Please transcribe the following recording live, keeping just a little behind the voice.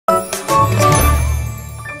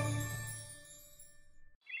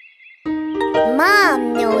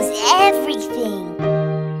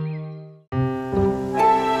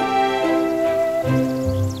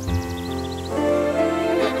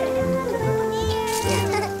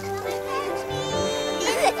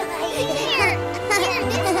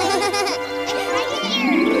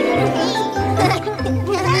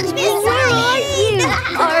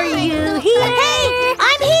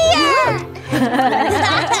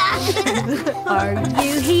Are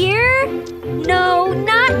you here? No,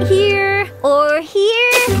 not here. Or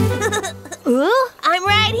here? I'm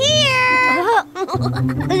right here.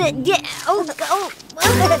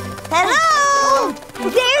 Hello.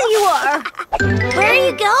 There you are. Where are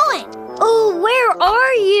you going? Oh, where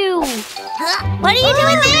are you? What are you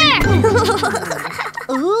doing there?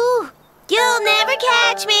 Ooh. You'll never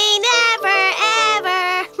catch me, never,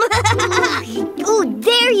 ever. Oh,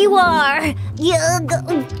 there you are.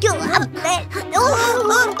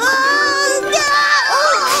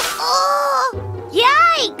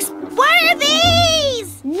 Yikes! What are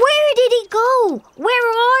these? Where did he go? Where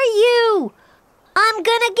are you? I'm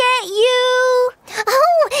gonna get you.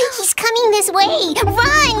 Oh, he's coming this way.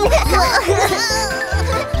 Run!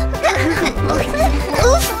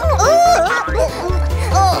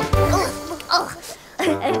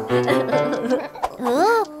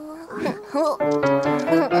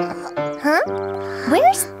 Huh?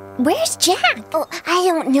 Where's Jack? Oh, I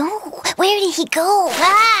don't know. Where did he go?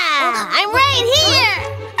 I'm right here.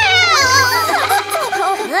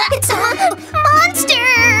 It's a monster.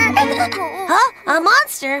 Huh? A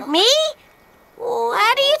monster? Me?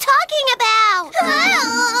 What are you talking about?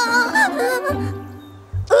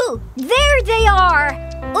 Ooh, there they are.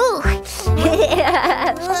 Ooh.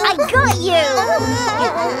 I got you.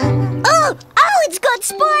 Oh, it's got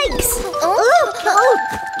spikes.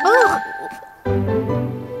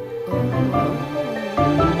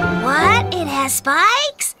 What? It has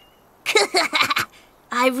spikes?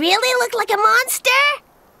 I really look like a monster?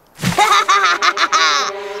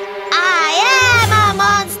 I am a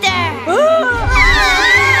monster!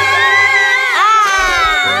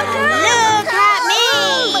 Look at me!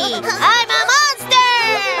 I'm a monster!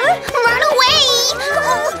 Run away!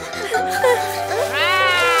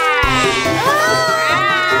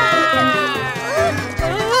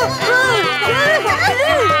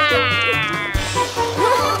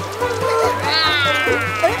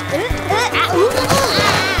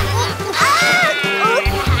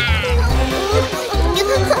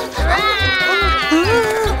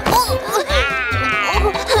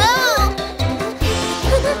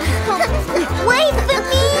 Wait for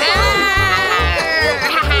me.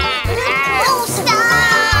 Oh,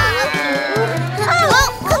 stop!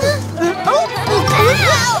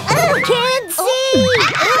 Can't see.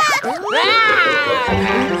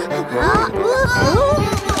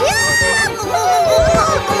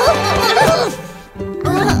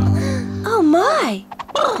 Oh my!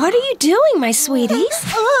 What are you doing, my sweeties?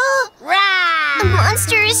 A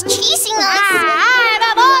monster is chasing us! I'm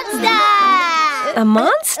a monster! A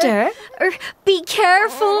monster? Be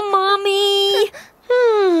careful, Mommy.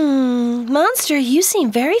 Monster, you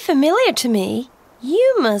seem very familiar to me.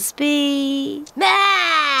 You must be... Oh,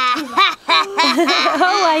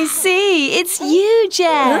 I see. It's you,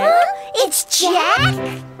 Jack. It's Jack?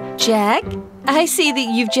 Jack, I see that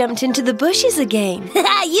you've jumped into the bushes again.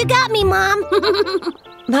 You got me, Mom.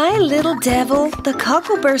 My little devil, the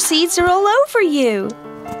cockleburr seeds are all over you.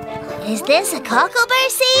 Is this a cockleburr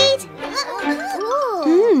seed?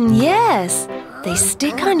 Yes. They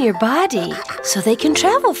stick on your body so they can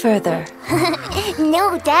travel further.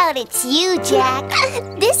 No doubt it's you, Jack.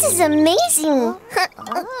 This is amazing.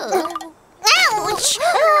 Ouch!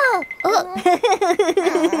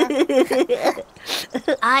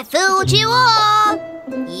 I fooled you all.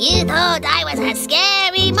 You thought I was a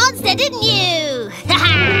scary monster, didn't you?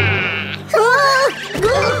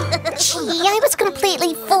 Gee, I was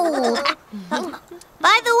completely fooled.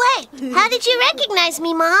 By the way, how did you recognize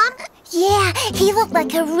me, Mom? Yeah, he looked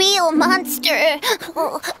like a real monster.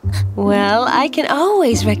 Well, I can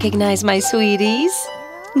always recognize my sweeties,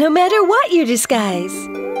 no matter what your disguise.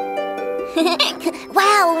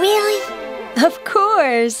 Wow, really? Of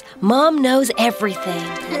course. Mom knows everything.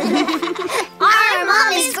 Our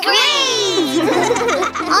Mom is great!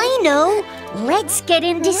 I know. Let's get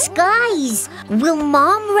in disguise. Will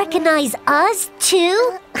Mom recognize us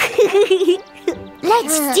too?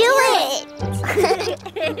 Let's do it!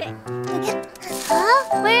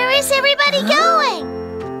 Huh? Where is everybody going?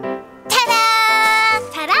 Ta-da!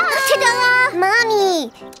 Ta-da! Ta-da!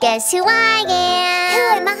 Mommy, guess who I am? Who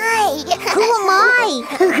am I? Who am I?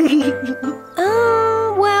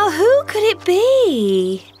 Oh, well, who could it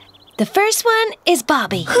be? The first one is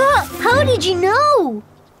Bobby. How did you know?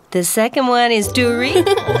 The second one is Duri.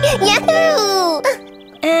 Yahoo!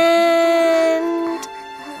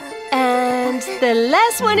 And the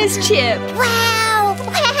last one is Chip. Wow!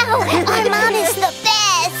 Wow! Our Mom is the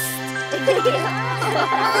best!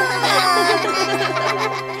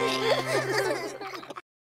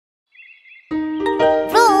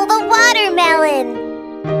 Roll the watermelon!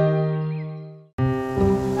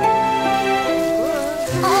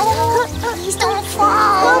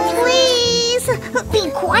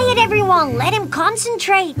 Quiet, everyone. Let him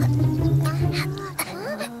concentrate.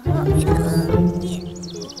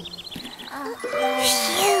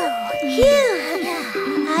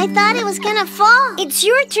 I thought it was gonna fall. It's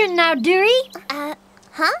your turn now, Duri.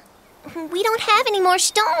 Huh? We don't have any more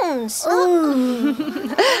stones.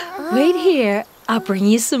 Wait here. I'll bring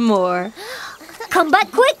you some more. Come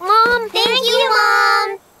back quick, Mom. Thank you,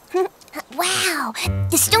 Mom. Wow,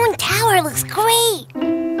 the stone tower looks great.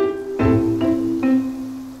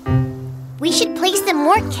 We should place them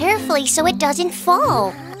more carefully so it doesn't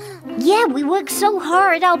fall. Yeah, we worked so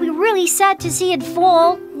hard. I'll be really sad to see it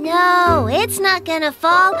fall. No, it's not gonna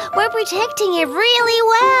fall. We're protecting it really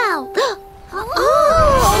well.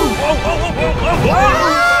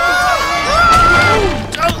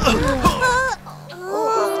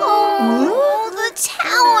 The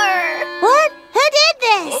tower! What? Who did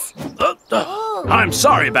this? I'm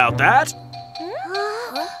sorry about that.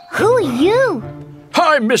 Who are you?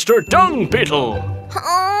 I'm Mr. Dung Beetle.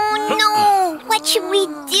 Oh no! What should we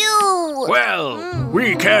do? Well,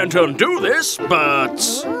 we can't undo this,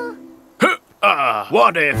 but...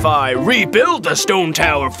 what if I rebuild the stone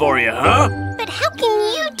tower for you, huh? But how can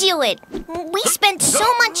you do it? We spent so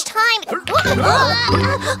much time...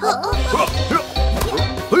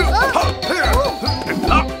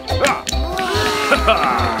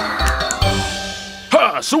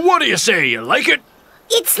 So what do you say? You like it?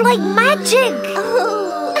 It's like magic.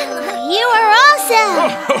 You are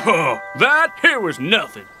awesome! That here was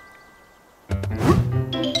nothing.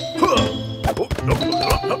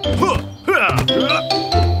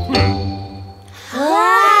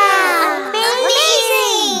 Wow!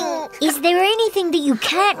 Amazing! Is there anything that you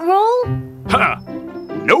can't roll?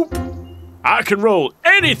 Nope. I can roll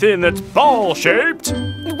anything that's ball-shaped.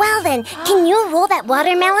 Well then, can you roll that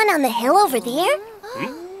watermelon on the hill over there?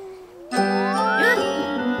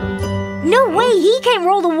 No way, he can't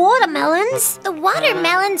roll the watermelons. The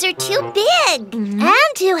watermelons are too big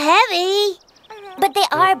and too heavy. But they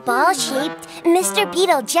are ball-shaped. Mr.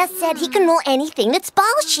 Beetle just said he can roll anything that's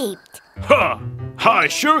ball-shaped. Huh. I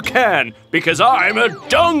sure can, because I'm a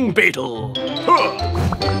dung beetle.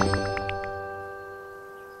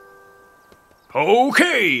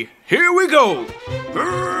 Okay, here we go.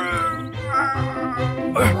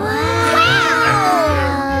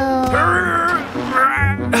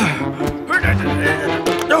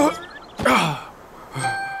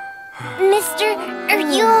 Mister, are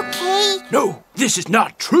you okay? No, this is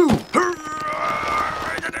not true.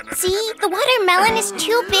 See, the watermelon is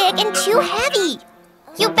too big and too heavy.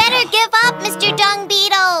 You better give up, Mr. Dung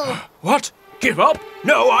Beetle. What? Give up?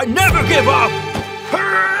 No, I never give up.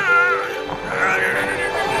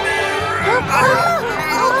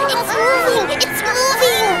 It's moving! It's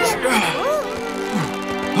moving!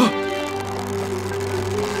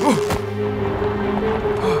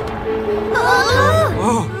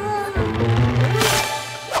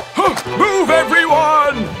 Move,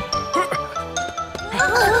 everyone!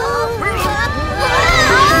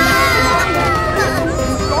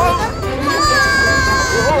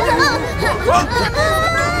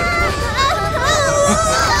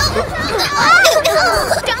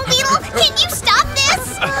 Dung Beetle, can you stop this?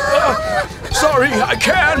 Sorry, I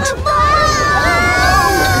can't.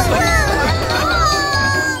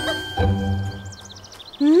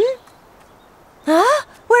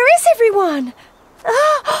 Where is everyone?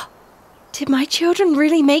 Did my children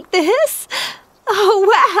really make this? Oh,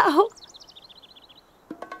 wow.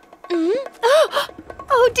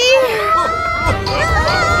 Oh, dear.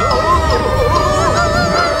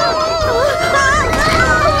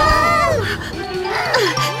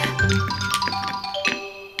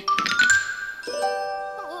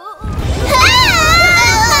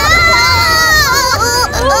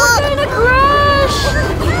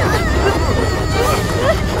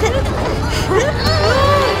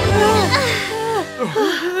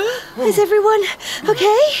 Is everyone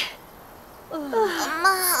okay?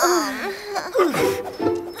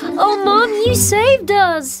 Oh, Mom, you saved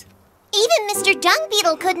us. Even Mr. Dung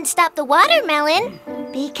Beetle couldn't stop the watermelon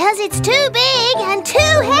because it's too big and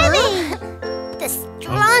too heavy. The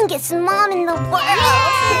strongest mom in the world.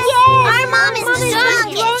 Yes! Our mom is the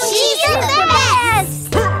strongest. She's the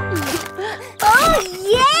best. Oh,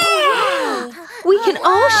 yeah! We can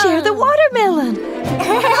all share the watermelon.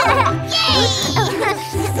 Yay!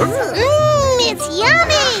 It's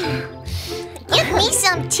yummy. Give me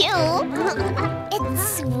some too. It's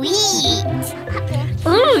sweet.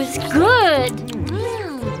 It's good.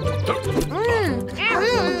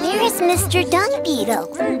 Where is Mr. Dung Beetle?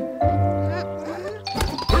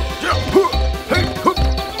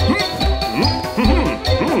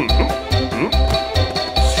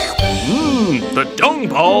 The dung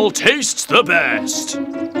ball tastes the best.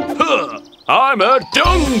 Huh, I'm a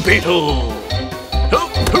dung beetle.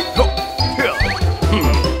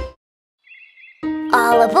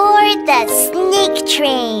 All aboard the snake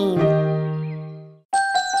train.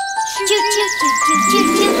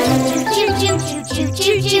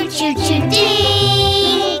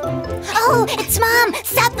 Oh, it's Mom!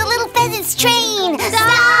 Stop the little pheasant's train!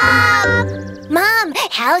 Stop! Mom,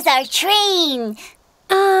 how's our train?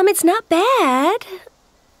 It's not bad.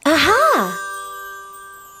 Aha!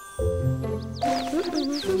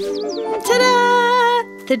 Ta-da!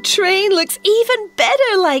 The train looks even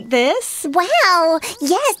better like this. Wow!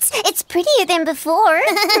 Yes, it's prettier than before.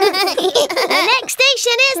 The next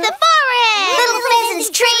station is the forest! Little pheasant's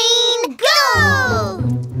train, go!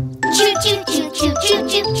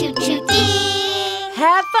 Choo-choo-choo-choo-choo-choo-choo-choo-dee!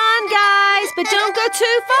 Have fun, guys, but don't go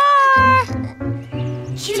too far.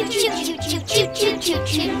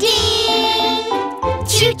 Choo-choo-choo-choo-choo-choo-choo-dee!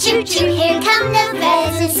 Choo-choo-choo, here come the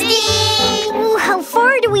pheasants ding! Ooh, how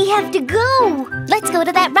far do we have to go? Let's go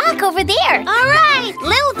to that rock over there. All right,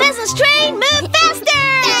 little pheasant's train, move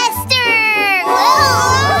faster! Faster!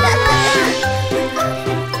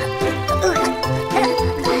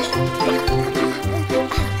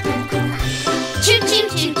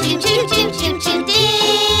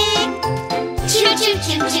 Choo-choo-choo-choo-choo-choo-choo-choo-ding!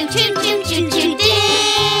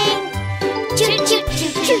 Choo-choo-choo-choo-choo-choo-choo-ding!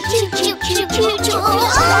 Choo-choo-choo-choo-choo-choo-choo-choo!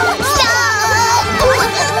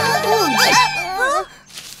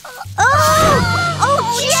 Oh,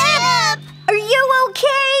 Chip! Are you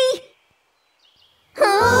okay?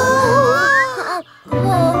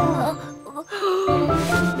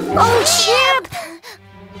 Oh, Chip!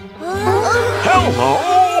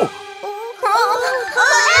 Hello!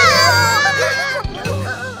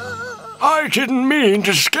 I didn't mean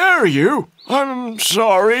to scare you. I'm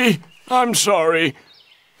sorry. I'm sorry.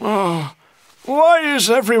 Why is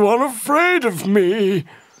everyone afraid of me?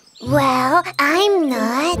 Well, I'm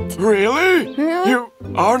not. Really? You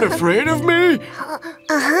aren't afraid of me?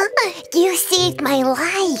 You saved my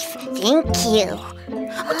life. Thank you.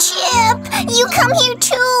 Chip, you come here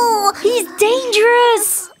too. He's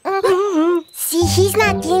dangerous! See, he's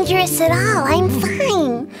not dangerous at all. I'm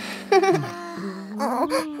fine.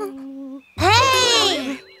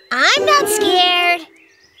 Hey, I'm not scared.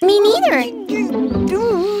 Me neither.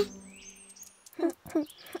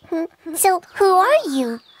 So, who are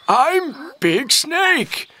you? I'm Big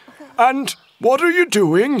Snake. And what are you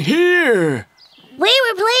doing here? We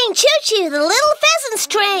were playing choo-choo, the little pheasant's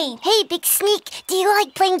train. Hey, Big Snake, do you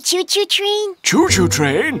like playing choo-choo train? Choo-choo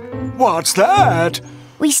train? What's that?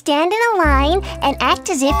 We stand in a line and act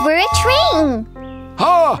as if we're a train.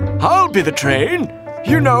 I'll be the train.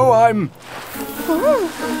 You know I'm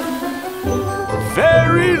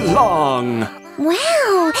very long.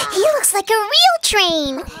 Wow, he looks like a real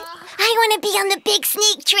train. I want to be on the Big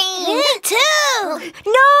Snake train. Me too.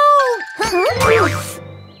 No!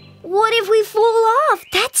 What if we fall off?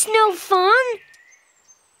 That's no fun.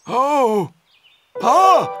 Oh,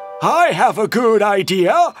 I have a good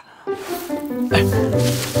idea.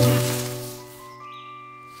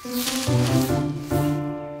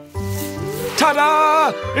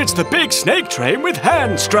 Ta-da! It's the Big Snake train with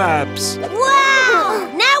hand straps. Wow,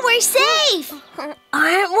 now we're safe.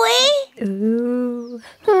 Aren't we? Ooh.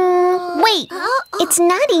 Wait, it's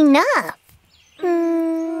not enough.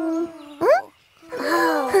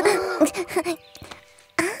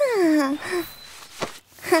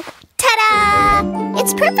 Ta-da!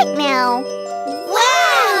 It's perfect now.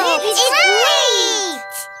 Wow, it's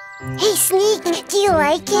great! Hey, Sneak, do you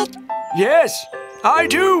like it? Yes, I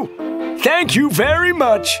do. Thank you very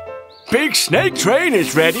much. Big Snake train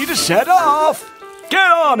is ready to set off. Get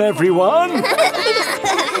on, everyone.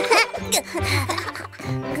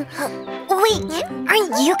 Wait,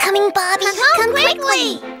 aren't you coming, Bobby? Come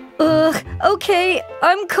quickly! Okay,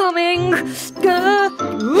 I'm coming.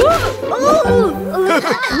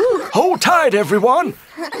 Hold tight, everyone.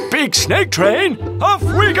 Big Snake train, off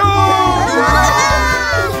we go!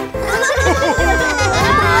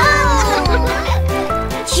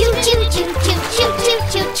 Choo choo choo choo choo choo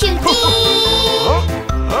choo choo dee.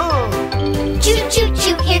 Choo choo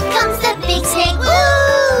choo, here comes the Big Snake. Woo!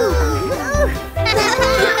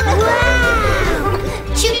 Wow!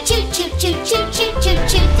 Choo choo choo choo choo choo choo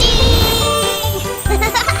choo dee.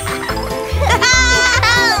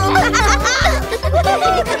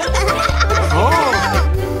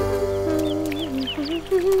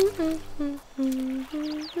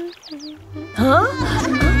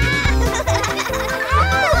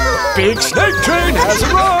 Big Snake train has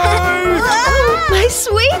arrived!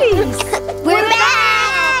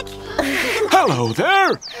 Hello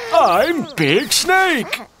there. I'm Big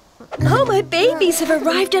Snake. Oh, my babies have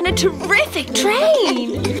arrived on a terrific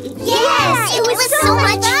train. Yes, it was so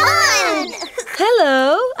much fun.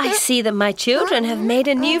 Hello. I see that my children have made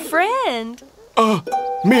a new friend.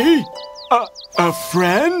 Me? A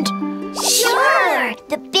friend? Sure.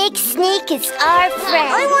 The big snake is our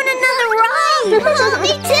friend. I want another ride.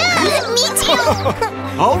 Me too. Me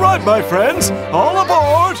too. All right, my friends. All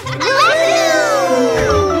aboard.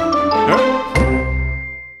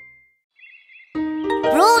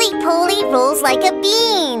 Roly-poly rolls like a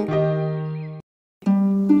bean.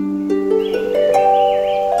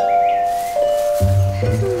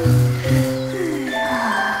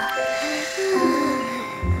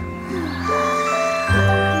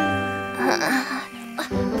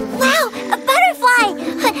 Wow, a butterfly!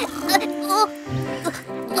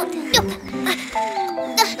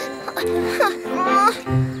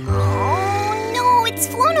 Oh no, it's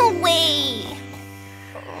flown away.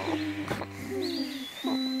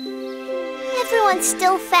 Everyone's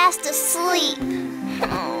still fast asleep.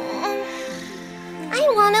 I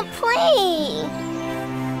want to play.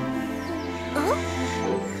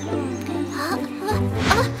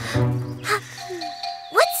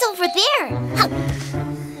 What's over there?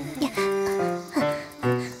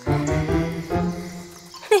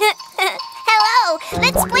 Hello,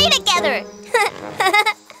 let's play together.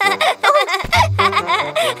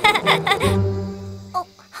 Oh,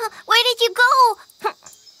 where did you go?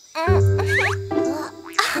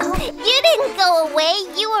 You didn't go away.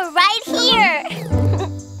 You were right here.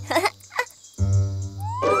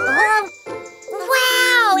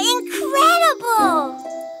 Wow, incredible!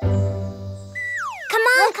 Come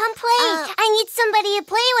on, come play. I need somebody to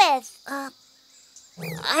play with.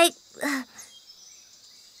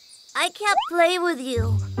 I can't play with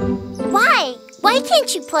you. Why? Why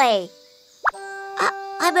can't you play?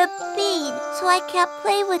 I'm a bean, so I can't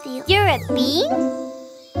play with you. You're a bean?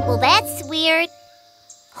 Well, that's weird.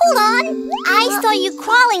 Hold on. I saw you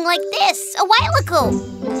crawling like this a while ago.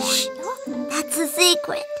 Shh. That's a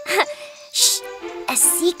secret. Shh. A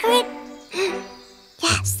secret?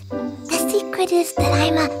 Yes. The secret is that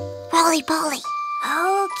I'm a roly-poly.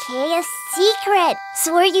 Okay, a secret.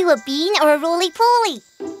 So are you a bean or a roly-poly?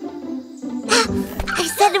 I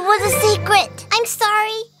said it was a secret. I'm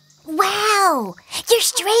sorry. Wow. You're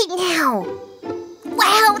straight now.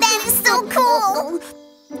 Wow, that is so cool.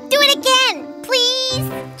 Do it again, please.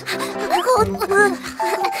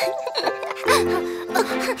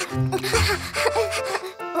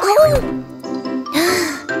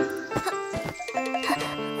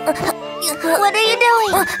 What are you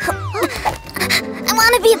doing? I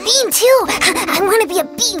want to be a bean, too. I want to be a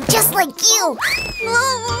bean just like you.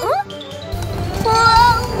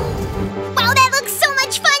 Wow, that looks so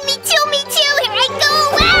much fun. Me too, me too. Here I go.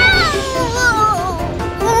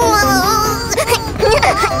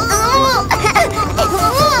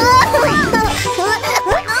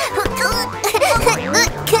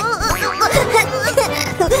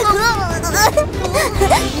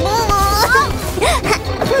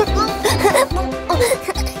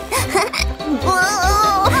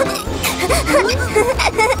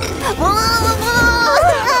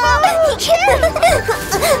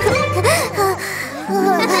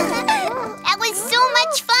 That was so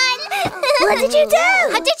much fun! What did you do?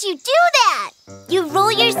 How did you do that? You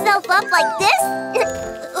roll yourself up like this?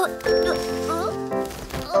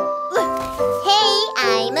 Hey,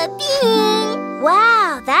 I'm a bean!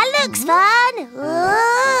 Wow, that looks fun!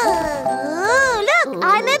 Look,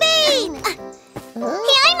 I'm a bean!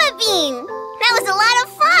 Hey, I'm a bean! That was a lot of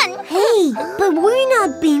fun! Hey, but we're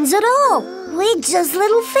not beans at all. We're just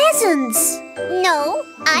little pheasants. No,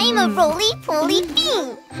 I'm a roly-poly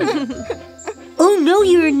bean. Oh, no,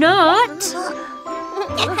 you're not.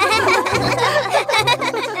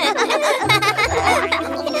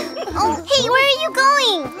 Oh, hey, where are you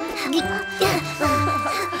going?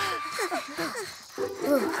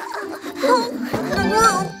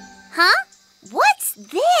 Huh? What's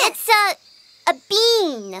this? It's a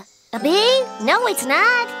bean. A bean? No, it's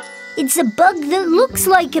not. It's a bug that looks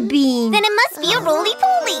like a bean. Then it must be a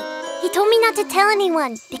roly-poly. He told me not to tell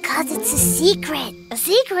anyone because it's a secret. A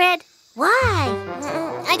secret? Why?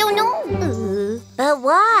 I don't know. But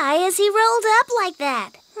why is he rolled up like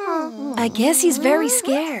that? I guess he's very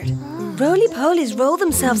scared. Roly-polies roll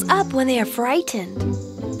themselves up when they are frightened.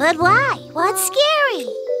 But why? What's scary?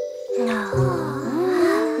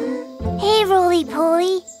 Hey,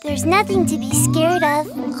 roly-poly. There's nothing to be scared of.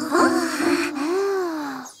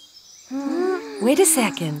 Wait a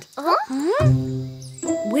second.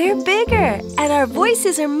 We're bigger, and our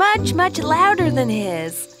voices are much, much louder than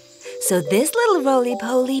his. so this little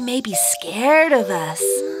roly-poly may be scared of us.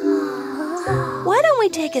 Why don't we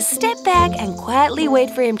take a step back and quietly wait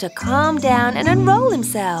for him to calm down and unroll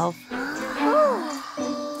himself?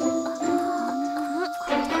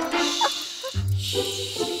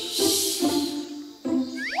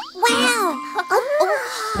 Wow!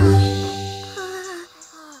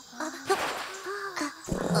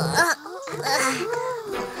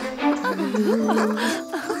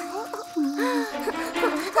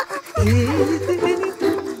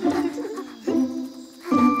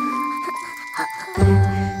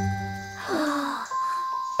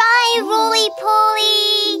 Bye, Roly-Poly.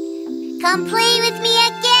 Come play with me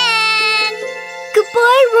again.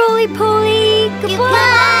 Goodbye, Roly-Poly.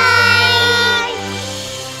 Goodbye.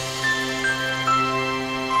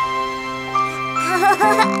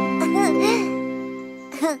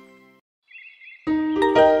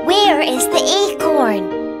 Where is the acorn?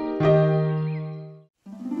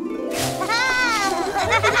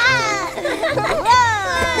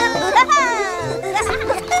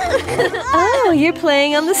 Oh, you're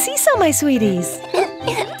playing on the seesaw, my sweeties.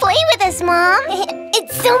 Play with us, Mom.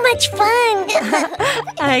 It's so much fun.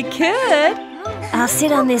 I could. I'll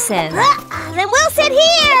sit on this end. Then we'll sit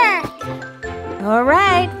here. All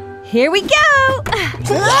right, here we go.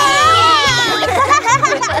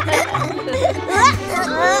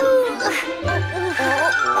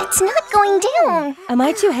 It's not going down. Am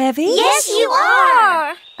I too heavy? Yes, you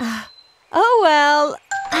are. Oh, well.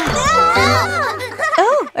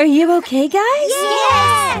 Oh, are you okay, guys?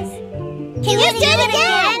 Yes. Can you do it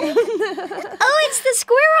again? Oh, it's the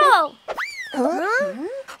squirrel.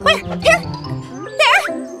 Where? Here? There?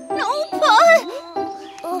 No, Paul.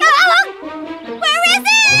 Where is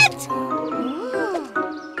it?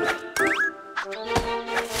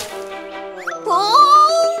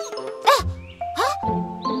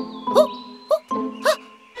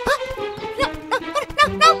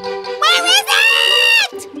 No. Where is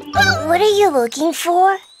it? What are you looking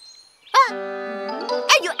for?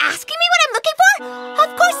 Are you asking me what I'm looking for? Of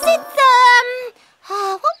course it's,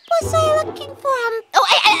 what was I looking for?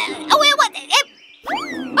 Wait, what?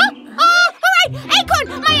 All right, acorn!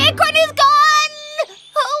 My acorn is gone!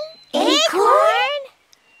 Acorn?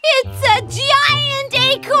 It's a giant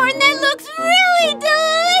acorn that looks really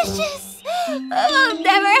delicious! I'll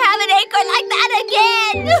never have an acorn like that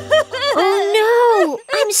again! Oh, no.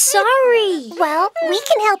 I'm sorry. Well, we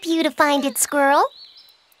can help you to find it, Squirrel.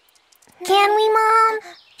 Can we, Mom?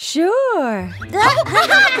 Sure. Yay!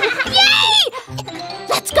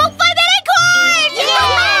 Let's go find that acorn!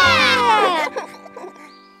 Yeah!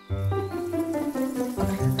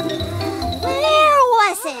 Where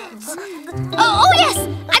was it? Oh, yes!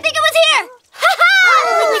 I think it was here!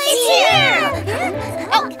 It's here!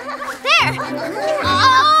 Oh, there!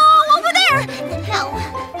 Oh, over there!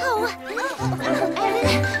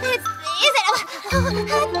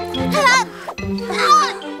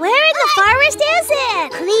 Where in the forest is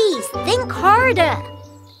it? Please, think harder.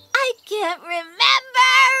 I can't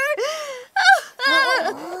remember!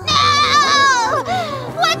 No!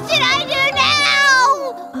 What should I do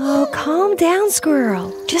now? Oh, calm down,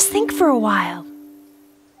 squirrel. Just think for a while.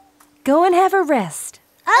 Go and have a rest.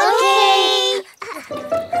 Okay!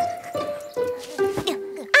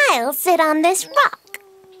 I'll sit on this rock.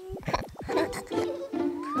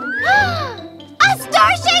 A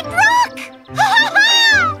star-shaped rock!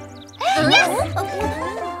 Yes!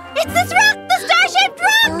 It's this rock! The star-shaped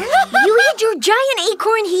rock! You hid your giant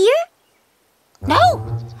acorn here? No!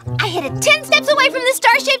 I hid it 10 steps away from the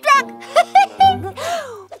star-shaped rock!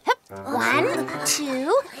 1,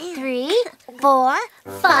 2, 3, 4,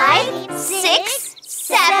 5, 6,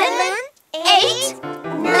 7, 8,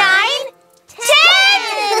 9,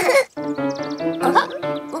 10!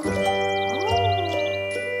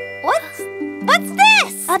 What's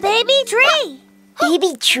this? A baby tree.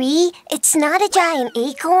 Baby tree? It's not a giant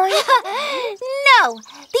acorn. No,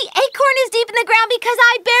 the acorn is deep in the ground because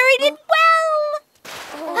I buried it well.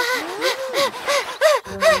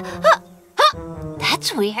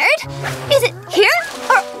 That's weird. Is it here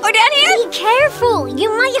or down here? Be careful. You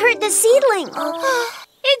might hurt the seedling.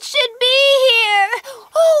 It should be here.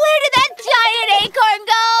 Oh, where did that giant acorn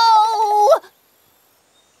go?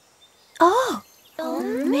 Oh,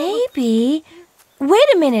 maybe. Wait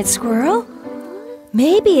a minute, squirrel.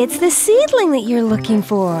 Maybe it's the seedling that you're looking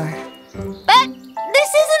for. But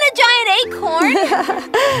this isn't a giant acorn.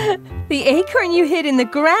 The acorn you hid in the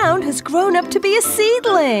ground has grown up to be a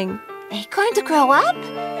seedling. Acorns grow up?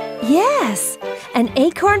 Yes, an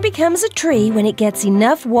acorn becomes a tree when it gets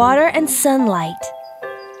enough water and sunlight.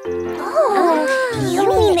 Oh, you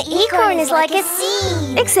mean the acorn is like a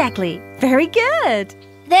seed. Exactly. Very good.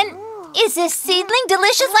 Then Is this seedling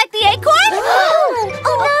delicious like the acorn?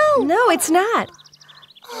 Oh, no! No, it's not.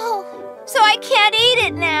 Oh, so I can't eat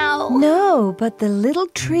it now. No, but the little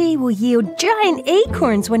tree will yield giant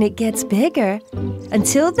acorns when it gets bigger.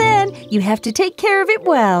 Until then, you have to take care of it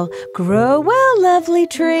well. Grow well, lovely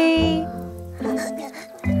tree.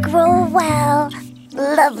 Grow well,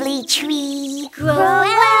 lovely tree. Grow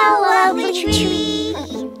well, lovely tree.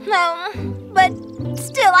 But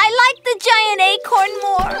still, I like the giant acorn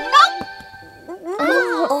more.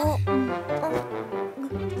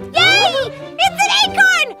 Yay! It's an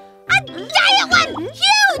acorn! A giant one!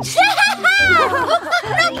 Huge!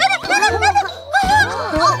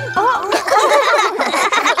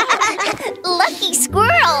 Lucky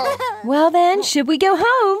squirrel. Well then, should we go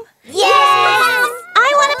home? Yes!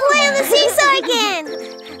 I want to play on the seesaw again.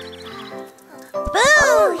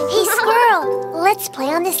 Boo! Hey, squirrel, let's play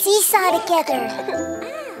on the seesaw together.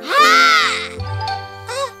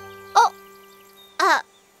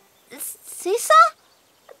 Seesaw?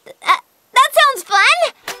 That sounds fun!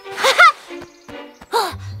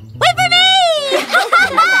 Wait for me!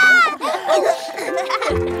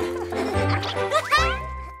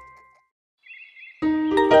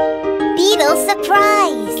 Beetle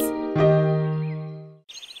surprise.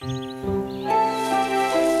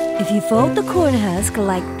 If you fold the corn husk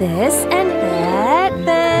like this and that,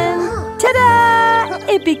 then ta-da!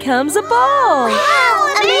 It becomes a ball.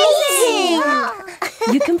 Wow, amazing!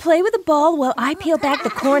 You can play with the ball while I peel back the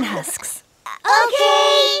corn husks.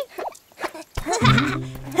 Okay.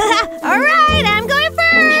 All right, I'm going first.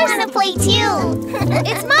 I want to play too.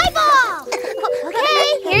 It's my ball.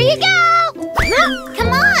 Okay, here you go. No,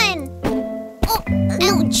 come on. Oh,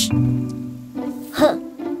 ouch.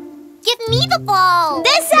 Give me the ball.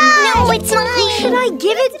 This side. No, it's mine. Who should I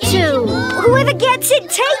give it to? Whoever gets it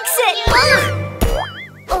takes it.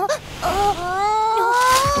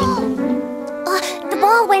 The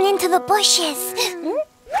ball went into the bushes.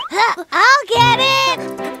 I'll get it.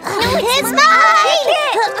 No, it's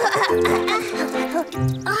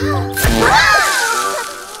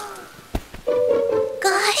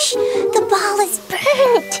Gosh, the ball is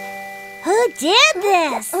burnt. Who did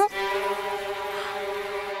this?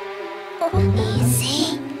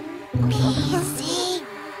 Easy. Easy.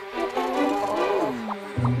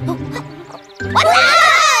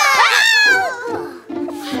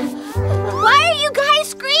 Why are you guys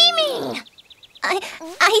screaming?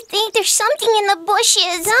 I think there's something in the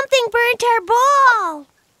bushes. Something burnt our ball.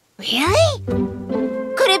 Really?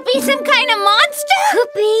 Could it be some kind of monster?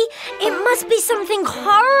 Could be. It must be something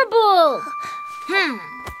horrible.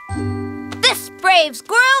 This brave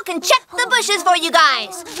squirrel can check the bushes for you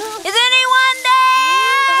guys. Is anyone there?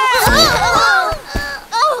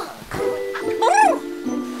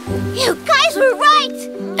 You guys were right.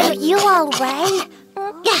 Are you all right?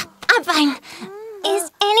 Yeah, I'm fine.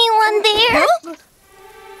 Is anyone there?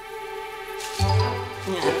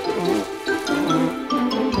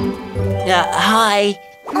 Hi.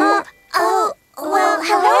 Well,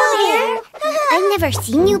 hello there. I've never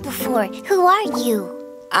seen you before. Who are you?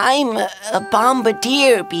 I'm a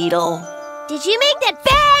bombardier beetle. Did you make that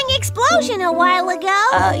bang explosion a while ago?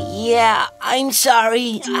 Yeah, I'm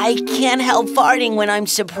sorry. I can't help farting when I'm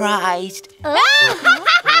surprised. He says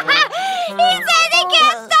he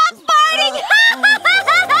can't stop farting.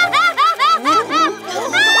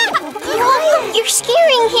 You're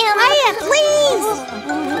scaring him. Hiya, please.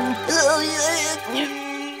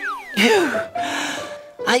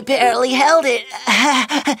 I barely held it.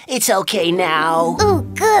 It's okay now. Oh,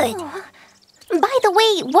 good. By the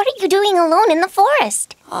way, what are you doing alone in the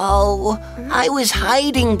forest? Oh, I was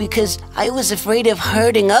hiding because I was afraid of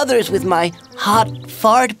hurting others with my hot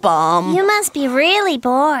fart bomb. You must be really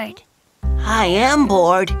bored. I am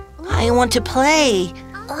bored. I want to play.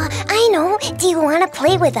 I know. Do you want to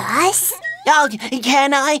play with us? Oh,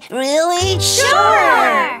 can I? Really?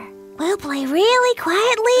 Sure. We'll play really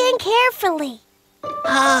quietly and carefully.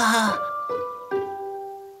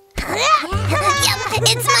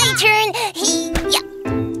 It's my turn.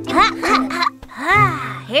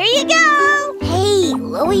 Here you go. Hey,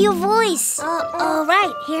 lower your voice. All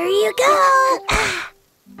right, here you go.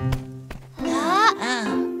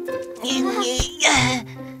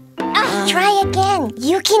 Try again.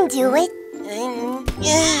 You can do it.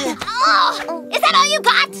 Is that all you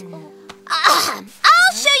got?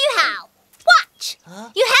 I'll show you how. Watch.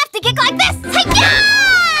 You have to kick like this. Hi-ya!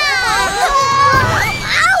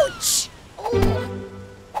 Ouch!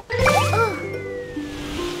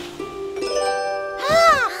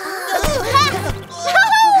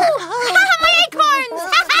 My acorns!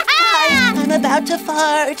 I'm about to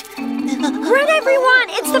fart. Run, everyone!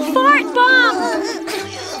 It's the fart bomb!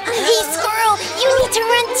 He's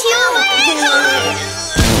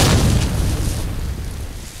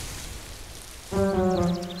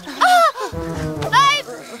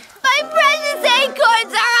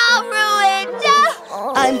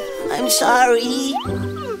sorry. It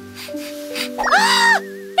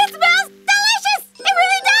smells delicious! It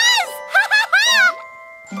really does!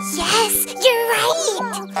 Yes, you're right!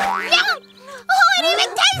 Yum! Oh, it even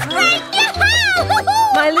tastes great! Yahoo!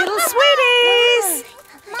 My little sweeties!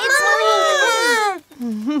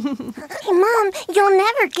 Hey, Mom, you'll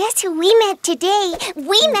never guess who we met today.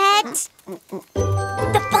 We met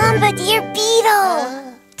the bombardier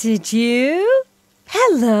beetle. Did you?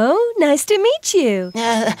 Hello, nice to meet you.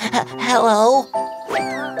 Hello.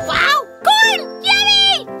 Wow, corn!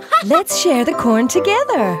 Yummy! Let's share the corn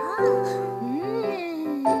together.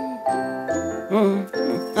 I've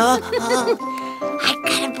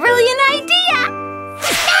got a brilliant idea!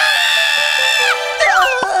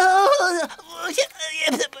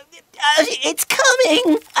 It's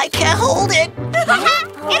coming. I can't hold it. It's the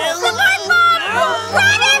one bomb!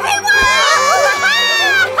 Run, everyone!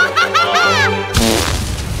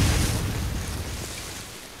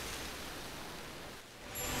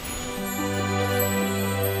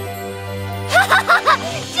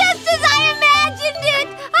 Just as I imagined it!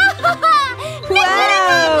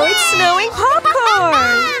 Wow, it's snowing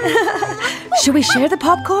popcorn. Should we share the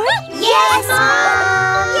popcorn? Yes,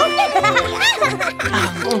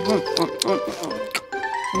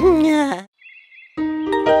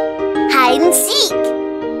 Hide and seek.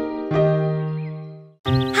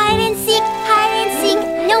 Hide and seek,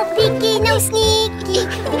 no peeky, no sneaky.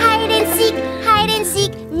 Hide and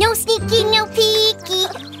seek, no sneaky, no peeky.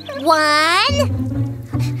 1,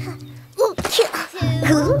 2, 3,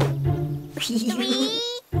 4,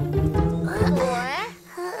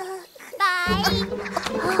 5.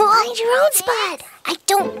 Find your own spot. I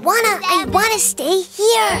don't wanna. I wanna stay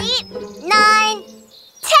here. 8, 9,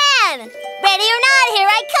 10. Ready or not, here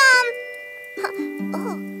I come.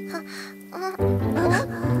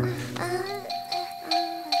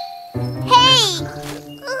 Hey,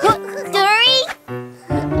 Katuri.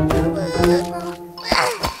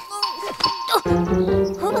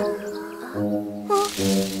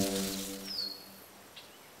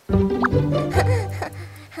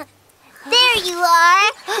 There you are.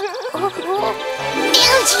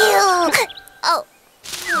 Found you. Oh,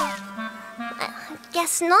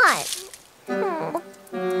 guess not.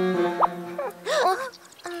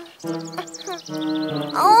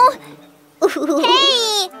 Oh,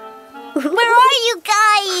 hey, where are you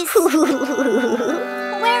guys?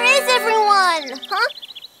 Where is everyone? Huh?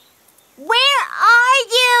 Where are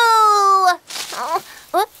you?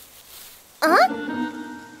 Huh?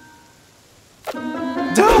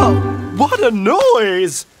 Duh! What a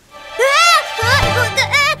noise!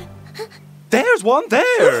 There's one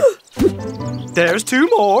there! There's 2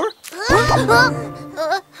 more!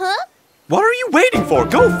 What are you waiting for?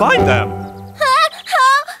 Go find them!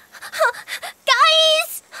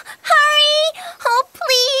 Guys, hurry! Oh,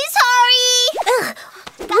 please hurry!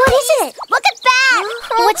 What is it? Look at that!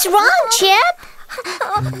 What's wrong, Chip?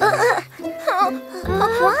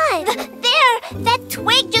 What? There! That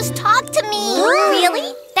twig just talked to me!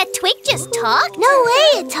 Really? That twig just talked? No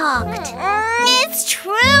way it talked! It's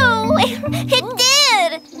true! It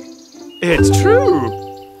did! It's true!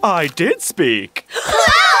 I did speak!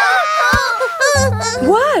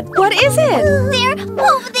 What? What is it? There!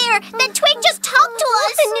 Over there! That twig just talked to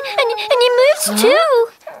us! And it moves too!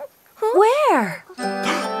 Where?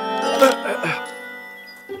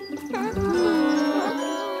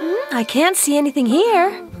 I can't see anything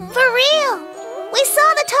here. For real! We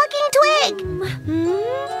saw the talking twig!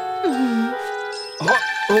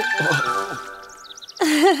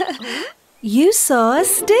 You saw a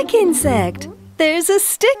stick insect. There's a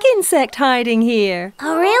stick insect hiding here.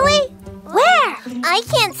 Oh, really? Where? I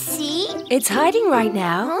can't see. It's hiding right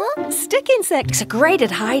now. Stick insects are great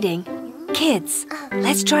at hiding. Kids,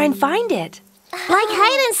 let's try and find it. Like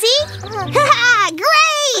hide and seek? Ha!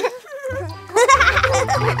 Great!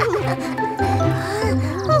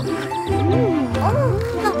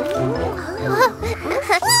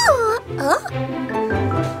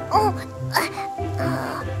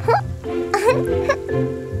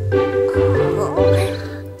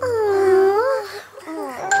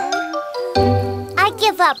 I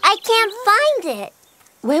give up. I can't find it.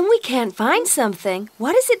 When we can't find something,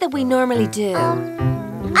 what is it that we normally do?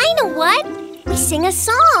 I know what. We sing a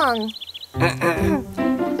song.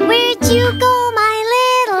 Where'd you go, my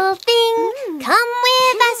little thing? Come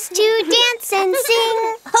with us to dance and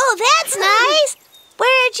sing. Oh, that's nice.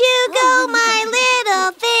 Where'd you go, my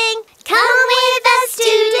little thing? Come with us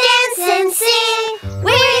to dance and sing.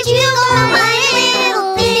 Where'd you go, my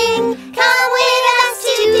little thing? Come with us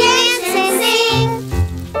to dance and sing.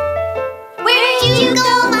 Where'd you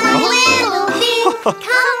go, my little thing?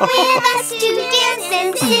 Come with us to dance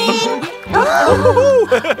and sing. Oh,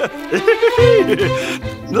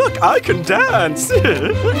 Look, I can dance.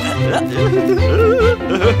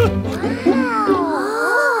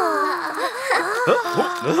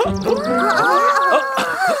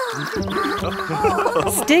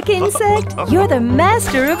 Stick insect, you're the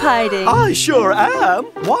master of hiding. I sure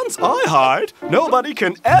am. Once I hide, nobody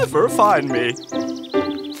can ever find me.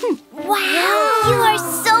 Wow, you are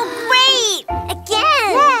so great!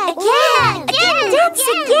 Again! Again! Dance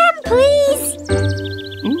again, please!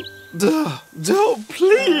 Don't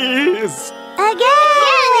please.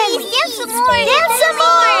 Again! Dance some more! Dance some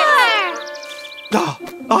more!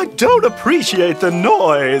 I don't appreciate the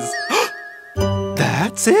noise.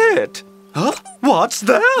 That's it. Huh? What's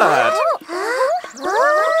that?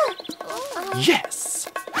 Yes.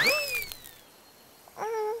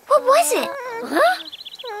 What was it?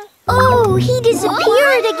 Oh, he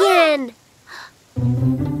disappeared again!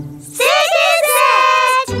 Stick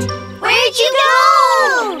insect! Where'd you go?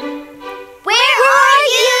 Where are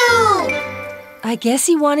you? I guess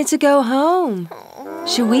he wanted to go home.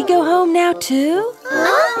 Should we go home now too?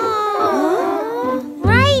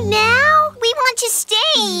 Right now? We want to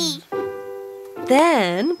stay.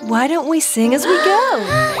 Then why don't we sing as we go?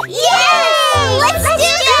 Yay! Let's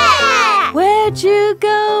do that! Where'd you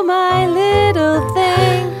go, my little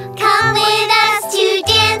thing? Come with us to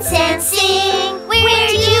dance and sing.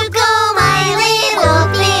 Where'd you go, my little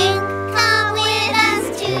thing? Come with us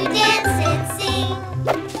to dance and sing.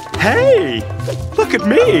 Hey, look at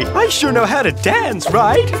me. I sure know how to dance,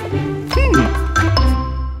 right?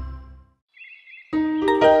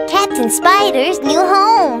 Captain Spider's new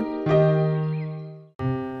home.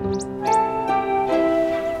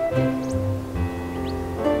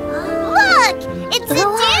 Look! It's a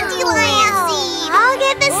dandelion seed! I'll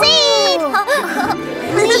get the seed!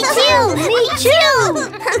 Me too! Me too!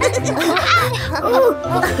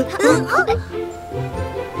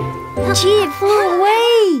 Gee, it flew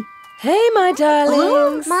away. Hey, my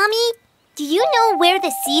darlings. Mommy, do you know where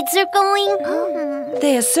the seeds are going?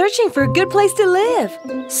 They are searching for a good place to live.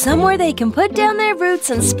 Somewhere they can put down their roots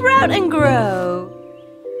and sprout and grow.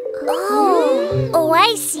 Oh,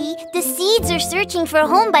 I see. The seeds are searching for a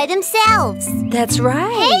home by themselves. That's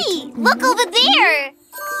right. Hey, look over there.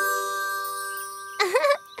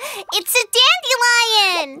 It's a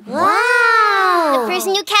dandelion. Wow! The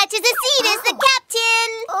person who catches the seed is the captain.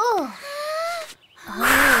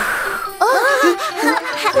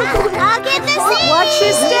 I'll get the seed. Watch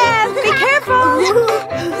your step. Be careful.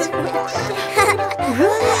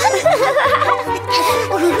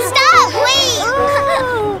 Stop, wait.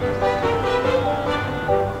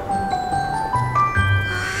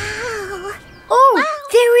 Oh,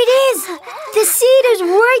 there it is! The seed is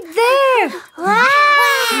right there!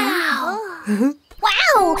 Wow.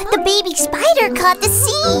 Wow, the baby spider caught the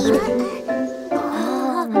seed.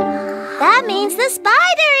 That means the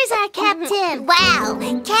spider is our captain. Wow,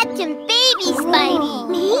 Captain Baby Spidey.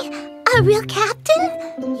 Me? A real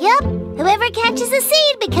captain? Yep, whoever catches the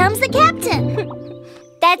seed becomes the captain.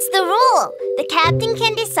 That's the rule. The captain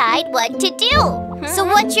can decide what to do. So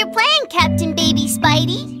what's your plan, Captain Baby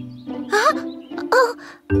Spidey?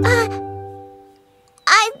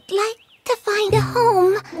 I'd like to find a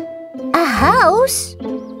home. A house?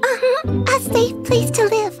 A safe place to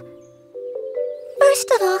live.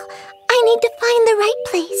 First of all, I need to find the right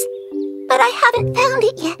place, but I haven't found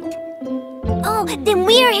it yet. Oh, then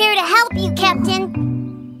we're here to help you, Captain.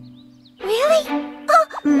 Really?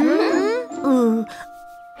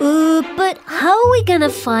 But how are we gonna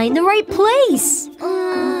find the right place?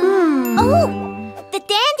 Oh, the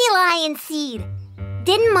dandelion seed.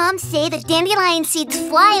 Didn't Mom say that dandelion seeds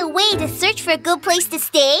fly away to search for a good place to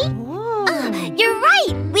stay? You're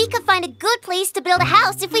right. We could find a good place to build a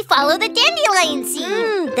house if we follow the dandelion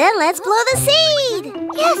seed. Then let's blow the seed!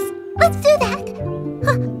 Yes, let's do that.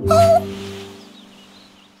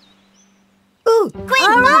 Quick,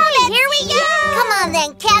 Mommy, here we go. Come on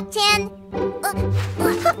then, Captain.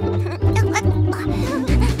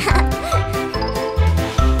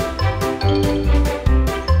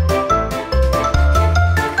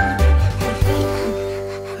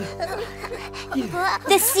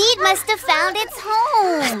 The seed must have found its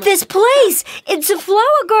home. This place! It's a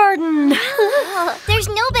flower garden! There's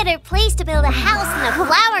no better place to build a house than a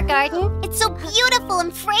flower garden. It's so beautiful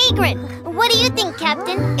and fragrant. What do you think,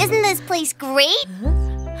 Captain? Isn't this place great?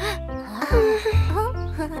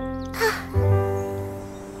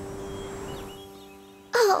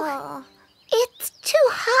 Oh, it's too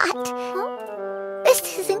hot. This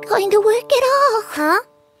isn't going to work at all. Huh?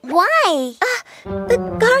 Why? The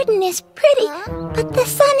garden is pretty, but the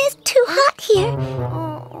sun is too hot here.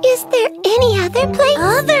 Is there any other place?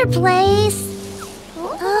 Other place?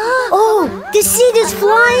 Oh, the seed is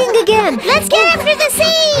flying again. Let's get after the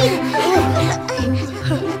seed!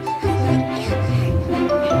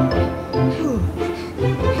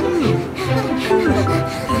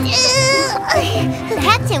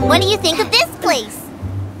 Captain, what do you think of this place?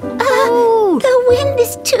 The wind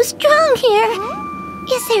is too strong here.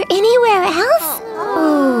 Is there anywhere else?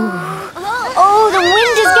 Oh, the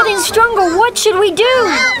wind is getting stronger. What should we do?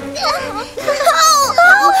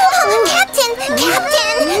 Captain!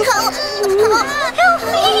 Captain! Help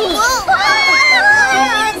me!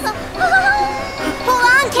 Hold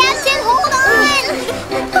on, Captain! Hold on!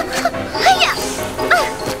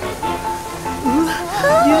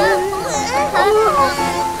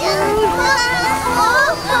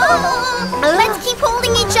 Let's keep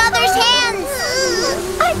holding each other's hands.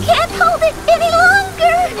 I can't hold it any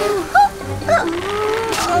longer.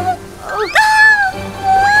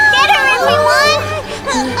 Get her, everyone!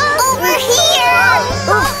 Over here!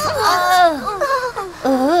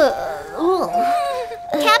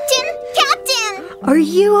 Captain! Captain! Are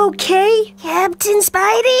you okay? Captain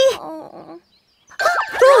Spidey?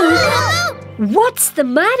 What's the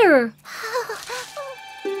matter?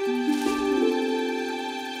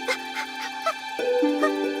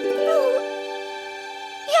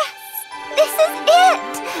 Yes, this is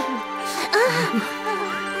it!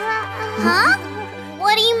 Huh?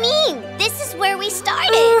 What do you mean? This is where we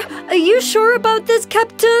started. Are you sure about this,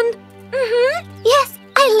 Captain? Yes,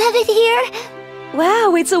 I love it here.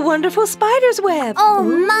 Wow, it's a wonderful spider's web. Oh,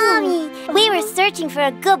 Mommy! We were searching for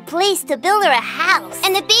a good place to build her a house.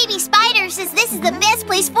 And the baby spider says this is the best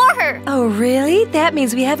place for her. Oh, really? That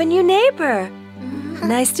means we have a new neighbor.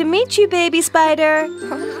 Nice to meet you, baby spider.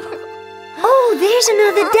 Oh, there's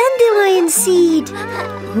another dandelion seed.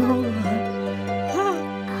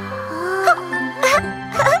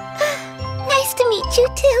 Nice to meet you,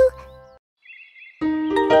 too.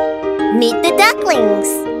 Meet the ducklings.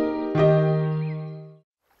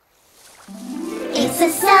 It's a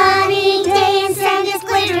sunny day and sand is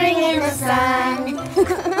glittering in the sun.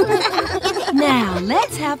 Now,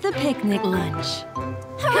 let's have the picnic lunch.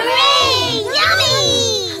 Hooray!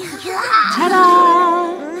 Yummy! Ta-da!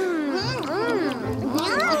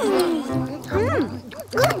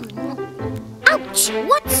 Ouch!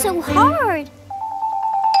 What's so hard?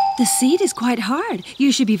 The seed is quite hard.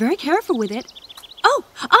 You should be very careful with it. Oh,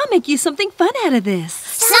 I'll make you something fun out of this.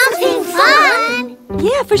 Something fun!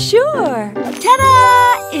 Yeah, for sure.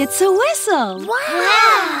 Ta-da! It's a whistle.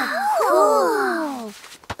 Wow! Cool!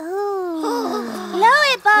 Blow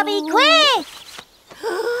it, Bobby, quick!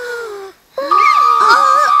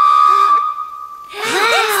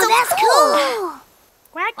 Wow, that's cool!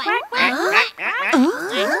 Quack, quack, quack!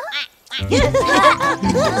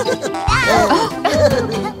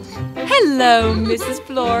 Hello, Mrs.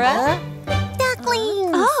 Flora.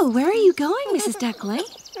 Ducklings! Oh, where are you going, Mrs. Duckling?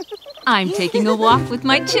 I'm taking a walk with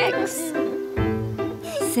my chicks.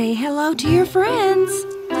 Say hello to your friends.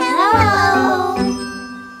 Hello!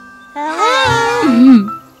 Hello!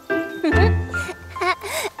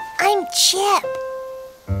 I'm Chip.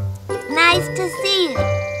 Nice to see you.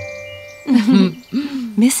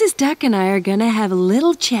 Mrs. Duck and I are gonna have a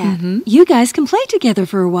little chat. You guys can play together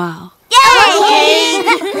for a while. Yay!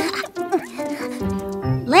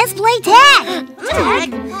 Let's play tag.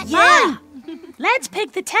 Tag? Yeah! Let's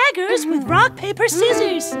pick the taggers with rock, paper,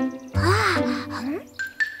 scissors.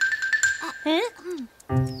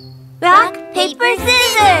 Rock, paper,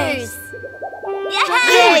 scissors.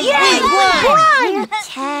 Yay! Yay! One!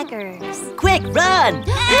 Taggers. Quick, run!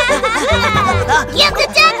 Get the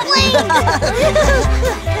duckling!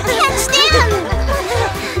 Catch them!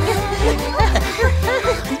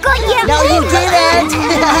 Got you! No, you didn't!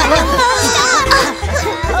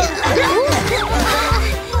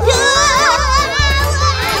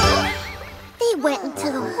 They went into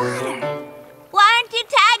the water. Why aren't you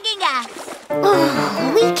tagging us?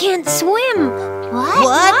 Oh, we can't swim.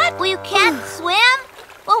 What? Well, you can't swim?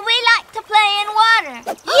 Well, we like to play in water.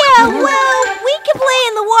 Yeah, well, we can play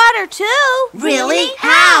in the water, too. Really?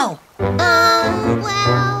 How?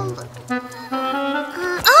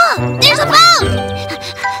 There's a boat!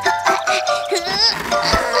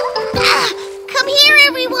 Come here,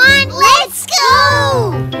 everyone! Let's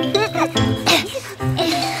go!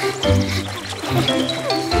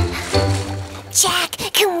 Jack,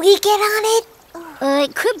 can we get on it?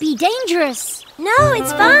 It could be dangerous. No,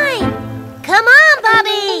 it's fine. Come on,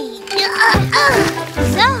 Bobby.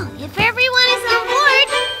 So, if everyone is on board,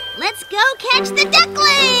 let's go catch the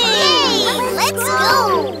duckling. Yay! Let's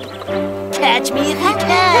go. Catch me if you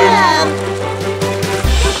can!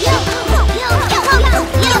 Yo, yo, yo, yo, yo,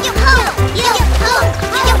 yo.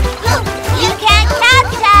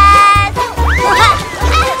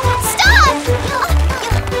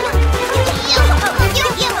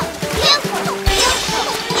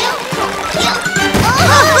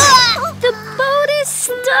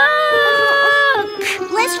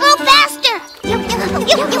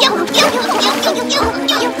 Bobby,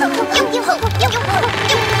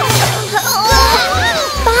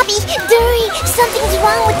 Dury, something's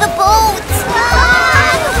wrong with the boat.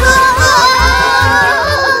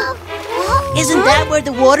 Isn't that where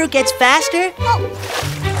the water gets faster?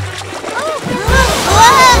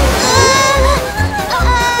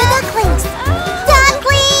 The ducklings!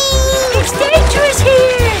 Ducklings! It's dangerous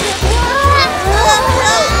here!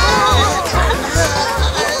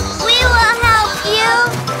 We will help you.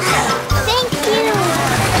 Thank you.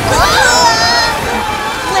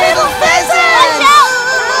 Little pheasant! Watch out!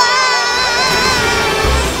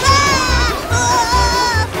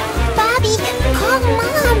 Bobby, call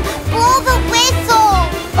Mom. Blow the whistle.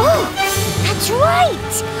 Oh, that's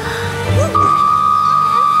right!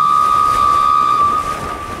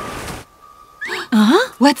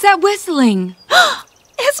 What's that whistling?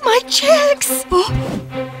 It's my chicks!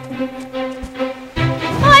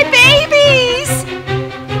 My babies!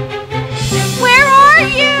 Where are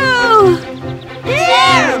you?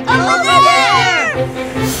 There! Over there!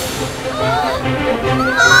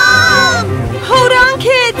 Mom! Hold on,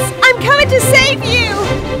 kids! I'm coming to save you!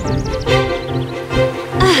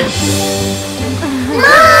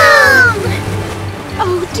 Mom!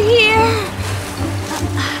 Oh, dear!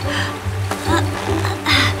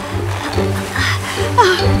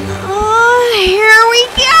 Oh, here we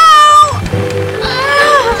go!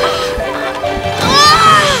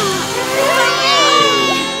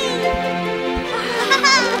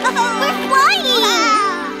 We're flying!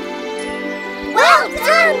 Well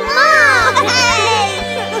done, Mom!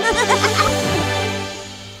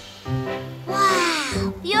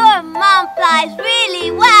 Wow, your mom flies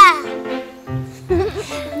really well.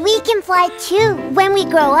 We can fly too when we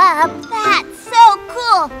grow up. That's so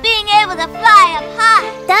cool, being able to fly up high.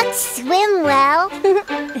 Ducks swim well. You're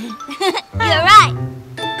right.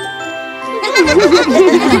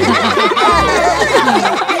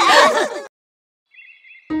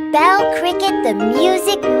 Bell Cricket, the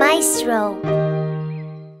music maestro.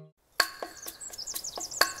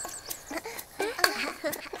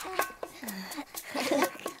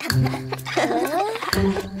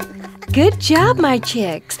 Good job, my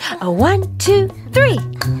chicks. A 1, 2, 3. What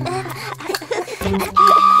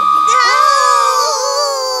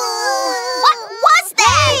was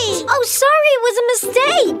that? Oh, sorry, it was a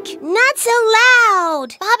mistake. Not so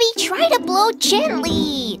loud. Bobby, try to blow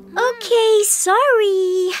gently. Okay,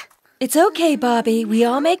 sorry. It's okay, Bobby. We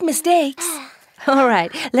all make mistakes. All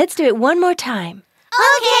right, let's do it one more time.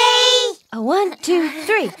 Okay. A 1, 2,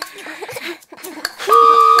 3.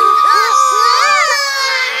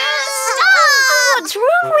 What's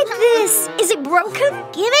wrong with this? Is it broken?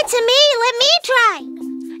 Give it to me. Let me try.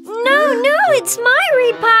 No, it's my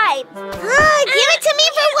reed pipe. Give it to me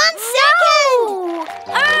for 1 second.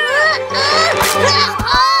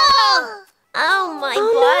 Oh, my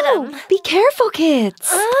Oh, no. Be careful,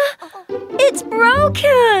 kids. It's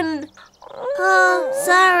broken. Oh,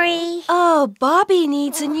 sorry. Oh, Bobby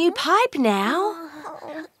needs a new pipe now.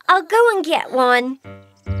 I'll go and get one.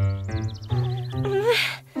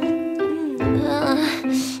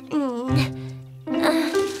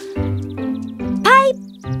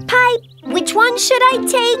 Pipe, which one should I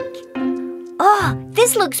take? Oh,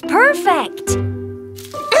 this looks perfect.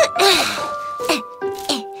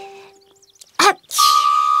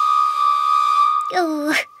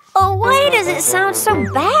 Oh, why does it sound so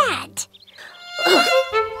bad?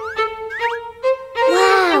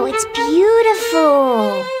 Wow, it's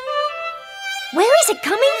beautiful. Where is it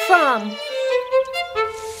coming from?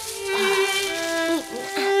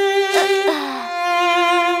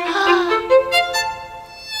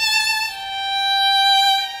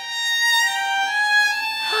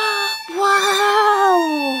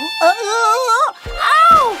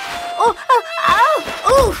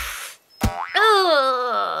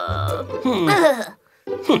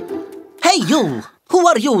 Hey, you! Who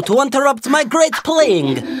are you to interrupt my great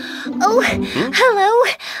playing? Oh, hello.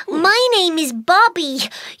 My name is Bobby.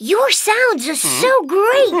 Your sounds are so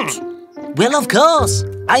great. Well, of course.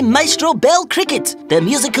 I'm Maestro Bell Cricket, the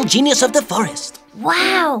musical genius of the forest.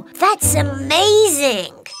 Wow, that's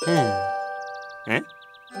amazing.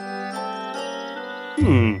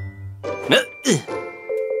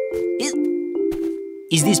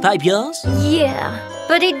 Is this pipe yours? Yeah,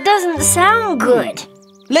 but it doesn't sound good.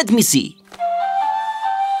 Let me see.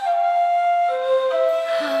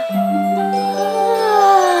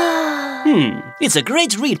 It's a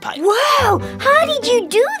great reed pipe. Wow, how did you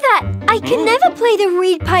do that? I can never play the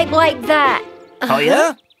reed pipe like that. Oh,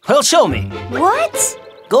 yeah? Well, show me. What?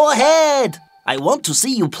 Go ahead. I want to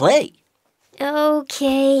see you play.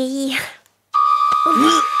 Okay.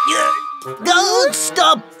 Oh,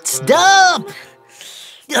 stop! Stop!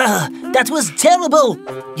 That was terrible.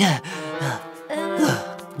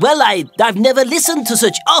 Well, I've never listened to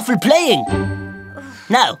such awful playing.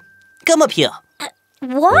 Now, come up here.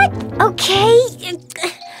 What? Okay.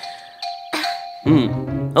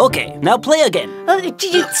 Okay, now play again.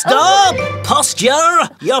 Stop! Posture!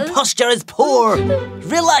 Your posture is poor.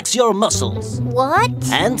 Relax your muscles. What?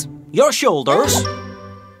 And your shoulders.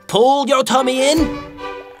 Pull your tummy in.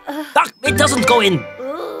 It doesn't go in.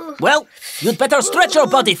 Well, you'd better stretch your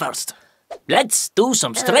body first. Let's do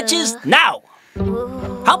some stretches now.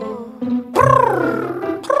 Hop.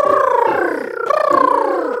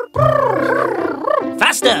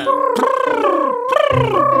 Faster.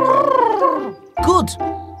 Good.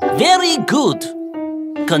 Very good.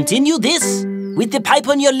 Continue this with the pipe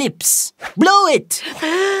on your lips. Blow it.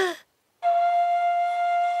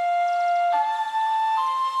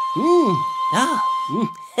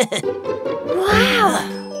 Wow!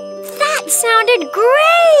 That sounded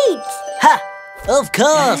great! Ha! Of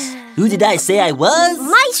course. Who did I say I was?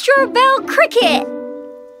 Maestro Bell Cricket!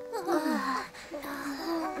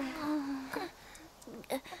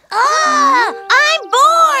 I'm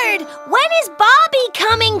bored! When is Bobby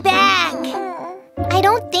coming back? I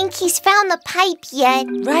don't think he's found the pipe yet.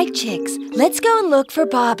 Right, chicks. Let's go and look for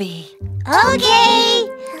Bobby. Okay!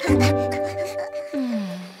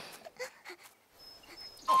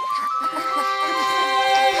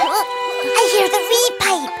 I hear the reed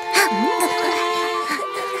pipe.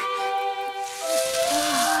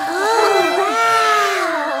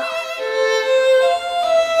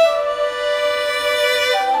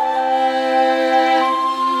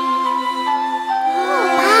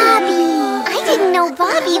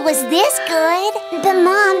 Bobby was this good. But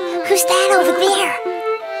Mom, who's that over there?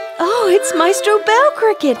 Oh, it's Maestro Bell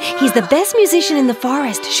Cricket. He's the best musician in the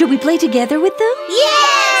forest. Should we play together with them?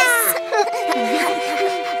 Yes!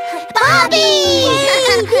 Bobby!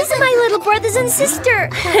 These are my little brothers and sister.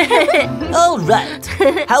 All right.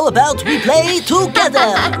 How about we play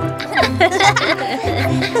together?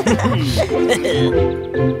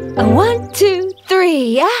 1, 2,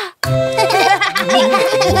 3.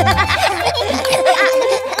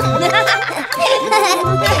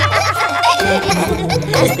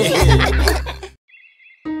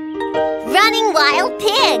 Running Wild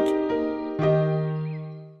Pig.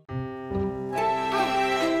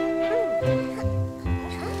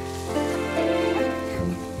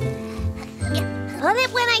 Love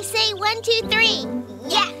it when I say 1, 2, 3.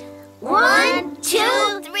 Yeah. 1,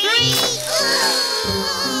 2, 3.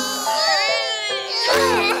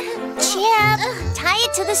 Chip, tie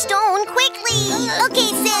it to the stone quickly. Okay,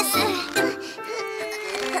 sis.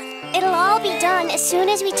 It'll all be done as soon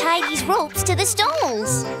as we tie these ropes to the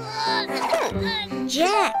stones.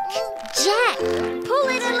 Jack, pull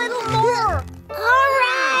it a little more. All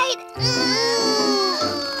right.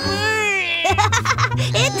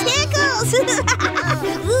 It tickles.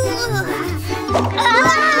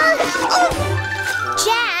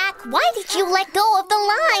 Jack, why did you let go of the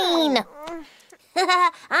line?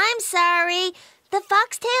 I'm sorry. The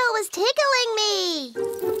foxtail was tickling me.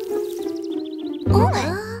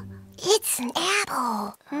 It's an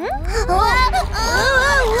apple. What's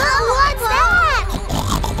that?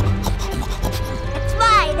 It's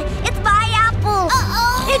mine. It's my apple.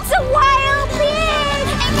 It's a wild pig.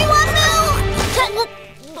 Everyone move.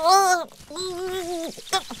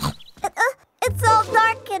 It's all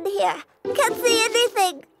dark in here. Can't see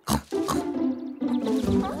anything.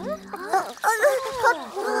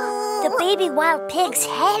 The baby wild pig's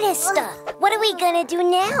head is stuck. What are we gonna do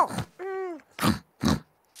now?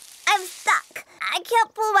 I'm stuck. I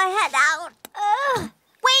can't pull my head out.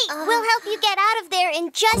 Wait, we'll help you get out of there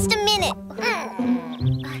in just a minute. 1,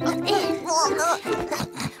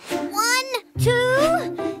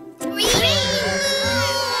 2, 3.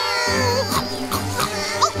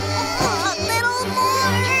 A little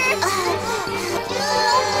more.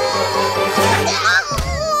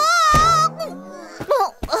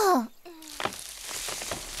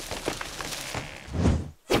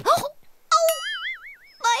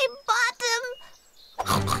 My bottom.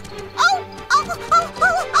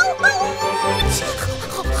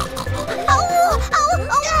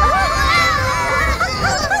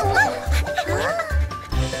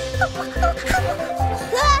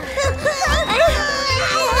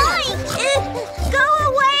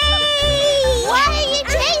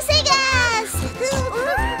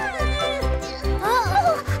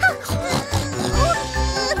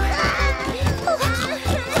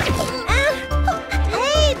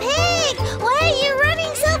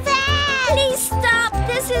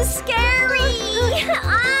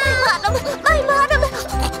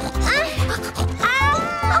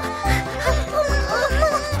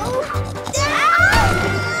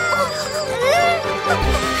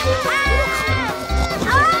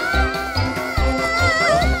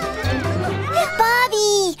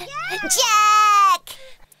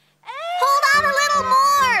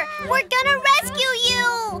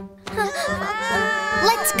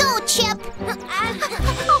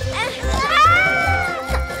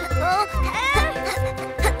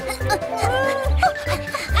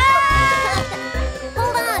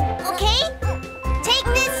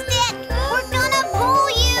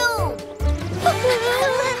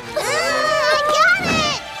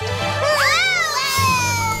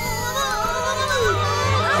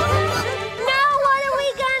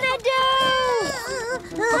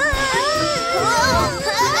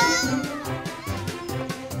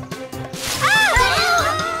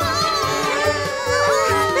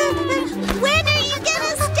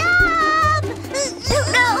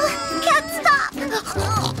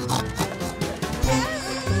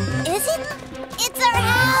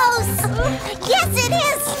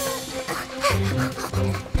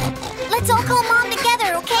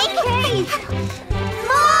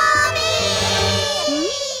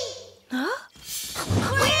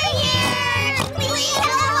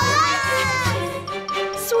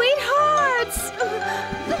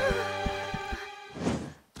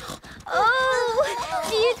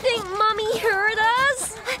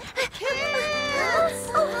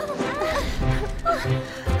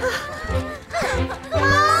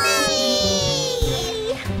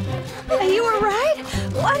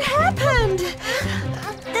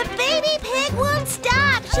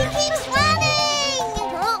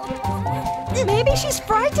 Maybe she's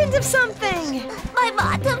frightened of something. My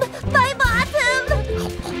bottom! My bottom!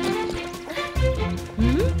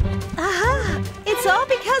 Aha! It's all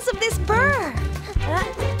because of this burr.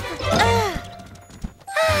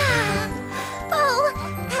 Oh,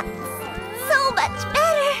 so much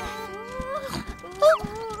better.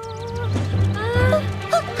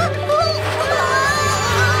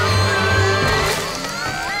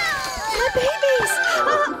 My babies!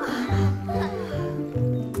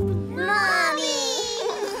 Mommy!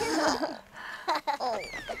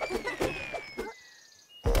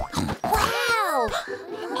 Wow!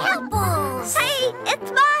 Apples! Hey, it's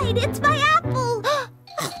mine! It's my apple!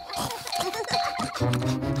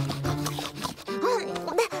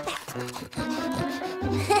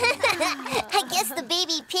 I guess the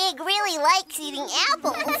baby pig really likes eating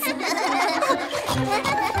apples.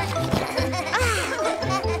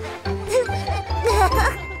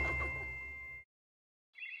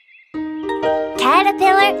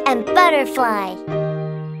 Caterpillar and butterfly.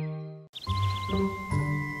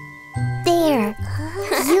 There.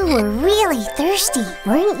 You were really thirsty,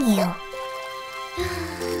 weren't you?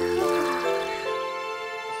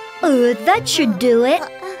 That should do it.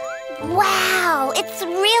 Wow, it's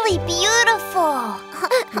really beautiful.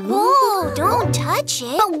 Whoa, don't touch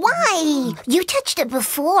it. But why? You touched it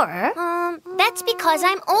before. That's because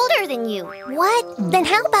I'm older than you. What? Then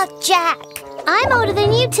how about Jack? I'm older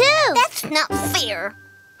than you too. That's not fair.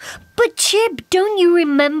 But Chip, don't you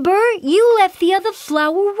remember? You left the other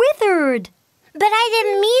flower withered. But I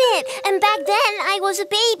didn't mean it. And back then, I was a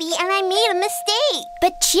baby and I made a mistake.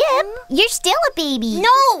 But Chip, you're still a baby.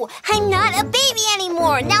 No, I'm not a baby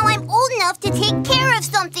anymore. Now I'm old enough to take care of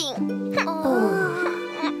something.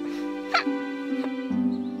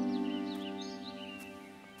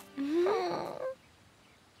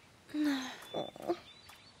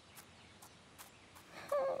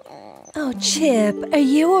 Oh, Chip, are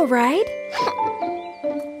you all right?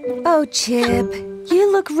 Oh, Chip,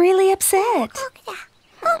 you look really upset.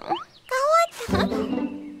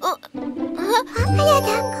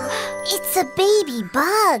 It's a baby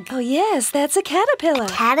bug. Oh, yes, that's a caterpillar.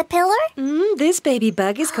 Caterpillar? This baby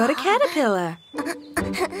bug is called a caterpillar.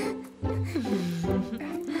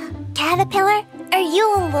 Caterpillar, are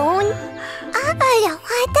you alone?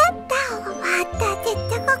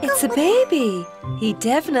 It's a baby. He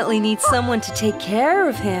definitely needs someone to take care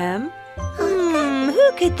of him.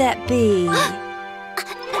 Who could that be? Me?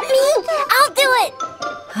 I'll do it.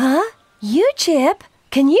 Huh? You, Chip?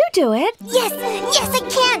 Can you do it? Yes, I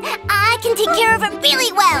can. I can take care of it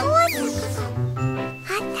really well.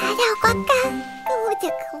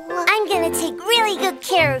 I'm gonna take really good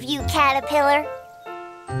care of you, Caterpillar.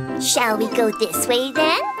 Shall we go this way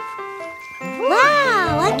then?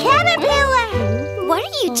 Wow, a caterpillar! What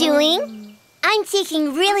are you doing? I'm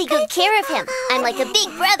taking really good care of him. I'm like a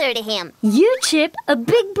big brother to him. You, Chip, a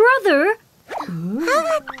big brother?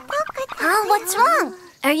 What's wrong?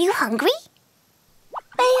 Are you hungry?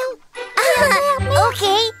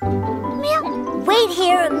 Okay. Wait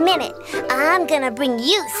here a minute. I'm gonna bring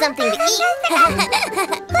you something to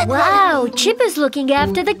eat. Wow, Chip is looking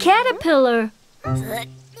after the caterpillar.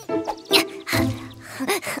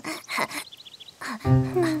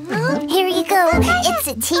 Here you go. It's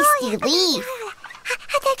a tasty leaf.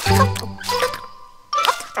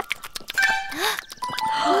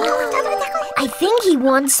 I think he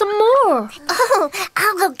wants some more. Oh,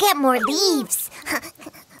 I'll go get more leaves.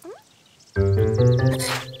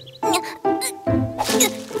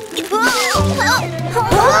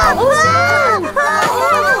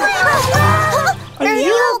 Are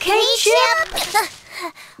you okay, Chip?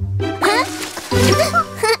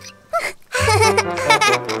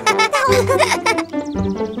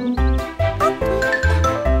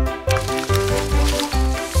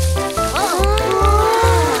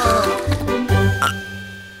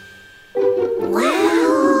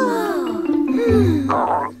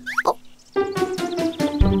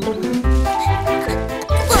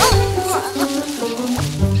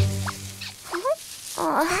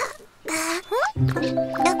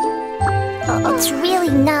 It's really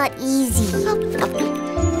not easy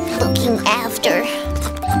looking after.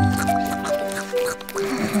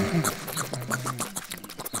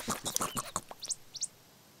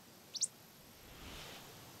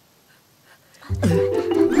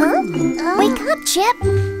 Huh? Wake up, Chip.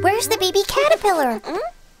 Where's the baby caterpillar?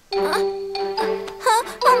 Oh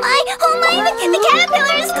my! The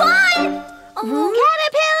caterpillar is gone!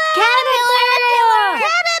 Caterpillar! Caterpillar!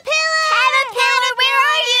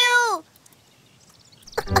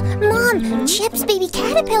 Mom, Chip's baby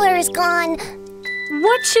caterpillar is gone.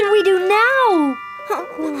 What should we do now?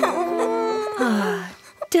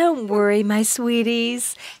 Don't worry, my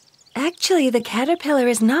sweeties. Actually, the caterpillar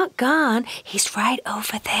is not gone. He's right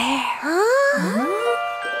over there. Huh?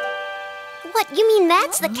 What, you mean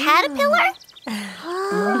that's the caterpillar?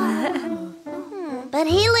 But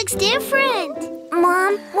he looks different.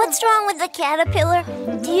 Mom, what's wrong with the caterpillar?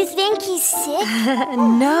 Do you think he's sick?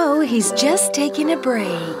 No, he's just taking a break.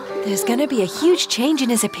 There's going to be a huge change in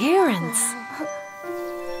his appearance.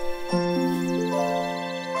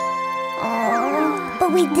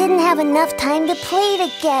 But we didn't have enough time to play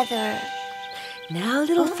together. Now,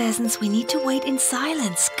 little pheasants, we need to wait in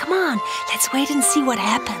silence. Come on, let's wait and see what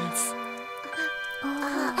happens.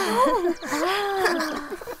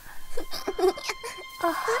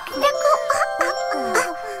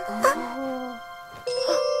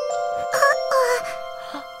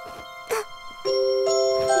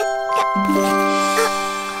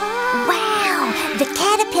 Wow, the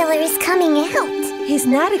caterpillar is coming out. He's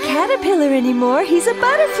not a caterpillar anymore. He's a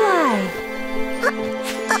butterfly.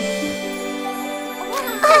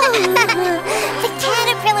 The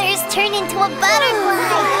caterpillar is turned into a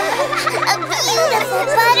butterfly. A beautiful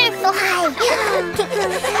butterfly.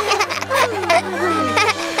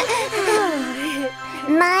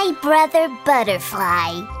 My brother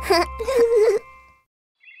Butterfly.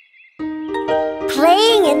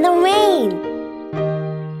 Playing in the rain.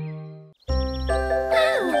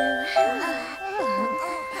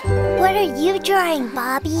 What are you drawing,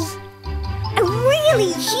 Bobby? A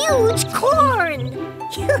really huge corn.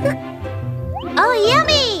 Oh,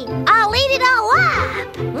 yummy! I'll eat it all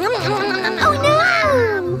up! Oh, no!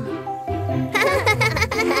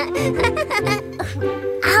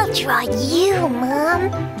 I'll draw you,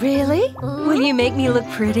 Mom. Really? Will you make me look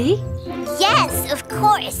pretty? Yes, of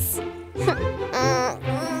course.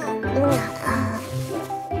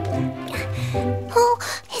 Oh,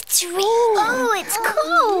 it's raining. Oh, it's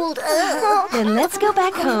cold. Then let's go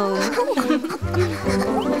back home.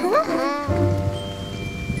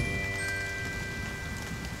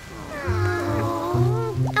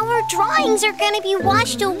 Our drawings are going to be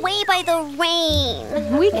washed away by the rain.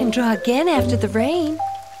 We can draw again after the rain.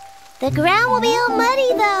 The ground will be all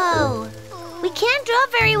muddy, though. We can't draw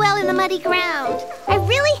very well in the muddy ground. I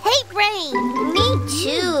really hate rain. Me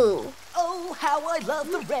too. Oh, how I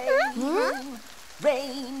love the rain.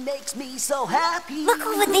 Rain makes me so happy. Look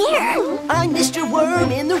over there. I'm Mr.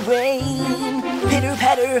 Worm in the rain. Pitter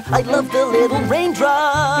patter, I love the little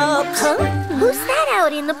raindrops. Huh? Who's that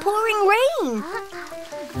out in the pouring rain?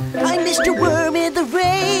 I'm Mr. Worm in the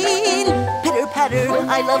rain. Pitter patter,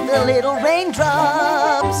 I love the little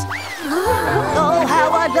raindrops. Oh,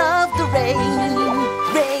 how I love the rain.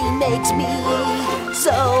 Rain makes me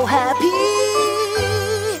so happy.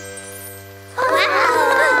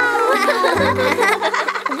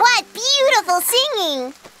 What beautiful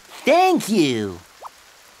singing! Thank you.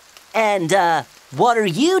 And, what are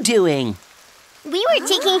you doing? We were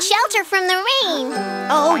taking shelter from the rain.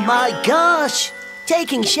 Oh my gosh!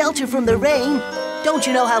 Taking shelter from the rain? Don't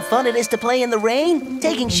you know how fun it is to play in the rain?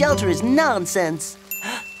 Taking shelter is nonsense.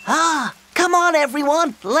 Ah, come on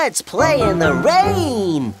everyone, let's play in the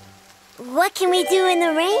rain! What can we do in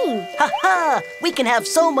the rain? Ha ha! We can have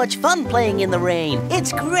so much fun playing in the rain.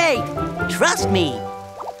 It's great. Trust me.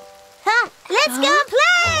 Huh? Let's go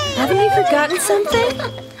play! Haven't you forgotten something?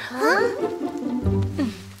 Huh?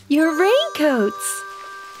 Your raincoats.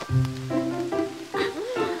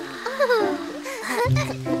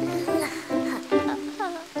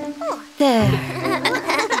 There.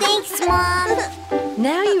 Thanks, Mom.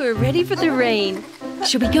 Now you are ready for the rain.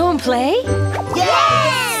 Should we go and play?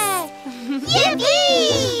 Yes!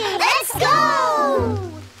 Yippee! Let's go!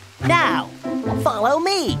 Now, follow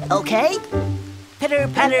me, okay? Pitter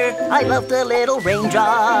patter, I love the little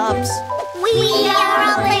raindrops. We are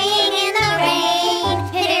all playing in the rain.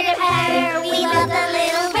 Pitter patter, we love the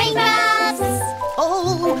little raindrops.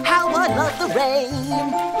 Oh, how I love the rain.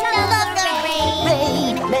 Love the rain.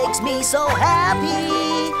 Rain makes me so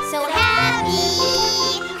happy. So happy.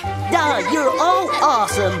 Duh, you're all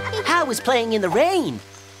awesome. How is playing in the rain?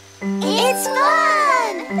 It's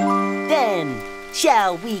fun. Then,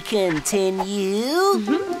 shall we continue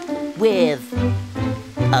with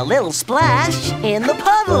a little splash in the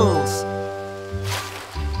puddles?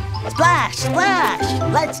 Splash, splash,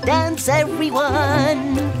 let's dance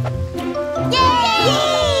everyone.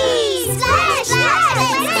 Yay! Splash,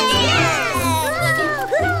 splash,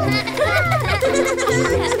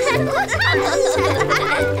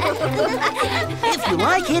 If you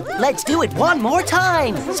like it, let's do it one more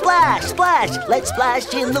time. Splash, splash, let's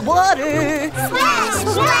splash in the water. Splash,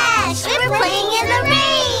 splash, we're playing in the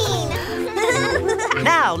rain.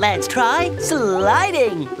 Now let's try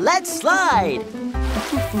sliding. Let's slide.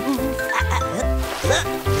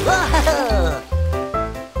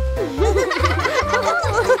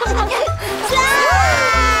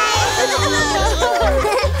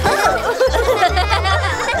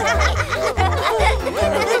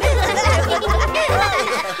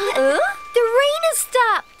 The rain has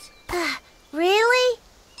stopped. Really?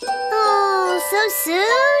 Oh, so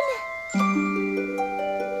soon?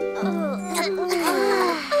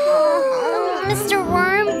 Mr.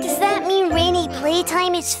 Worm, does that mean rainy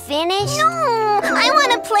playtime is finished? No, I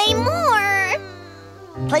want to play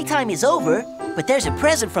more. Playtime is over, but there's a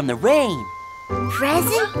present from the rain.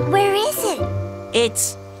 Present? Where is it?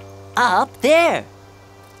 It's up there.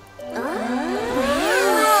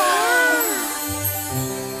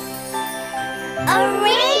 A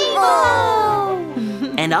rainbow!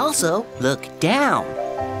 And also, look down.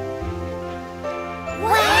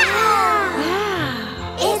 Wow!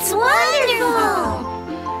 It's wonderful!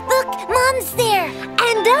 Look, Mom's there!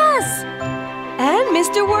 And us! And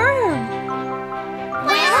Mr. Worm.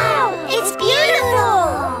 Wow! It's beautiful!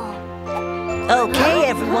 Okay,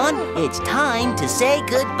 everyone, it's time to say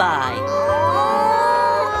goodbye.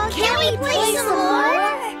 Can we play some more?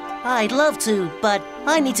 I'd love to, but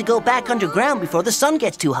I need to go back underground before the sun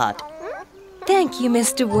gets too hot. Thank you,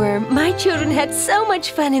 Mr. Worm. My children had so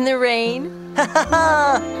much fun in the rain. Ha ha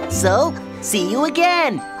ha! So, see you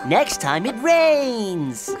again next time it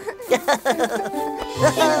rains. Bye,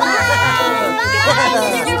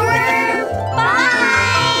 Mr. Worm! Bye!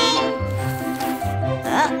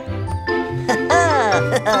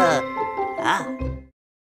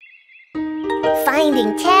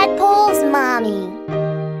 Finding Tadpole's mommy.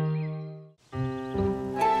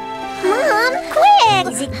 Mom, quick!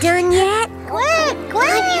 Is it done yet? Quick!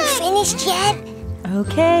 Have you finished yet?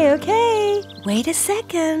 Okay. Wait a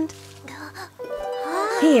second.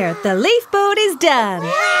 Here, the leaf boat is done.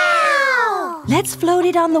 Wow! Let's float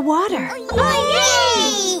it on the water.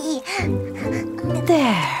 Yay!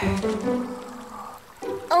 There.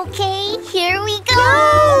 Okay, here we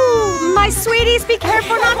go! My sweeties, be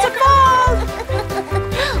careful not to fall.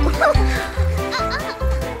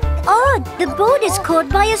 Oh, the boat is caught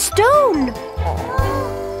by a stone.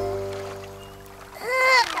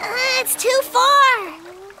 It's too far.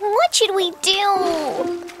 What should we do?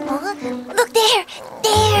 Look there!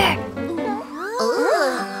 There!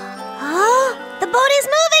 The boat is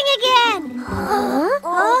moving again!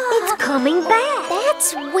 It's coming back.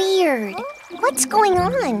 That's weird. What's going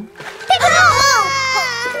on?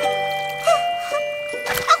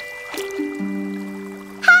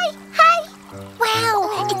 Hi! Wow,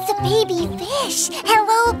 it's a baby fish.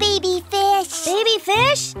 Hello, baby fish. Baby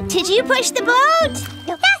fish? Did you push the boat?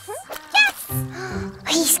 Yes!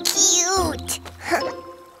 He's cute.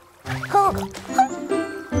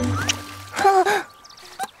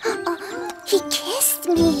 He kissed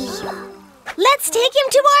me. Let's take him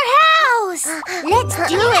to our house. Let's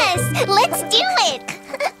do it. Let's do it.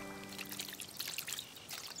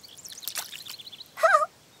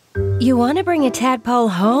 You want to bring a tadpole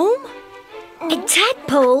home? A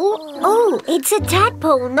tadpole? Oh, it's a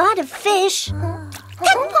tadpole, not a fish.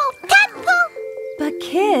 Tadpole. But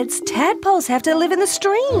kids, tadpoles have to live in the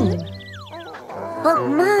stream. But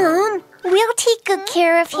Mom, we'll take good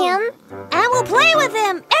care of him. And we'll play with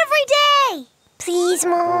him every day. Please,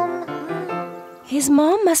 Mom. His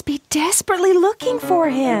mom must be desperately looking for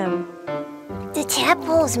him. The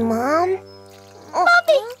tadpole's mom?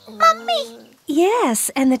 Mommy. Yes,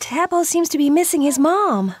 and the tadpole seems to be missing his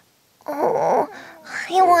mom. Oh,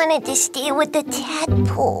 I wanted to stay with the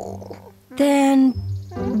tadpole. Then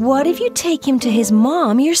what if you take him to his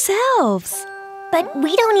mom yourselves? But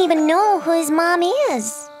we don't even know who his mom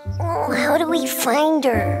is. Oh, how do we find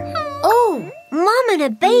her? Oh, Mom and her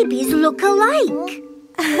babies look alike.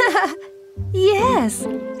 Yes,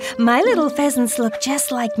 my little pheasants look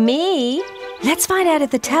just like me. Let's find out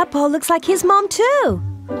if the tadpole looks like his mom too.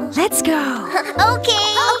 Let's go.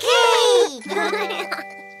 Okay.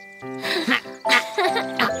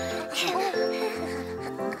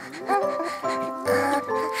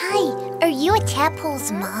 Hi, are you a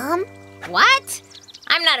tadpole's mom? What?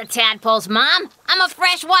 I'm not a tadpole's mom. I'm a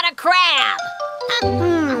freshwater crab.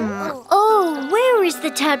 Oh, where is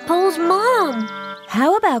the tadpole's mom?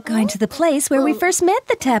 How about going to the place where we first met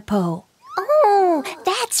the tadpole? Oh,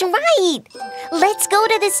 that's right. Let's go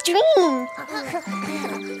to the stream.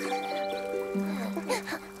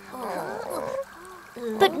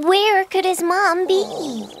 But where could his mom be?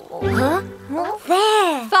 Huh?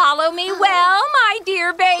 There. Follow me well, my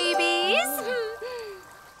dear babies.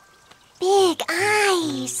 Big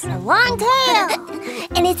eyes, a long tail,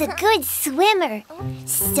 and is a good swimmer.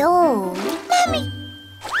 So, Mommy!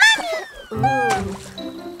 Yippee!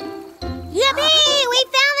 We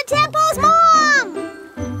found the tadpole's mom!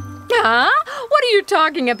 Huh? What are you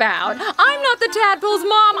talking about? I'm not the tadpole's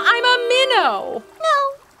mom. I'm a minnow.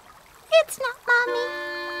 No, it's not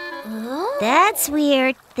Mommy. That's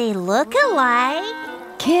weird. They look alike.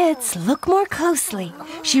 Kids, look more closely.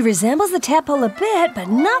 She resembles the tadpole a bit, but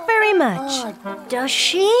not very much. Does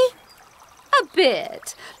she? A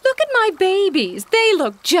bit. Look at my babies. They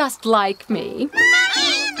look just like me.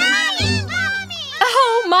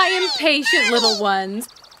 Oh, my impatient little ones.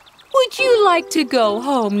 Would you like to go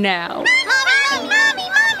home now?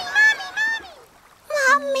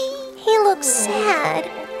 Mommy! He looks sad.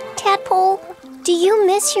 Tadpole, do you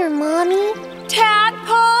miss your mommy?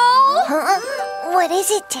 Tadpole? Huh? What is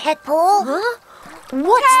it, Tadpole? Huh?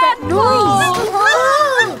 What's that noise?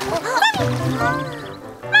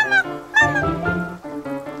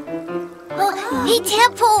 Hey,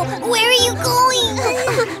 Tadpole, where are you going?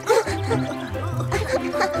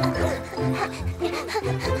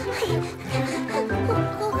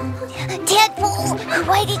 Tadpole,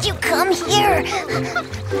 why did you come here?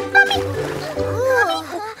 Mommy!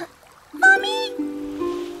 Mommy!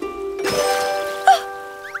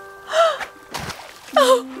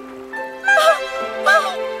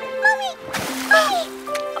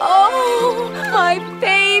 Oh, my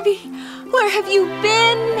baby. Where have you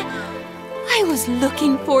been? I was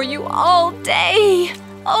looking for you all day.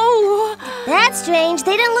 Oh. That's strange.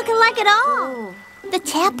 They don't look alike at all. The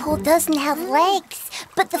tadpole doesn't have legs,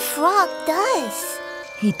 but the frog does.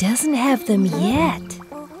 He doesn't have them yet.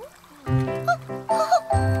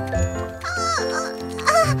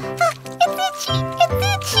 It's itchy. It's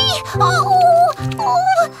itchy. Wow!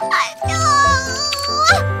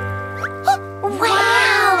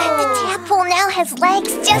 The tadpole now has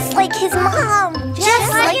legs just like his mom.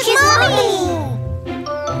 Just like his mommy.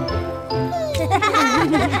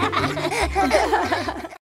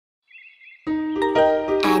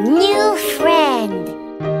 A new friend.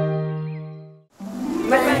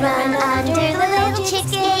 Run, run under the little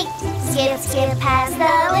chick's gate. Skip, skip past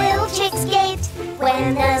the little chick's gate.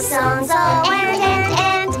 When the songs all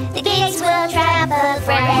end, the gates will trap a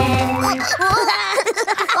friend.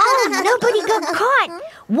 Oh, nobody got caught.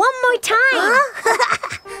 One more time.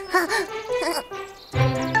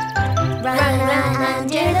 Run, run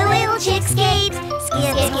under the little chick's gate.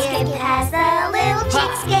 Skip, skip past the little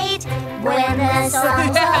chick's gate. When the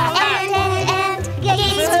songs all end, the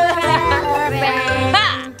gates will trap a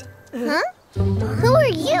friend. Huh? Who are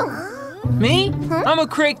you? Me? I'm a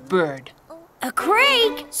crake bird. A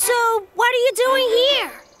crake? So, what are you doing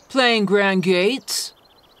here? Playing Grand Gates.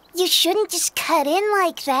 You shouldn't just cut in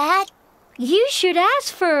like that. You should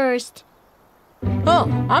ask first. Oh,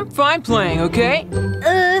 I'm fine playing, okay?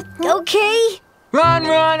 Okay. Run,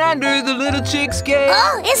 run under the little chick's gate.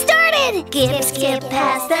 Oh, it started! Skip, skip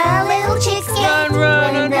past the little chick's gate. Run,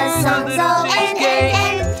 run when under the the songs little all chick's end,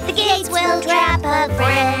 gate. the gates will trap a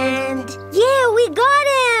friend. Yeah, we got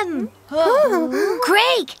him.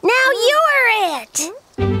 Crake, now you're it.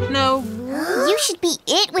 No. You should be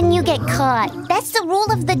it when you get caught. That's the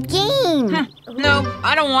rule of the game. No,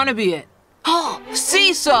 I don't want to be it. Oh,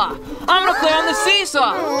 seesaw! I'm gonna play on the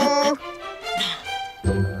seesaw.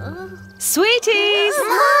 Sweeties!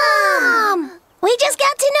 Mom! We just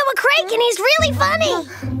got to know a crake and he's really funny.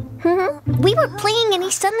 We were playing and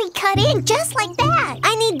he suddenly cut in just like that.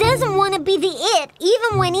 And he doesn't want to be the it,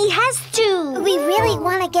 even when he has to. We really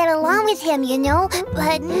want to get along with him, you know,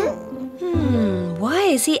 but... Why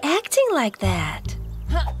is he acting like that?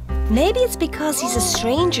 Maybe it's because he's a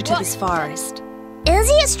stranger to this forest. Is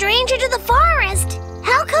he a stranger to the forest?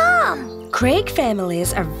 How come? Crake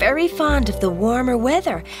families are very fond of the warmer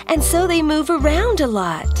weather, and so they move around a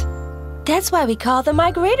lot. That's why we call them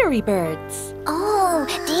migratory birds. Oh,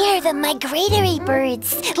 they're the migratory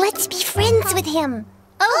birds. Let's be friends with him.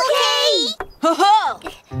 Okay!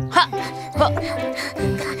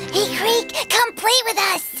 Hey, Crake, come play with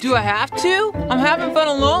us. Do I have to? I'm having fun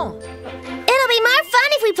alone. It'll be more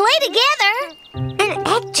fun if we play together. And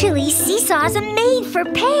actually, seesaws are made for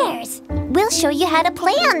pairs. We'll show you how to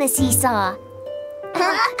play on the seesaw.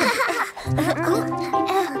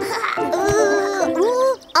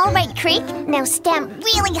 All right, Crake, now stamp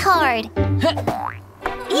really hard.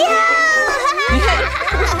 Yeah!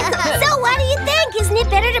 So what do you think? Isn't it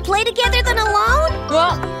better to play together than alone?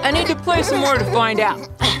 Well, I need to play some more to find out.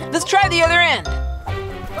 Let's try the other end.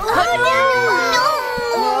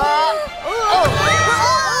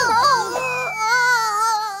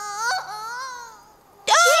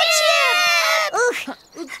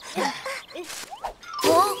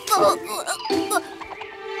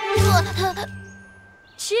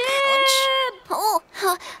 Chip! Oh,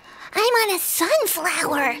 I'm on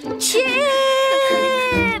sunflower. Chip!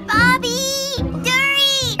 Bobby!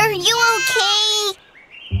 Dury! Are you okay?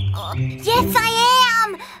 Yes, I am.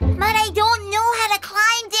 But I don't know how to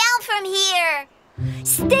climb down from here.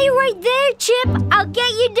 Stay right there, Chip. I'll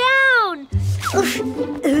get you down.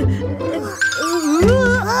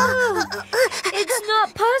 It's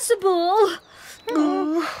not possible.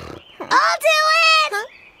 I'll do it!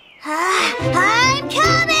 I'm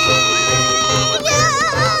coming!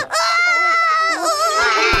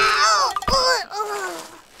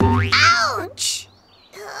 Ouch!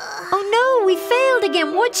 Oh no, we failed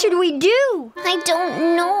again. What should we do? I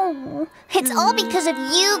don't know. It's all because of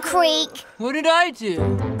you, Creek. What did I do?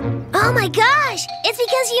 Oh my gosh! It's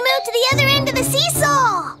because you moved to the other end of the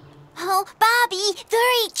seesaw! Oh, Bobby,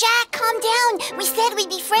 Dury, Jack, calm down. We said we'd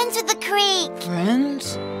be friends with the Creek.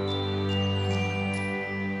 Friends?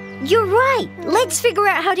 You're right. Let's figure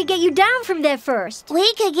out how to get you down from there first.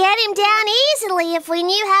 We could get him down easily if we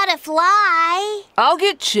knew how to fly. I'll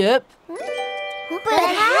get Chip.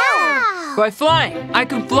 But how? By flying. I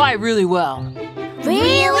can fly really well.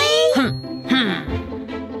 Really?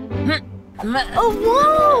 Oh,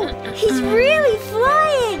 whoa! He's really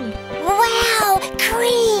flying! Wow,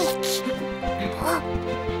 Creek!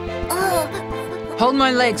 Hold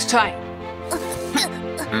my legs tight.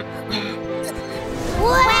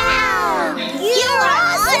 Wow! You're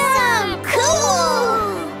awesome!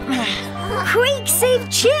 Cool! Creek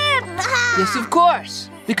saved Chip! Yes, of course.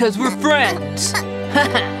 Because we're friends.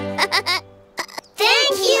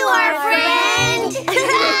 Thank you, our friend!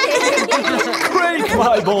 Craig,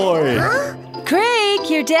 my boy! Craig,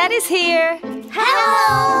 your dad is here.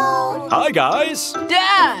 Hello! Hi, guys.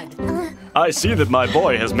 Dad! I see that my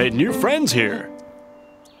boy has made new friends here.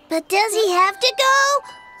 But does he have to go?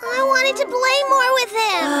 I wanted to play more with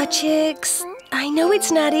him. Oh, chicks. I know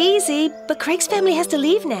it's not easy, but Craig's family has to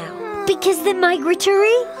leave now. Because they're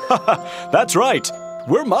migratory? That's right.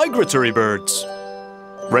 We're migratory birds.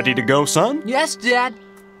 Ready to go, son? Yes, Dad.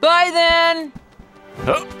 Bye then.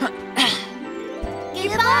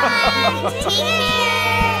 Goodbye! Take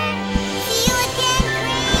care! See you again,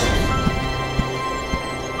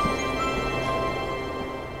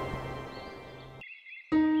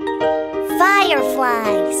 Creek!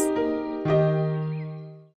 Fireflies!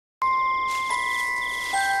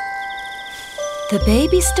 The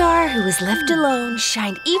baby star who was left alone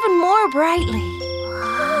shined even more brightly.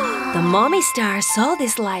 The mommy star saw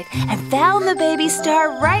this light and found the baby star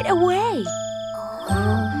right away.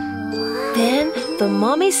 Then the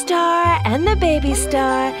mommy star and the baby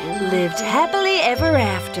star lived happily ever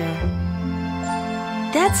after.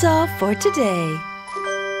 That's all for today.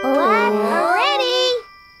 Ready?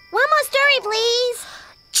 One more story, please.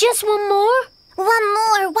 Just one more? One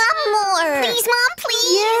more. Please, Mom,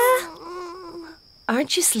 please. Yeah?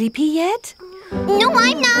 Aren't you sleepy yet? No,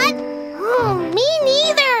 I'm not. Me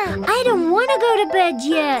neither. I don't want to go to bed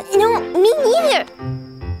yet. No, me neither.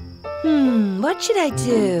 What should I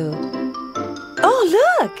do? Oh,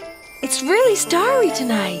 look! It's really starry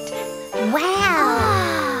tonight.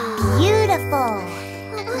 Wow. Beautiful.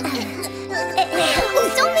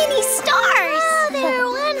 So many stars. Oh, there are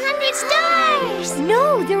 100 stars.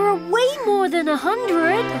 No, there are way more than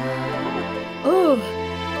 100. Oh.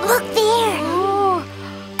 Look there. Oh.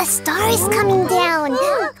 A star is coming down.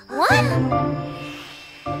 What?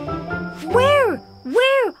 Where?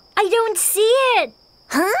 I don't see it.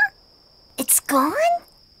 Huh? It's gone?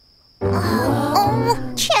 Oh,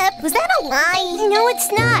 Chip, was that a lie? No, it's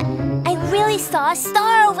not. I really saw a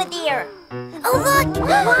star over there. Oh, look!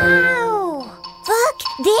 Wow! Look,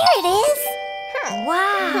 there it is.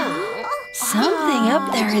 Wow. Something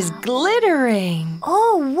up there is glittering.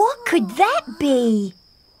 Oh, what could that be?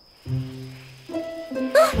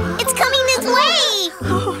 It's coming this way!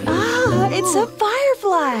 Ah, it's a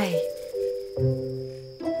firefly.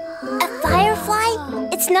 A firefly?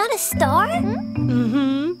 It's not a star?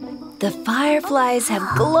 The fireflies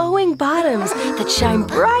have glowing bottoms that shine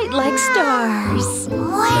bright like stars.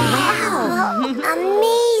 Wow!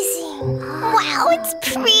 Amazing! Wow, it's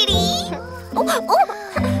pretty!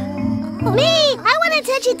 Me! I want to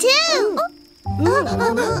touch it too!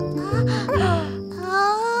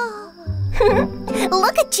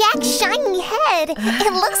 Look at Jack's shiny head!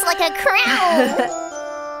 It looks like a crown!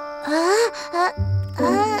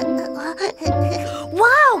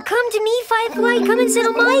 Wow, come to me, Firefly. Come and sit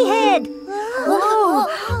on my head. Oh.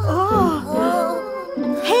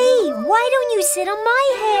 Hey, why don't you sit on my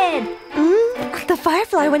head? The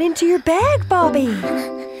firefly went into your bag, Bobby.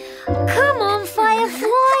 Come on,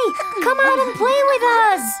 Firefly. Come out and play with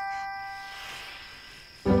us.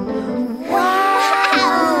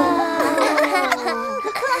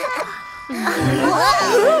 Here,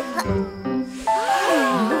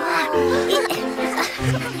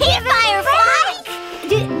 Firefly!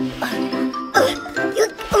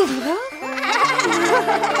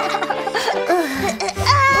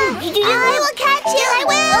 I will catch you, I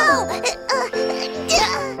will!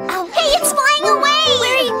 Hey, it's flying away!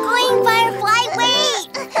 Where are you going, Firefly? Wait!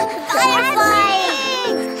 Firefly!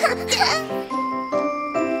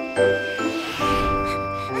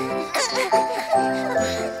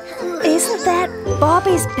 Isn't that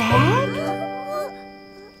Bobby's bag?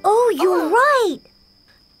 Oh, you're right.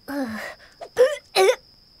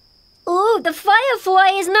 Oh, the firefly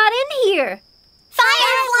is not in here.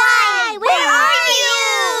 Firefly! Where are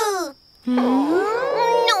you?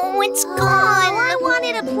 No, it's gone. I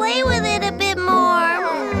wanted to play with it a bit more.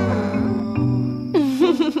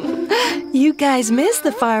 You guys miss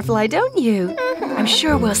the firefly, don't you? I'm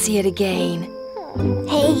sure we'll see it again.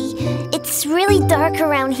 Hey, it's really dark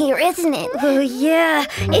around here, isn't it? Oh, yeah,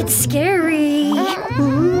 it's scary.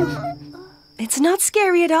 It's not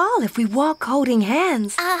scary at all if we walk holding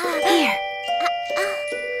hands. Here.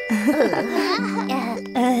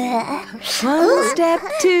 One step,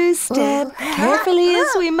 two step, carefully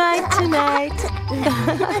as we might tonight.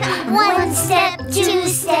 One step, two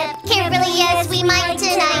step, carefully as we might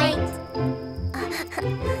tonight.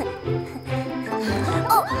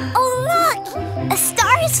 Oh, look! A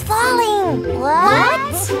star is falling!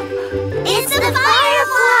 What? It's the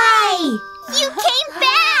firefly! You came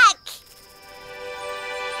back!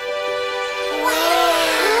 Wow!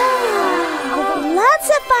 Lots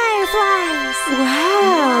of fireflies!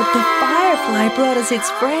 Wow, the firefly brought us its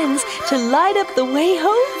friends to light up the way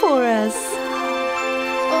home for us.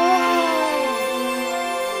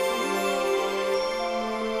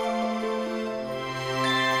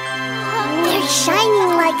 They're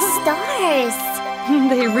shining like stars!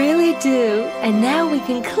 They really do. And now we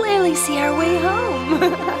can clearly see our way home.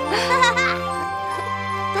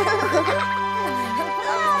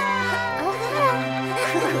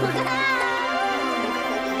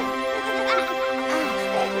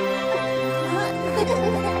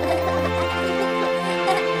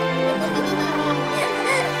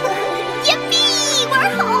 Yippee!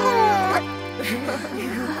 We're home!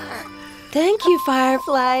 Thank you,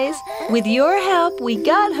 fireflies. With your help, we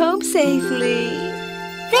got home safely.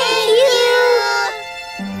 Thank you!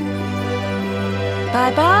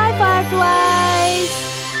 Bye-bye, fireflies.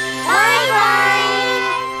 Bye-bye!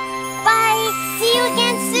 Bye! See you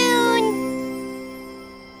again soon!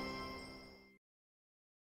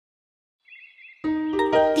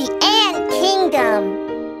 The Ant Kingdom.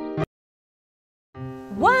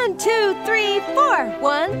 1, 2, 3, 4.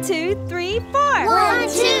 1, 2, 3, 4. 1,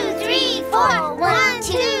 2, 3, 4. 1,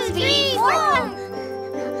 2, 3, 4.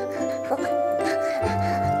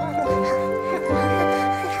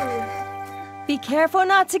 Be careful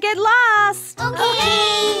not to get lost.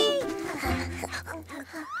 Okay.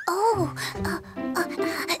 Oh.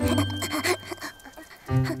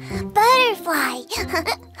 Butterfly.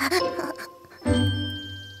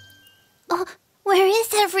 Oh, where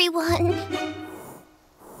is everyone?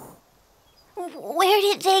 Where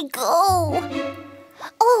did they go?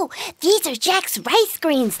 Oh, these are Jack's rice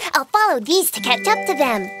grains. I'll follow these to catch up to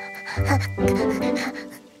them.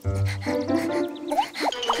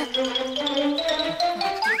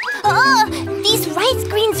 Oh, these rice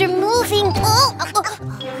grains are moving. Oh,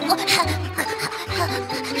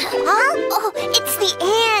 oh, it's the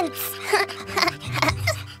ants.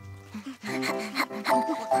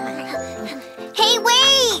 Hey,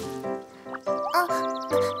 wait!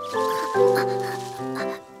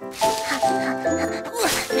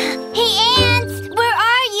 Hey, ants! Where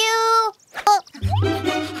are you? Help!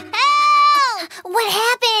 What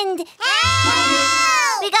happened?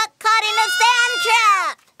 Help! We got caught in a sand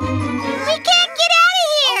trap! We can't get out of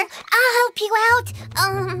here! I'll help you out.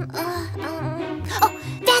 Oh,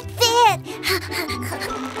 that's it!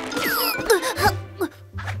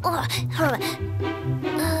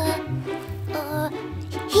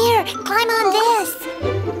 Here, climb on this.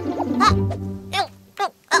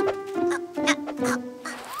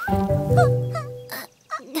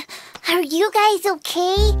 Are you guys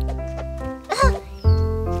okay?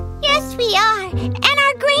 Yes, we are. And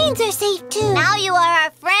our grains are safe, too. Now you are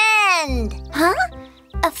our friend. Huh?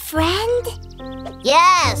 A friend?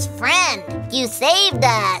 Yes, friend. You saved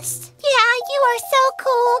us. Yeah, you are so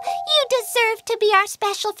cool. You deserve to be our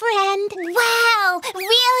special friend. Wow,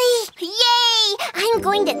 really? Yay! I'm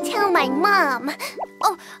going to tell my mom.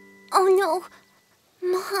 Oh no.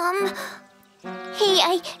 Mom. Hey,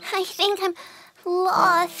 I think I'm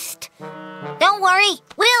lost. Don't worry.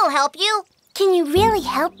 We'll help you. Can you really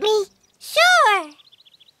help me? Sure.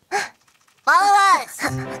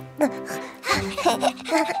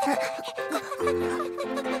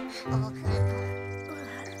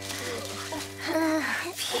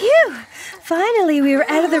 Phew! Finally, we were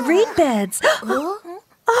out of the reed beds.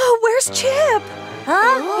 Oh, where's Chip?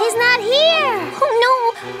 He's not here. Oh, no.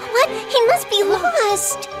 What? He must be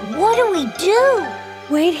lost. What do we do?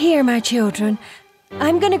 Wait here, my children.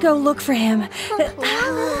 I'm gonna go look for him.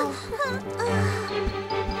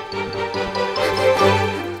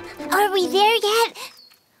 Are we there yet?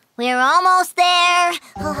 We're almost there.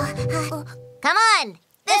 Come on.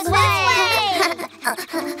 This way.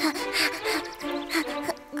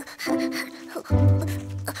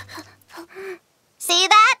 See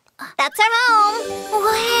that? That's our home.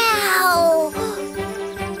 Wow.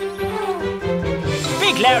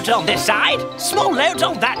 Big loads on this side, small loads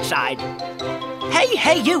on that side.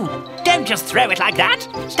 Hey, you! Don't just throw it like that.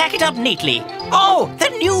 Stack it up neatly. Oh, the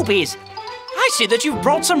newbies! I see that you've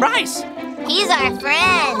brought some rice. He's our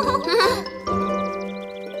friend.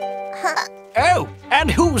 Oh,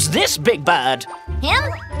 and who's this big bird?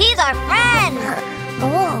 Him? He's our friend.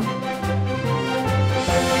 Oh.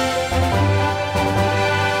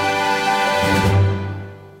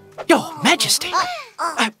 Your Majesty.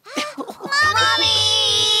 Mommy!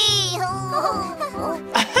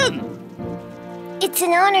 It's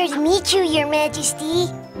an honor to meet you, Your Majesty.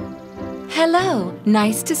 Hello,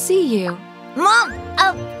 nice to see you. Mom!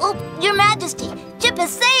 Your Majesty, Chip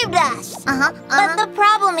has saved us. But the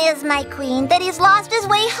problem is, my queen, that he's lost his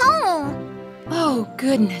way home. Oh,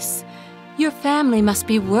 goodness. Your family must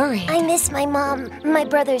be worried. I miss my mom, my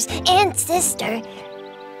brothers, and sister.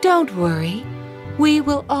 Don't worry. We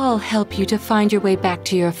will all help you to find your way back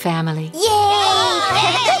to your family. Yay!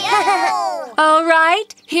 All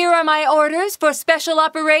right, here are my orders for Special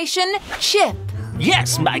Operation Chip.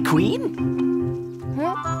 Yes, my queen.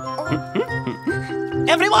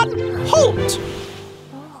 Everyone, halt!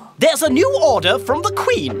 There's a new order from the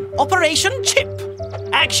Queen. Operation Chip.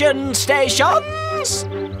 Action stations!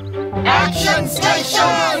 Action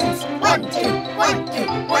stations! 1, 2, 1, 2,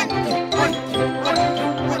 1, 2, 1, 2, 1, 2, 1,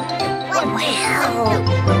 2, 1, 2. Wow!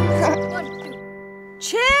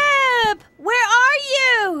 Chip! Where are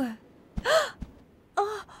you?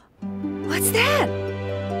 Oh, what's that?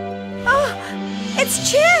 Oh,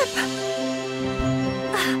 it's Chip!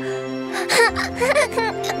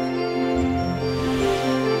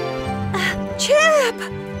 Chip!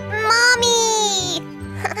 Mommy!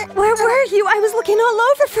 Where were you? I was looking all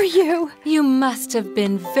over for you. You must have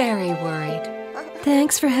been very worried.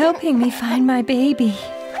 Thanks for helping me find my baby.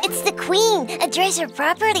 It's the Queen. Address her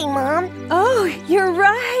property, Mom. Oh, you're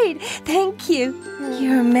right. Thank you,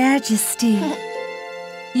 Your Majesty.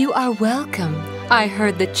 You are welcome. I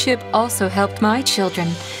heard that Chip also helped my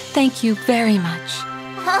children. Thank you very much.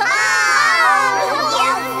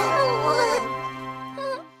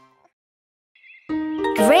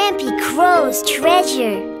 Grampy Crow's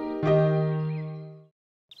treasure.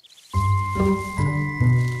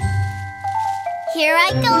 Here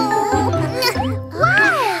I go.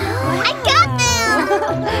 Wow! I got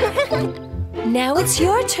them! Now it's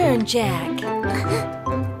your turn, Jack.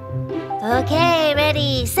 Okay,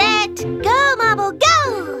 ready, set, go, Marble,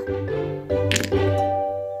 go!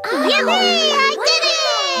 Yippee! I did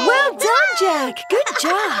it! Well done, Jack. Good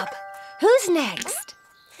job. Who's next?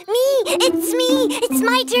 Me! It's me! It's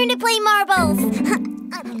my turn to play marbles!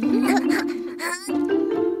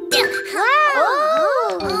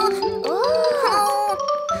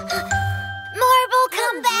 Marble,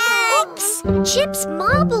 come back! Oops! Chip's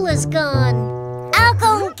marble is gone. I'll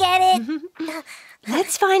go and get it.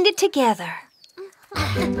 Let's find it together.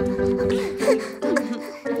 Marble,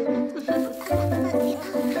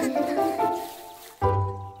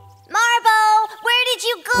 where did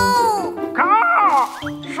you go?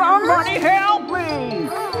 Somebody help me!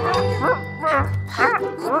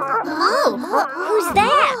 Oh, who's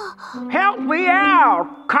that? Help me out!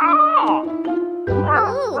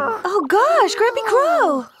 Oh gosh, Grampy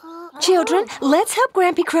Crow. Children, let's help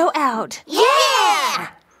Grampy Crow out. Yeah!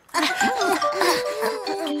 1,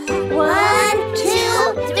 2,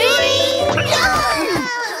 3, go!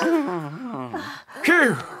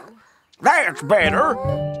 Phew! That's better.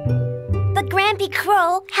 But Grampy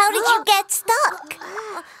Crow, how did you get stuck?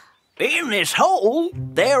 In this hole,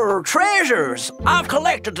 there are treasures. I've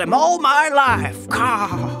collected them all my life.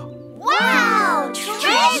 Wow!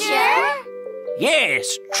 Treasure?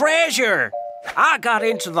 Yes, treasure. I got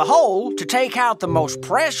into the hole to take out the most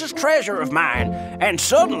precious treasure of mine, and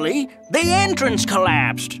suddenly the entrance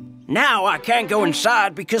collapsed. Now I can't go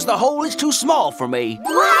inside because the hole is too small for me.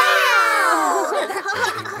 Wow!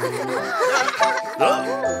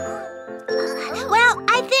 Well,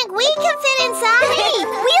 I think we can fit inside.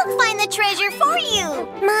 treasure for you.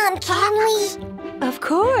 Mom, can we? Of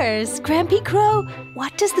course. Grampy Crow,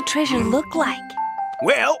 what does the treasure look like?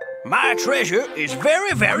 Well, my treasure is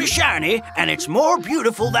very, very shiny, and it's more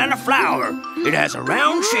beautiful than a flower. It has a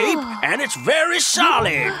round shape, and it's very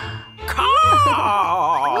solid.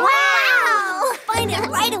 Caw! Wow! We'll find it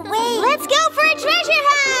right away. Let's go for a treasure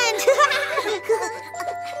hunt!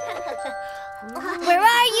 Where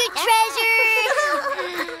are you, treasure?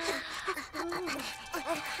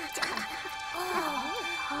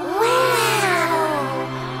 Wow!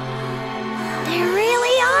 There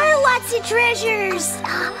really are lots of treasures.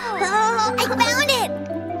 I found it!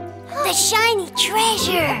 The shiny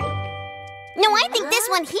treasure. No, I think this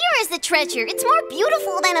one here is the treasure. It's more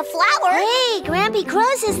beautiful than a flower. Hey, Grampy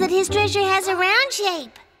Crow says that his treasure has a round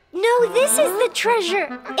shape. No, this is the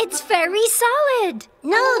treasure. It's very solid.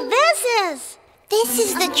 No, this is. This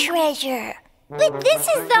is the treasure. But this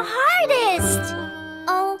is the hardest.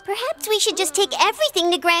 Oh, perhaps we should just take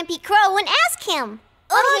everything to Grampy Crow and ask him.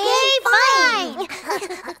 Okay, fine.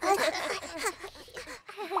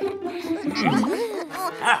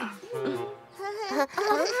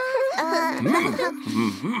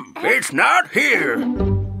 It's not here.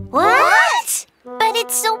 What? But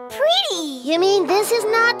it's so pretty. You mean this is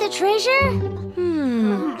not the treasure?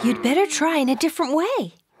 You'd better try in a different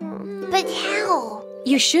way. But how?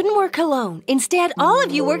 You shouldn't work alone. Instead, all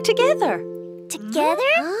of you work together.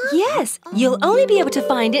 Together? Yes, you'll only be able to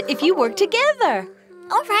find it if you work together.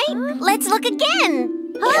 All right, let's look again.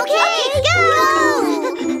 Okay, go!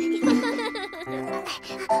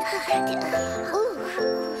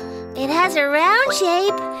 It has a round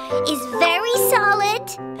shape, is very solid,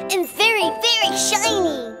 and very, very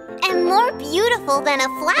shiny, and more beautiful than a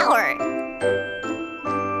flower.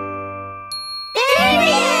 There it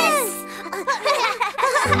is!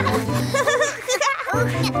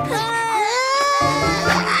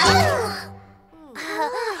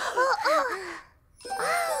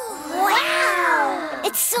 Wow!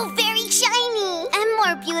 It's so very shiny and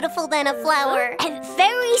more beautiful than a flower. And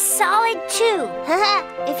very solid, too.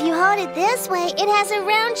 If you hold it this way, it has a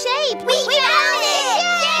round shape. We found it!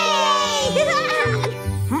 Yay!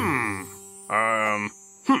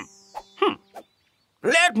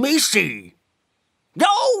 Let me see.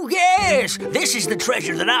 Oh, yes! This is the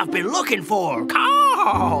treasure that I've been looking for.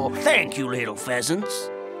 Caw! Thank you, little pheasants.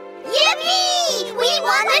 Yippee! We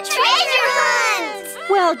won the treasure hunt!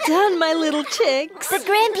 Well done, my little chicks. But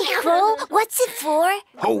Grampy Crow, what's it for?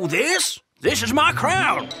 Oh, this? This is my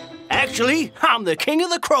crown. Actually, I'm the king of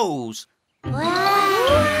the crows.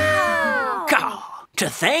 Wow! Caw! To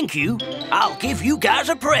thank you, I'll give you guys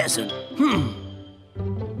a present.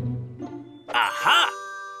 Aha!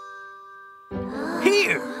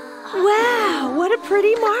 Here. Wow, what a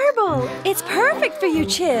pretty marble. It's perfect for you,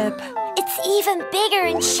 Chip. It's even bigger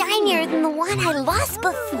and shinier than the one I lost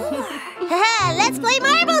before. Let's play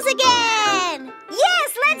marbles again!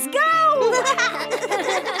 Yes, let's go!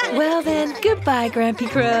 Well then, goodbye, Grampy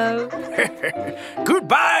Crow.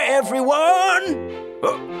 Goodbye, everyone!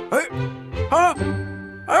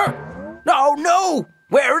 Oh, no!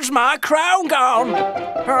 Where's my crown gone?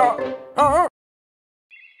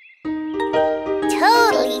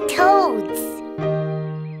 Totally toads.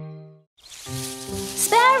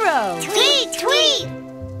 Sparrow. Tweet, tweet.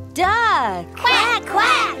 Duck. Quack,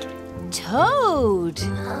 quack. Toad.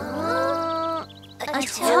 A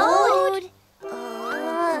toad?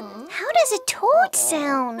 How does a toad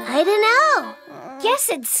sound? I don't know. Guess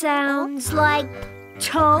it sounds like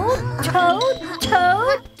toad, toad,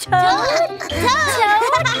 toad, toad,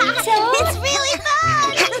 Toad! It's really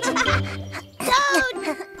fun! Toad!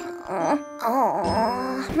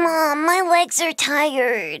 Oh, Mom, my legs are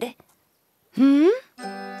tired. Mine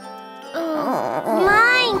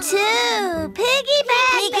too.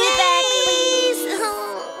 Piggyback, please.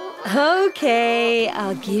 Okay,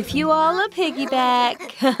 I'll give you all a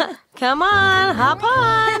piggyback. Come on, hop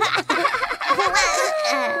on.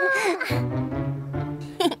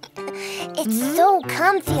 It's so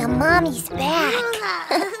comfy on Mommy's back.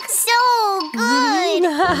 So good.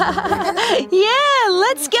 Yeah,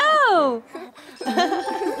 let's go.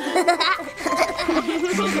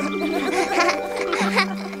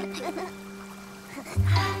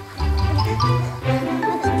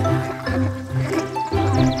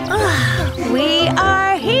 We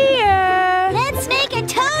are here. Let's make a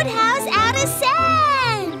toad house out of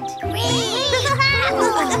sand.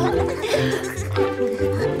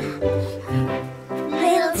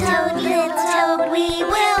 Little toad, we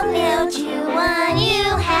will build you a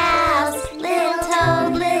new house. Little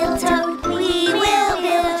toad, we will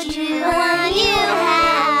build you a new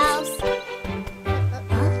house.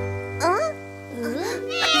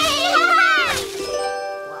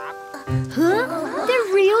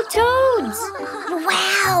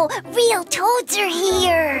 real toads are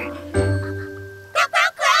here. Croak,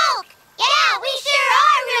 croak, croak! Yeah, we sure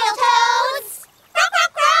are real toads! Croak,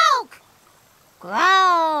 croak, croak!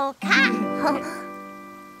 Croak!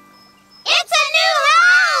 It's a new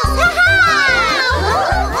house!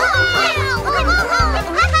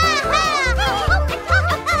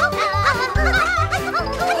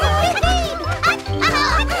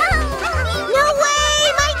 No way!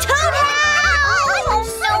 My toad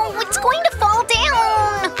house! No, it's going to fall down!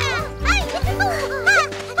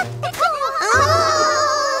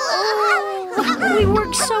 We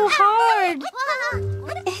worked so hard.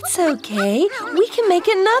 It's okay. We can make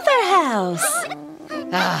another house.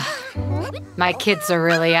 My kids are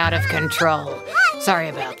really out of control. Sorry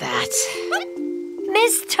about that.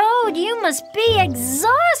 Miss Toad, you must be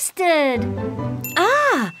exhausted.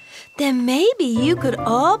 Ah, then maybe you could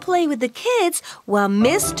all play with the kids while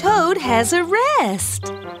Miss Toad has a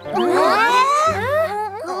rest.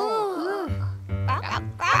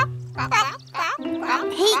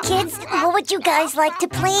 Hey kids, what would you guys like to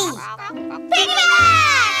play?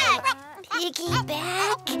 Piggyback!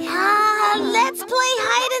 Piggyback? Let's play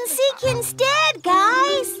hide and seek instead,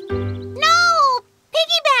 guys. No!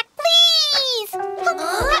 Piggyback, please! Go!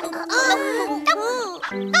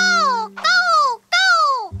 Go!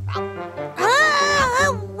 Go!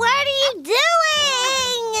 What are you doing?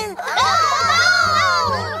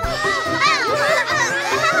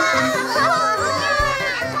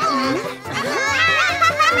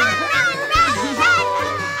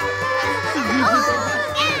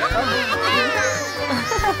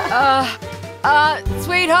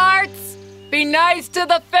 Sweethearts, be nice to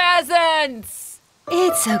the pheasants.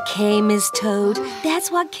 It's okay, Miss Toad. That's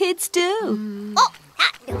what kids do.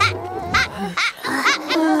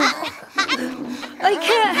 I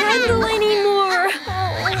can't handle anymore.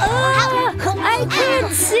 I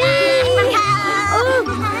can't see.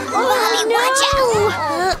 Mommy, watch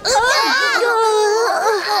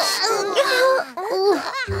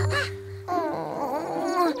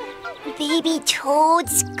Baby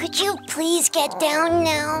toads, could you please get down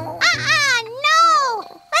now? No!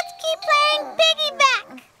 Let's keep playing piggyback!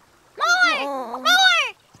 More!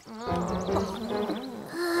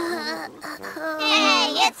 Hey,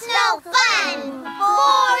 it's no fun!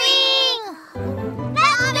 Boring!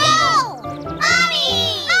 Let's go! Mommy!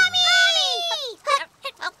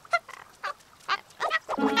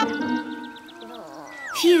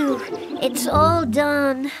 Phew, it's all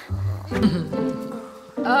done.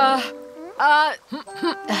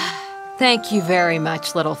 Thank you very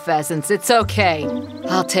much, little pheasants. It's okay.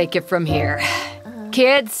 I'll take it from here.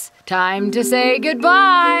 Kids, time to say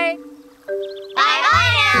goodbye.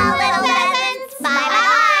 Bye-bye now, little pheasants!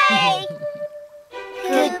 Bye-bye!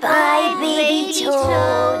 Goodbye, baby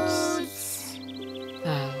toads.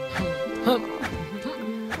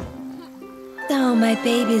 Oh, my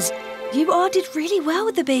babies, you all did really well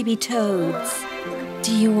with the baby toads.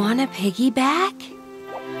 Do you want a piggyback?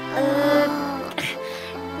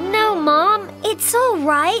 No, Mom, it's all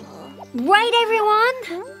right. Right, everyone?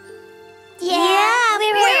 Yeah,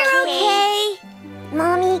 we're okay.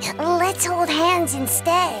 Mommy, let's hold hands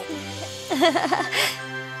instead.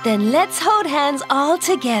 Then let's hold hands all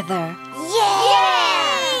together.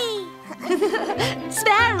 Yay!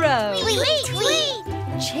 Sparrow! Tweet, tweet!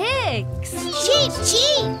 Chicks! Cheep,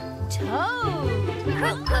 cheep! Toad!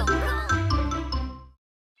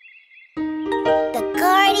 The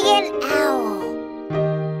guardian owl.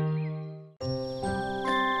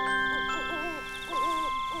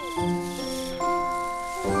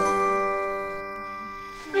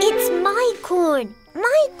 It's my corn.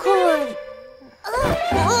 My corn.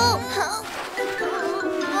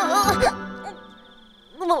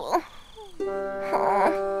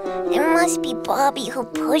 It must be Bobby who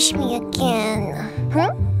pushed me again.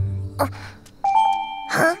 Huh?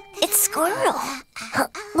 It's Squirrel.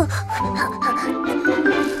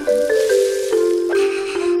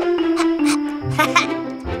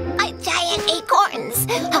 My giant acorns!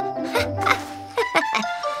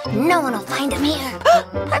 No one will find them here.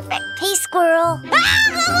 Perfect. Hey, Squirrel.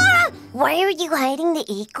 Why are you hiding the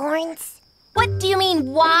acorns? What do you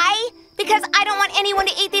mean, why? Because I don't want anyone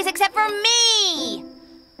to eat these except for me!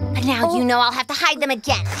 But now you know I'll have to hide them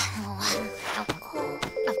again.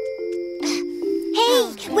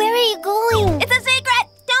 Hey, where are you going? It's a secret!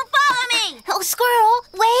 Don't follow me! Oh, Squirrel,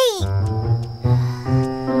 wait!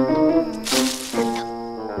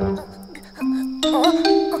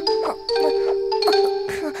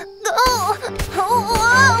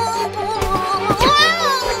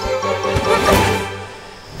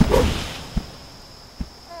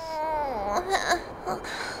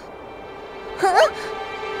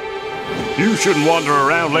 You shouldn't wander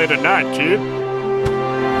around late at night, kid.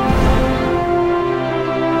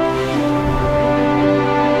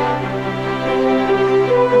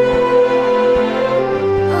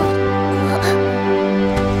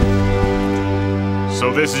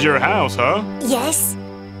 So this is your house, huh? Yes,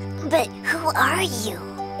 but who are you?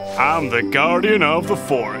 I'm the guardian of the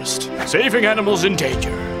forest, saving animals in danger.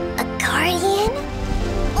 A guardian?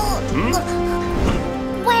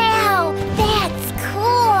 Wow, that's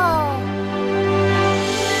cool!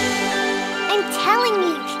 I'm telling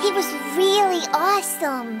you, he was really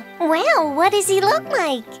awesome. Wow, what does he look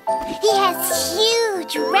like? He has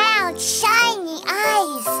huge, round, shiny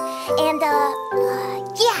eyes. And,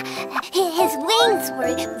 yeah, his wings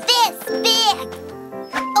were this big.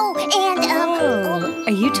 Oh, and,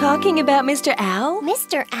 Are you talking about Mr. Owl?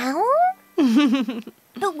 Mr. Owl?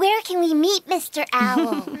 But where can we meet Mr.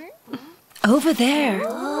 Owl? Over there.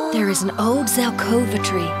 There is an old Zelkova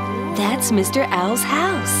tree. That's Mr. Owl's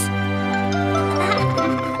house.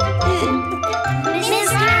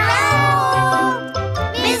 Mr. Owl!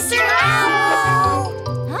 Mr. Owl!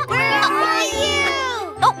 Where are you?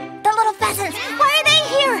 Oh, the little pheasants! Why are they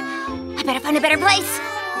here? I better find a better place.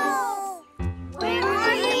 Where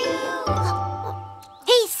are you?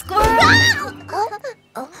 Hey, squirrel!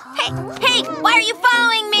 Hey, why are you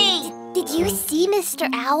following me? Did you see Mr.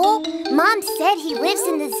 Owl? Mom said he lives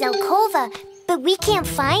in the Zelkova, but we can't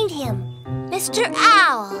find him. Mr.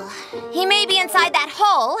 Owl. He may be inside that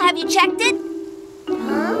hole. Have you checked it?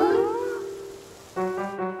 Huh?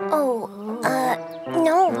 Oh,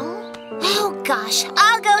 no. Oh, gosh.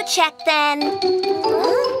 I'll go check then.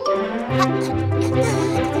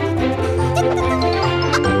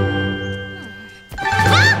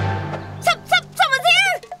 Someone's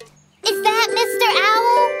here! Is that Mr.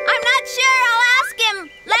 Owl? I'm not sure. I'll ask him.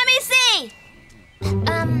 Let me see.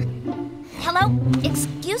 Hello?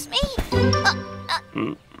 Excuse me?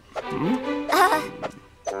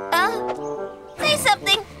 Say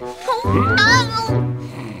something.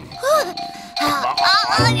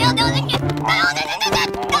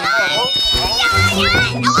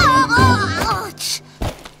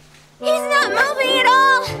 He's not moving at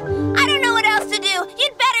all. I don't know what else to do.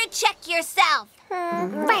 You'd better check yourself.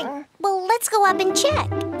 Right. Well, let's go up and check.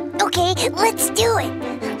 Okay, let's do it.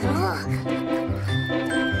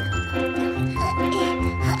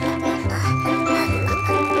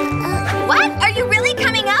 What? Are you really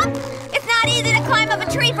coming up? It's not easy to climb up a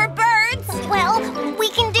tree for birds. Well, we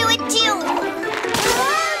can do it too.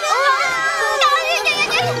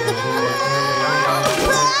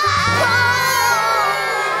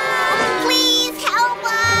 Please help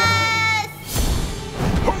us!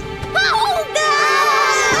 Oh,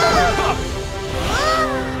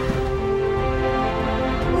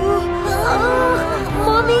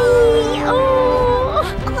 Mommy! Oh!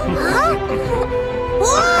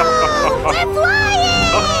 Whoa! We're flying!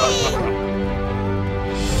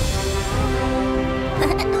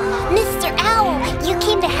 Mr. Owl, you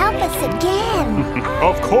came to help us again.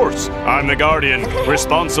 Of course, I'm the guardian,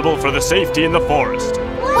 responsible for the safety in the forest.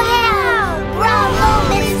 Wow! Bravo,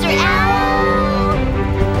 Mr. Owl!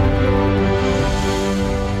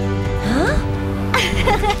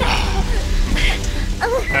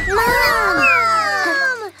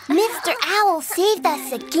 Mom! Mr. Owl saved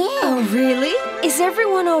us again. Oh, really? Is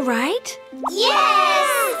everyone all right?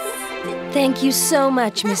 Yes! Thank you so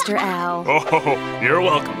much, Mr. Owl. Oh, you're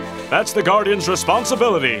welcome. That's the guardian's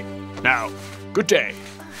responsibility. Now, good day.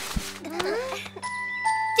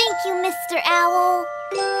 Thank you, Mr. Owl.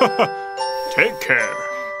 Take care.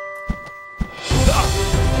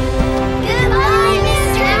 Goodbye,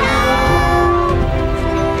 Mr. Owl.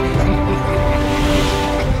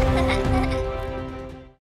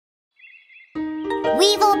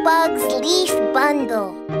 Weevilbug's Leaf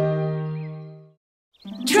Bundle.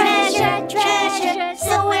 Treasure, treasure,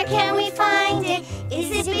 so where can we find it? Is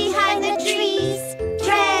it behind the trees?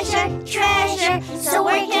 Treasure, treasure, so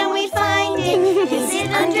where can we find it? Is it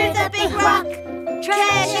under the big rock?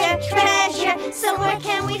 Treasure, treasure, so where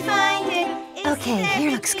can we find it? Okay,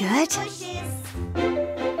 here looks good.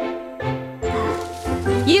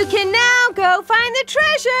 You can now go find the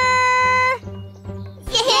treasure!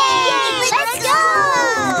 Yay! Let's go!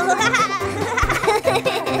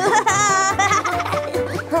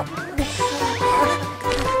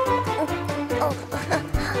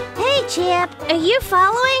 Hey, Chip, are you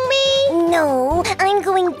following me? No, I'm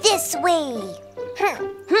going this way.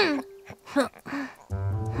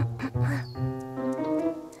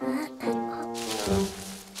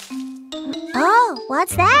 Oh,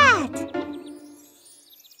 what's that?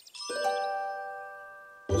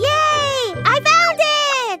 Yay! I found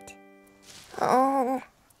it! Oh.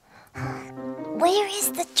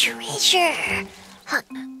 Where's the treasure? Huh?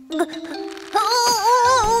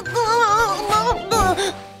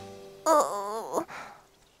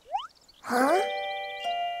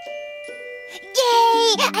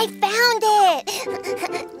 Yay! I found it!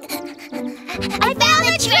 I found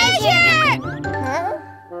the treasure!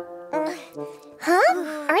 Huh?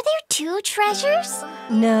 Are there two treasures?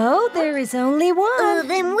 No, there is only one.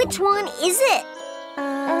 Then which one is it?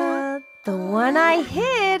 The one I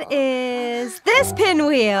hid is this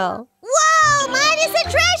pinwheel. Whoa! Mine is the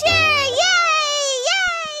treasure! Yay!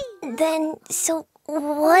 Yay! Then, so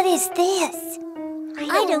what is this?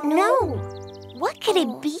 I don't know. What could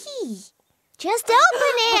it be? Just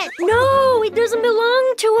open it! No, it doesn't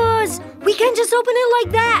belong to us. We can't just open it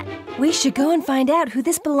like that. We should go and find out who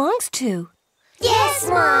this belongs to. Yes,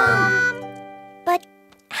 Mom! But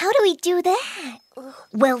how do we do that?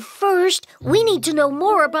 Well, first, we need to know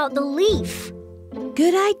more about the leaf.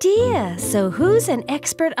 Good idea. So who's an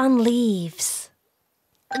expert on leaves?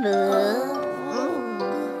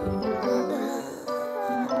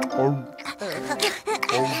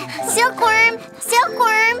 Silkworm!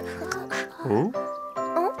 Silkworm!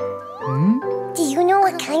 Do you know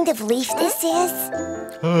what kind of leaf this is?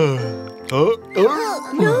 No,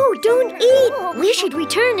 don't eat. We should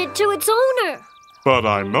return it to its owner. But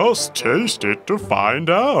I must taste it to find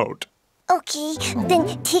out. Okay,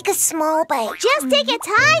 then take a small bite. Just take a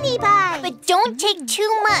tiny bite. But don't take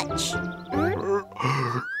too much.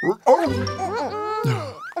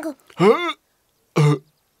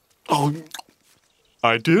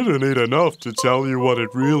 I didn't eat enough to tell you what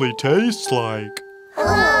it really tastes like.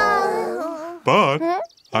 But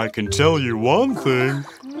I can tell you one thing.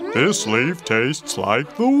 This leaf tastes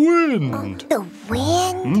like the wind. The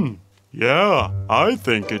wind? Yeah, I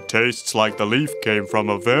think it tastes like the leaf came from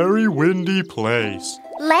a very windy place.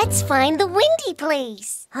 Let's find the windy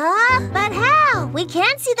place. Huh? But how? We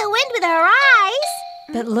can't see the wind with our eyes.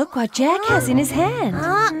 But look what Jack has in his hand.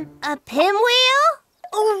 A pinwheel?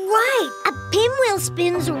 Oh, right. A pinwheel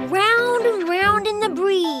spins round and round in the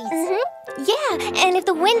breeze. Yeah, and if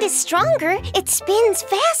the wind is stronger, it spins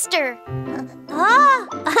faster.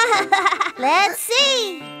 Let's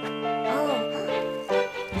see.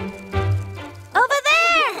 Over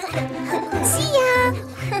there! See ya!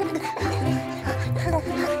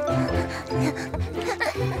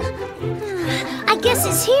 I guess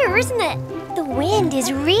it's here, isn't it? The wind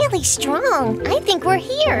is really strong. I think we're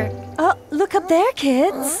here. Oh, look up there,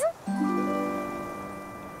 kids.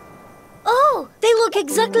 Oh, they look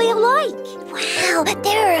exactly alike. Wow,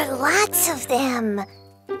 there are lots of them.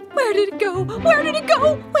 Where did it go? Where did it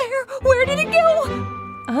go? Where did it go?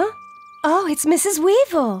 Huh? Oh, it's Mrs.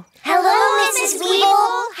 Weevil. Hello, Mrs.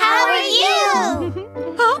 Weevil. How are you?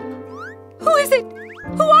 Huh? Who is it?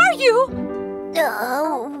 Who are you?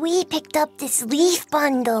 Oh, we picked up this leaf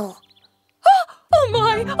bundle. Oh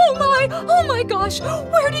my gosh!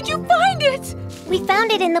 Where did you find it? We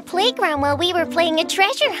found it in the playground while we were playing a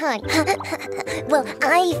treasure hunt. Well,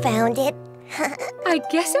 I found it. I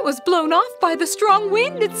guess it was blown off by the strong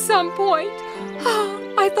wind at some point.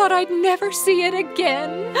 Oh, I thought I'd never see it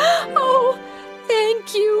again. Oh,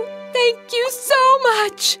 thank you. Thank you so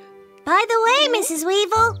much. By the way, Mrs.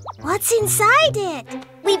 Weevil, what's inside it?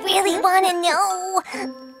 We really want to know.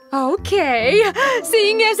 Okay,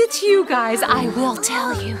 seeing as it's you guys, I will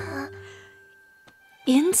tell you.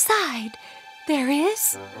 Inside, there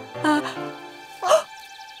is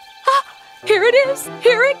here it is!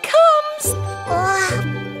 Here it comes!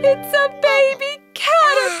 It's a baby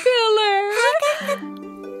caterpillar!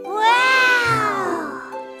 Wow!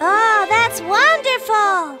 Oh, that's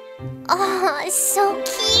wonderful! Oh, it's so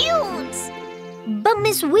cute! But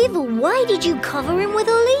Miss Weevil, why did you cover him with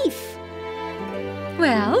a leaf?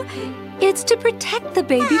 Well, it's to protect the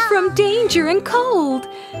baby from danger and cold.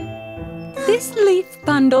 This leaf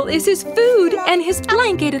bundle is his food and his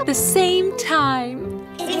blanket at the same time.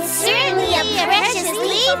 It's certainly a precious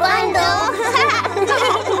leaf bundle.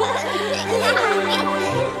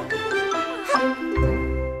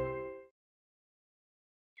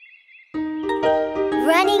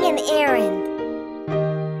 Running an errand.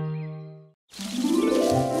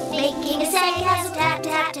 Making a sandcastle, tap,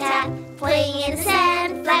 tap, tap. Playing in the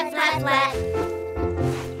sand, flat, flat, flat.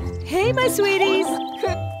 Hey, my sweeties.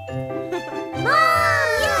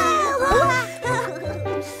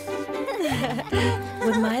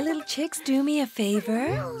 Would my little chicks do me a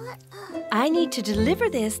favor? I need to deliver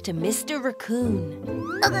this to Mr. Raccoon.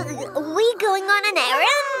 We going on an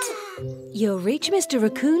errand? You'll reach Mr.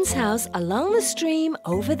 Raccoon's house along the stream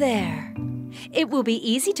over there. It will be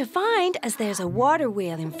easy to find as there's a water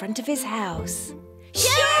wheel in front of his house.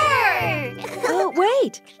 Sure! Oh,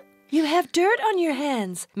 wait. You have dirt on your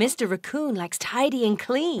hands. Mr. Raccoon likes tidy and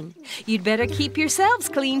clean. You'd better keep yourselves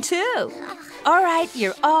clean, too. All right,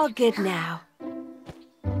 you're all good now.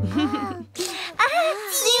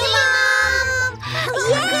 See you, Mom!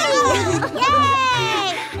 Yay!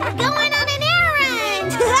 Yay! We're going on an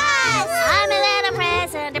errand! I'm a little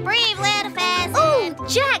present, a brave little pheasant. Oh,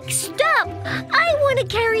 Jack, stop! I want to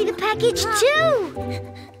carry the package, too.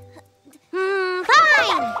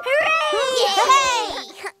 Fine! Hooray!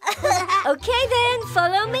 Okay, then,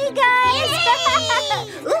 follow me, guys.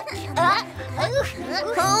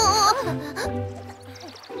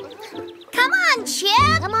 Come on,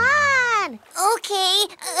 Chip! Come on! Okay.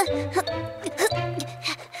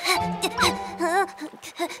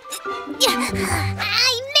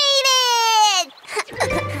 I made it!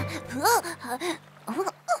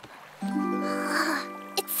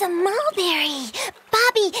 It's a mulberry.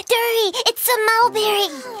 Bobby, Dury, it's a mulberry.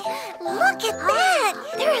 Look at that!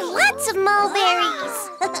 There are lots of mulberries.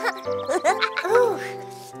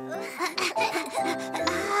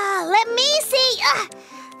 Let me see.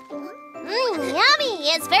 Yummy!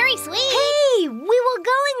 It's very sweet. Hey, we were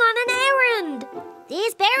going on an errand.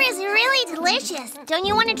 These berries are really delicious. Don't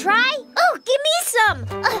you want to try? Oh, give me some.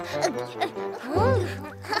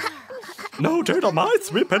 No dirt on my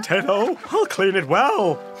sweet potato. I'll clean it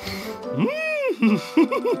well.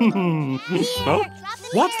 Oh,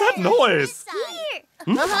 what's that noise? Here.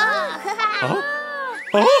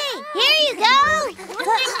 Oh, Here you go.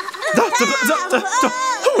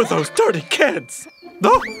 who are those dirty kids?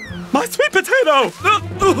 Oh, my sweet potato! Who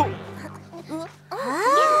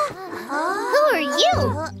are you?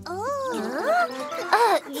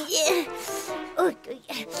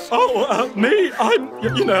 Me? I'm.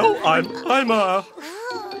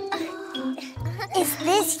 Is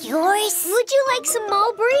this yours? Would you like some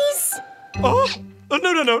mulberries? Oh, no!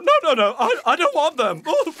 I don't want them.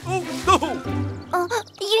 Oh,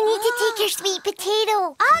 you need to take your sweet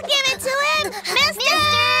potato. I'll give it to him, Mister!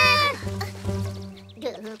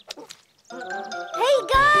 Hey,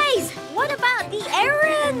 guys, what about the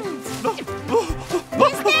errand?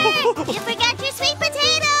 Mister, you forgot your sweet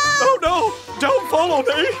potato! Oh no! Don't follow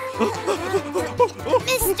me!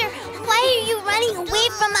 Mister, why are you running away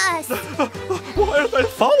from us? Why are they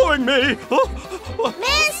following me?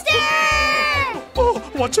 Mister! Oh,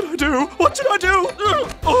 what should I do? What should I do?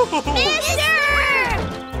 Mister!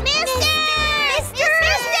 Mister! Mister!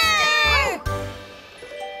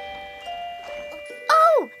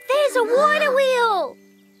 Oh, there's a water wheel.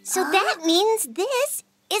 So that means this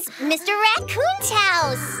is Mr. Raccoon's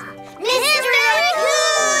house. Mr.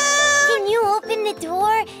 Raccoon! Can you open the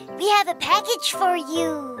door? We have a package for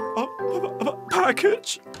you.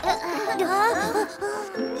 Package?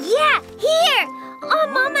 Yeah, here. Our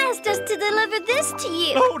mom asked us to deliver this to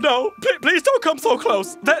you. Oh no! Please don't come so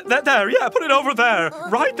close. There, yeah, put it over there,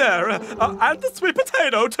 right there, and the sweet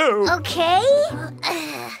potato too. Okay.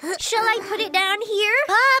 Shall I put it down here?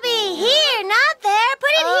 Bobby, here, not there.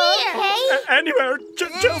 Put it here. Okay. Anywhere,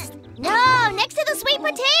 just. No, next to the sweet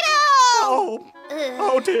potato.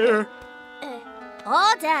 Oh dear.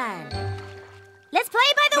 All done. Let's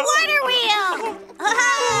play by the water wheel.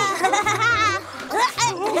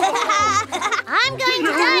 I'm going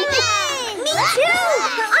to dive in. Me too.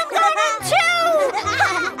 I'm going in too.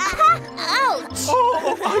 Ouch.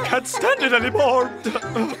 Oh, I can't stand it anymore.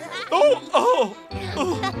 Oh,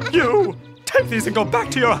 you take these and go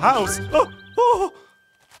back to your house.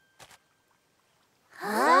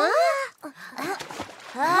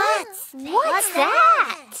 What's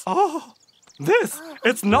that? Oh,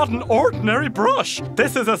 it's not an ordinary brush.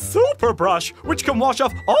 This is a super brush, which can wash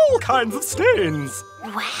off all kinds of stains.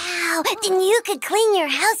 Wow, then you could clean your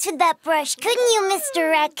house with that brush, couldn't you,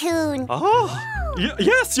 Mr. Raccoon? Oh,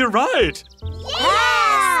 yes, you're right.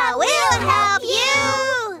 Yeah, we'll help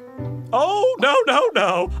you. Oh,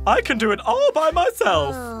 no. I can do it all by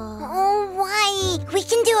myself. Oh, why? We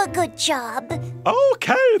can do a good job.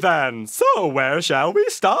 Okay, then. So where shall we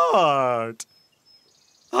start?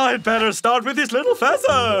 I'd better start with these little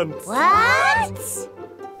pheasants. What?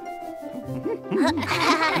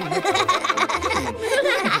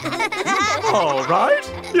 All right,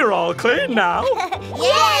 you're all clean now.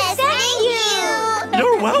 Yes, thank you.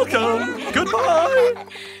 You're welcome. Goodbye.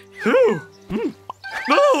 Phew.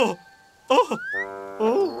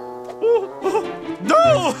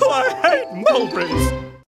 No, I hate mulberries.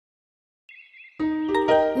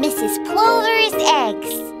 Mrs. Plover's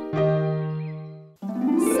eggs.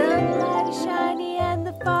 Sunlight is shiny and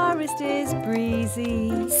the forest is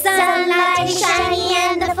breezy. Sunlight is shiny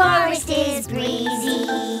and the forest is breezy.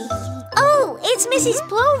 Oh, it's Mrs.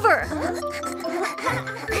 Plover.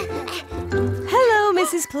 Hello, Mrs.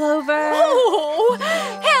 Mrs. Plover. Oh,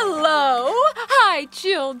 hello. Hi,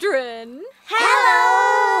 children.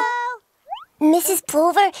 Hello! Mrs.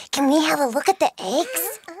 Plover, can we have a look at the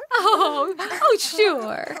eggs? Oh,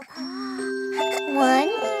 sure. 1,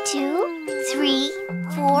 2, 3,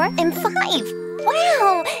 4, and 5.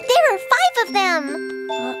 Wow, there are 5 of them.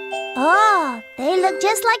 Oh, they look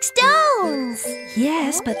just like stones.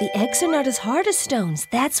 Yes, but the eggs are not as hard as stones.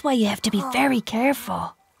 That's why you have to be very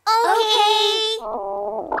careful. Okay.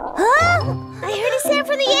 Huh? I heard a sound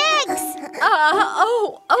for the eggs.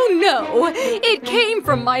 Oh no. It came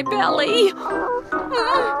from my belly.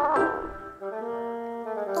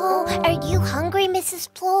 Oh, are you hungry, Mrs.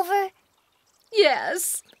 Plover?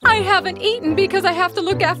 Yes. I haven't eaten because I have to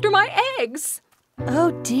look after my eggs.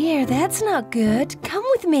 Oh dear, that's not good. Come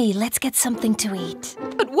with me. Let's get something to eat.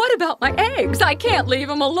 But what about my eggs? I can't leave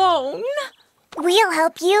them alone. We'll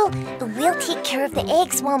help you. We'll take care of the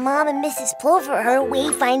eggs while Mom and Mrs. Plover are away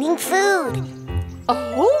finding food.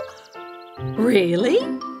 Oh? Really?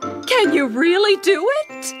 Can you really do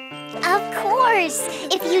it? Of course,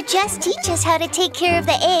 if you just teach us how to take care of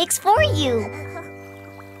the eggs for you.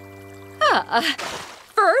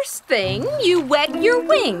 First thing, you wet your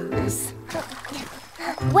wings.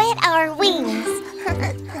 Wet our wings.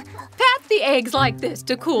 Pat the eggs like this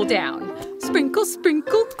to cool down. Sprinkle,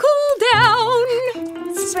 sprinkle, cool down.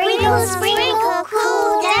 Sprinkle, sprinkle,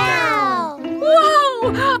 cool down.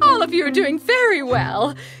 Wow! All of you are doing very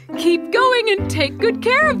well. Keep going and take good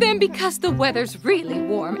care of them because the weather's really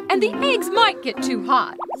warm and the eggs might get too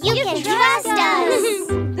hot. You can trust us.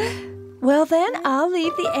 Well then, I'll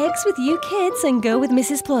leave the eggs with you kids and go with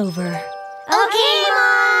Mrs. Plover. Okay,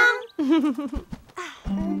 Mom.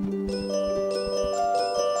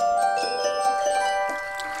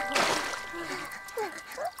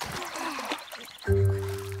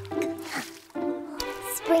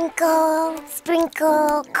 Sprinkle,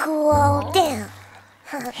 sprinkle, cool down.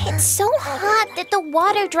 It's so hot that the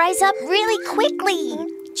water dries up really quickly.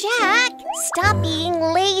 Jack, stop being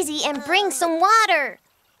lazy and bring some water.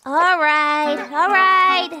 All right.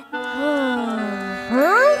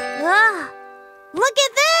 Look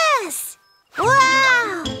at this!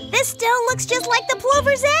 Wow! This stone looks just like the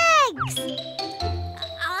plover's eggs!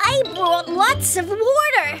 I brought lots of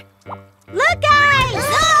water. Look, guys!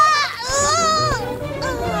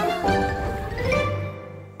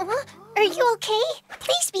 Are you okay?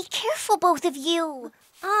 Please be careful, both of you.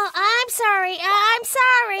 Oh, I'm sorry.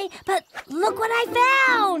 But look what I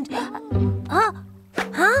found. Huh?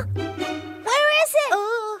 Where is it?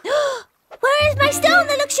 Where is my stone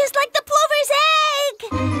that looks just like the plover's egg?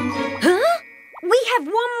 Huh? We have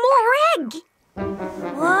one more egg.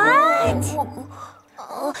 What?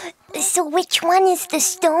 So which one is the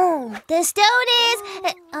stone? The stone is...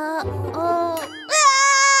 I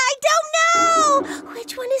don't know!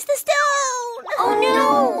 Which one is the stone? Oh, no!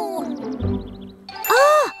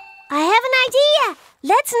 Oh, I have an idea!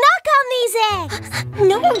 Let's knock on these eggs!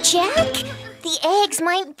 No, Jack! The eggs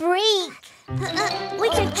might break. We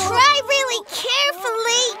can try really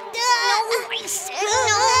carefully.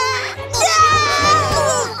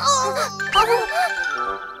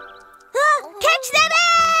 Catch that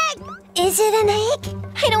egg! Is it an egg?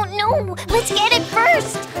 I don't know. Let's get it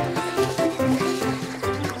first.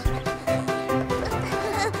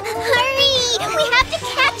 Hurry! We have to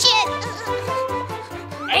catch it.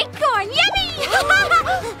 Acorn, yummy!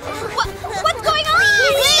 What's going on?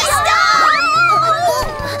 Stop!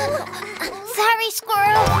 Sorry,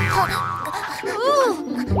 Squirrel.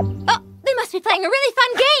 Oh, they must be playing a really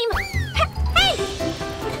fun game. Hey,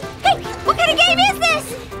 what kind of game is this?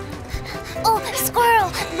 Oh,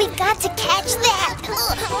 Squirrel, we got to catch that.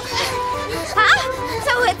 Huh?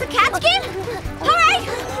 So it's a catch game? All right,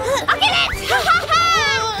 I'll get it.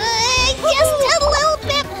 Just a little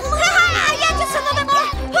bit more. Yeah, just a little bit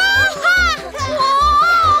more.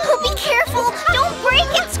 Oh, be careful. Don't break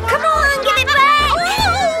it. Come on, give it back.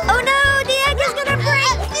 Oh no, the egg is gonna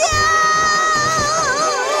break.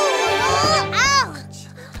 Ouch.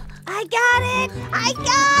 I got it.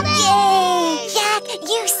 Yay. Jack,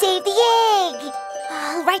 you saved the egg.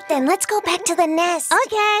 All right then, let's go back to the nest.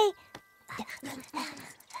 Okay.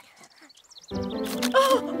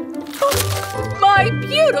 My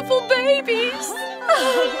beautiful babies!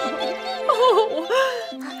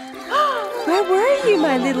 Where were you,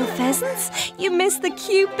 my little pheasants? You missed the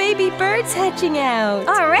cute baby birds hatching out.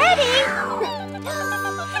 Already?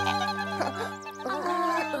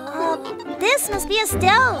 This must be a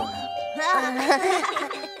stone.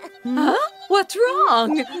 Huh? What's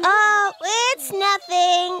wrong? Oh, it's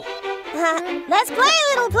nothing. Let's play,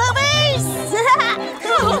 little plovers.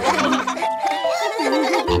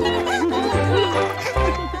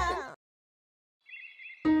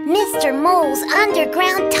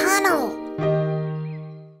 underground tunnel.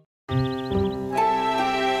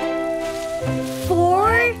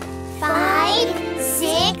 4, 5,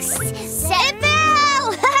 6, 7. It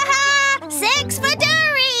fell! 6 for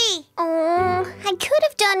Katuri! Oh, I could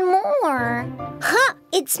have done more. Huh,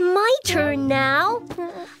 it's my turn now.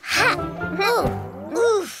 Ha!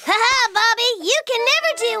 Oof! Ha-ha, Bobby! You can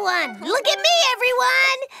never do one! Look at me,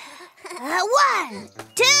 everyone! 1,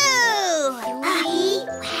 2, 3,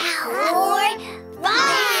 4,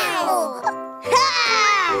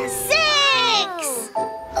 5, 6,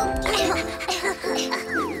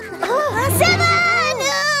 7!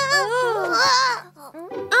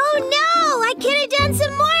 Oh no! I could have done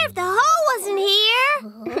some more if the hole wasn't here.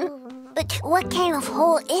 But what kind of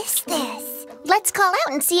hole is this? Let's call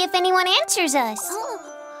out and see if anyone answers us.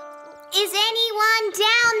 Is anyone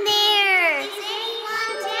down there?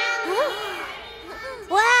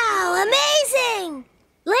 Wow, amazing!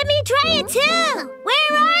 Let me try it too!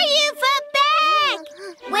 Where are you, Footbag?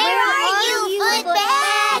 Where are you,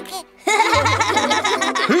 Footbag?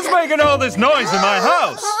 Who's making all this noise in my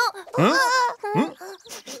house? Huh?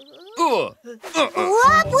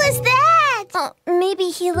 What was that? Maybe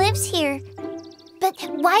he lives here. But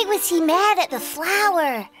why was he mad at the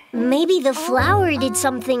flower? Maybe the flower did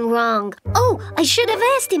something wrong. Oh, I should have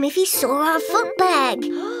asked him if he saw our foot bag.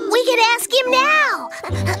 We could ask him now.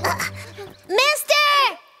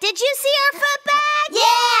 Mister, did you see our foot bag?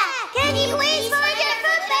 Yeah. Can you please find your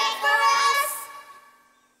foot bag for us?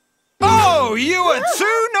 Oh, you are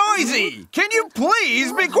too noisy. Can you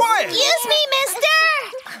please be quiet? Excuse me, mister.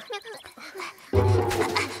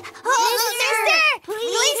 Mister,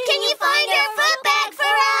 please can you find our foot bag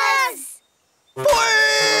for us?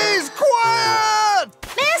 Please, quiet!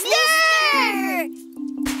 Mister!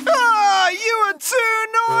 Ah, you are too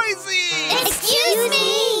noisy! Excuse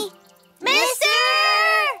me! Mister!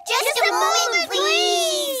 Just a moment,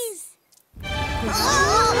 please!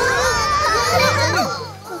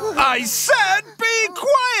 I said be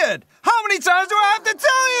quiet! How many times do I have to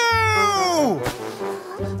tell you?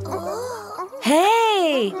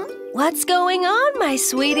 Hey, what's going on, my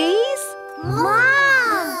sweeties?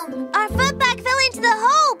 Mom! Our foot bag fell into the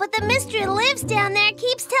hole, but the mister who lives down there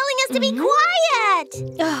keeps telling us to be quiet!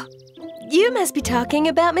 Oh, you must be talking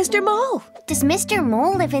about Mr. Mole. Does Mr.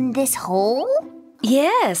 Mole live in this hole?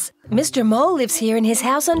 Yes, Mr. Mole lives here in his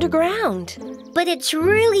house underground. But it's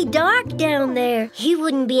really dark down there. He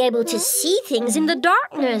wouldn't be able to see things in the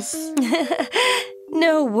darkness.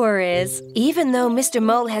 No worries. Even though Mr.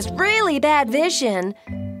 Mole has really bad vision,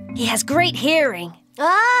 he has great hearing.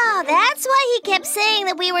 Oh, that's why he kept saying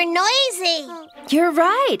that we were noisy. You're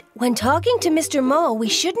right. When talking to Mr. Mole, we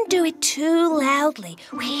shouldn't do it too loudly.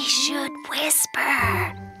 We should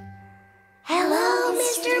whisper. Hello,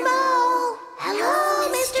 Mr. Mole. Hello,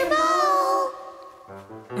 Mr. Mole.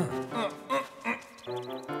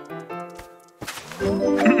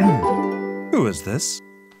 Who is this?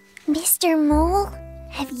 Mr. Mole,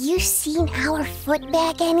 have you seen our foot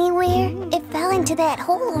bag anywhere? It fell into that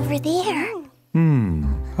hole over there.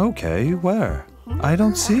 Okay, where? I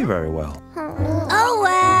don't see very well. Oh,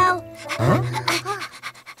 well. Huh?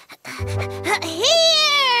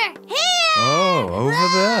 Here! Oh, over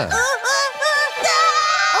there.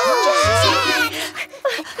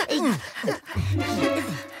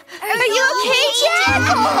 Are you okay, Jack?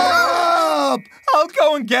 Stop! I'll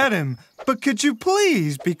go and get him. But could you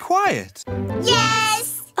please be quiet?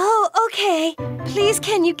 Yes! Oh, okay. Please,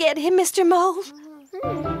 can you get him, Mr. Mole?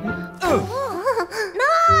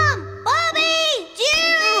 Mom! Bobby!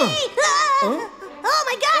 Jerry! Oh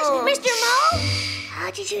my gosh, Mr. Mole! How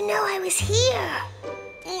did you know I was here?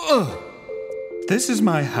 This is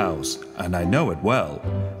my house, and I know it well,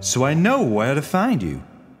 so I know where to find you.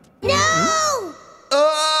 No!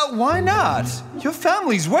 Why not? Your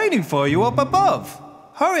family's waiting for you up above.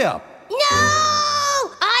 Hurry up. No!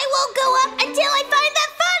 I won't go up until I find the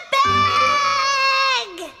foot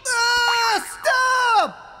bag! Stop!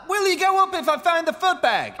 Will you go up if I find the foot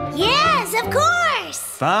bag? Yes, of course!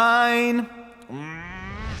 Fine.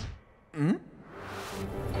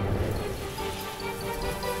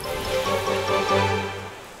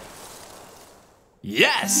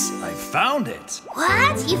 Yes, I found it.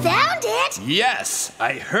 What? You found it? Yes,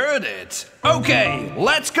 I heard it. Okay,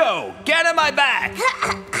 let's go. Get in my bag.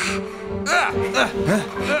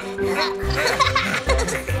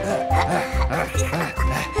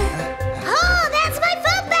 Oh, that's my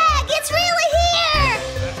foot bag! It's really here!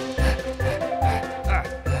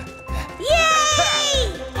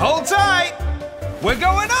 Yay! Hold tight. We're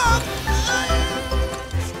going up.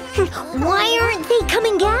 Why aren't they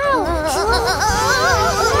coming out?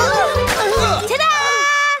 Ta-da!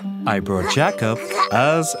 I brought Jacob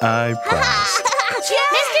as I promised.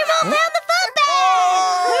 Mr. Mole found the food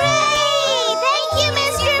bag! Hooray! Thank you,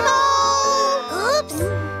 Mr. Mole. Oops!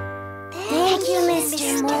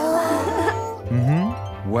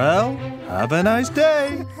 Well, have a nice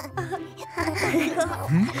day.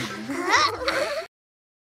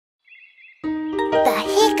 The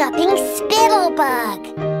hiccuping spittlebug.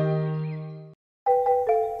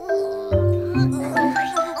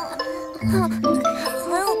 A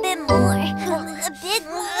little bit more. A bit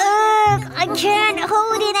more. I can't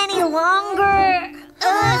hold it any longer.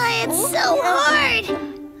 It's so hard.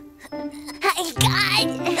 I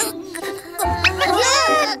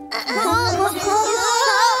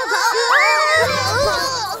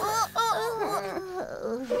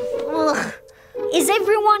Is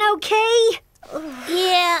everyone okay?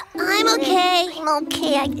 Yeah, I'm okay. I'm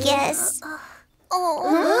okay, I guess.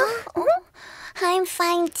 I'm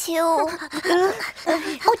fine too.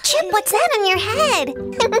 Oh, Chip, what's that on your head?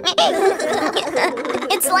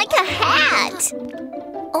 It's like a hat.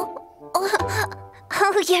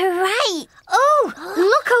 Oh, you're right. Oh,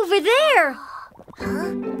 look over there.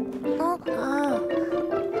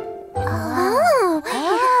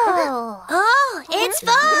 Oh, it's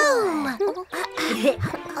foam.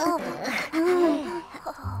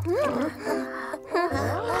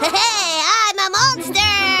 Hey, I'm a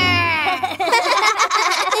monster.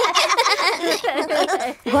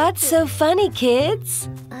 What's so funny, kids?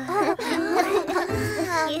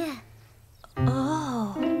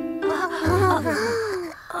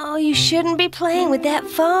 Oh, you shouldn't be playing with that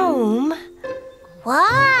foam.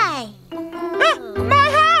 Why? My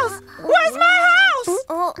house! Where's my house?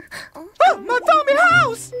 My foamy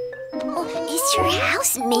house! Is your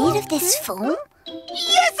house made of this foam?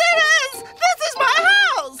 Yes, it is! This is my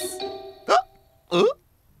house!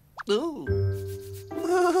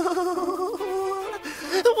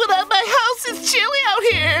 Without my house, it's chilly out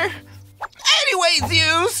here. Anyways,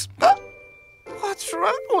 yous. What's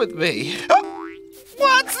wrong with me?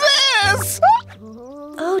 What's this?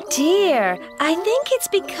 Oh dear, I think it's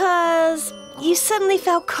because you suddenly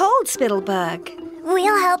felt cold, Spittlebug.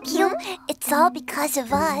 We'll help you. It's all because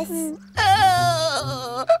of us.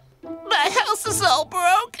 Oh, my house is all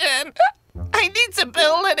broken. I need to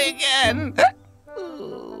build it again.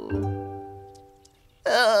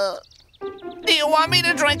 Do you want me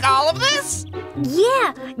to drink all of this?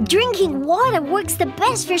 Yeah, drinking water works the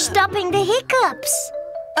best for stopping the hiccups.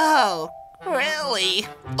 Oh, really?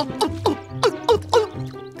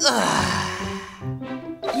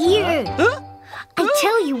 Here. I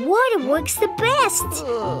tell you, water works the best.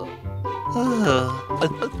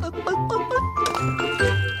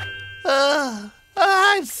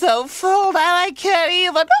 I'm so full now I can't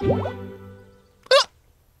even...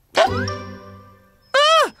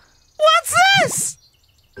 What's this?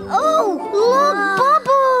 Oh, look,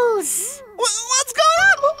 bubbles! What's going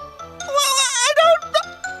on? Well, I don't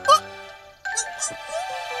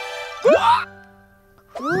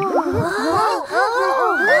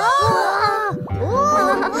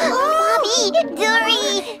Bobby, Dory,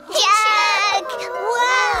 Jack!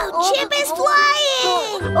 Wow, Chip is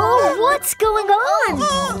flying! Oh, what's going on?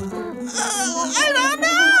 I don't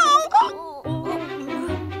know.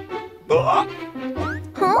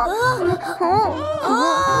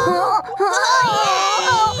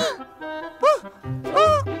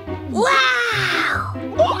 Wow!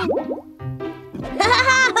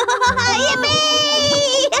 Yippee!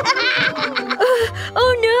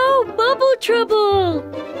 Oh no, bubble trouble!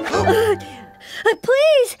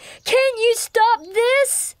 Please, can you stop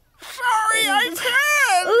this? Sorry, I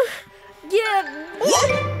can't. Yeah.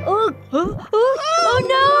 Oh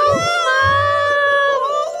no,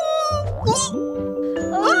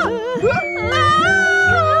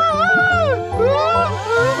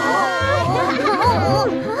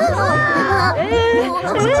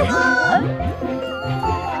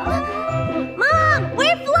 Mom,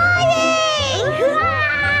 we're flying!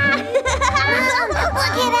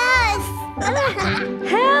 Look at us!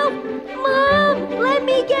 Help! Mom, let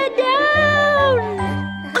me get down!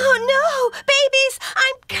 Oh no, babies,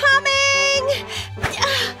 I'm coming!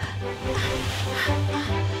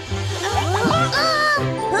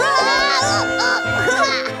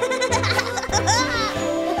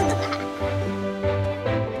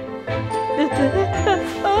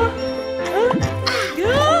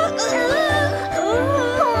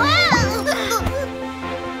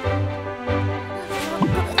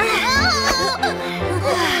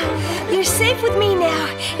 You're safe with me now.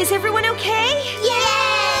 Is everyone okay?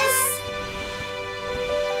 Yes!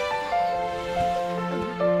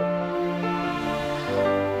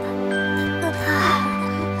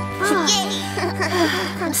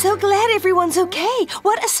 I'm so glad everyone's okay.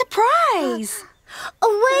 What a surprise!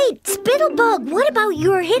 Oh, wait, Spittlebug, what about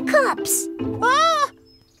your hiccups? Oh,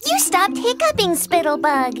 you stopped hiccuping,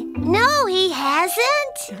 Spittlebug. No, he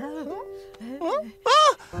hasn't.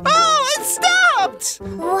 Oh, it stopped!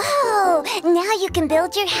 Whoa, now you can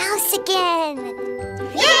build your house again.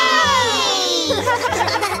 Yay!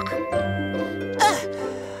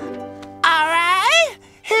 All right,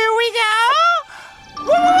 here we go.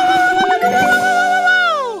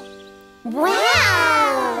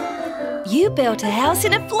 Wow! You built a house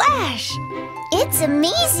in a flash. It's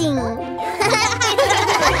amazing.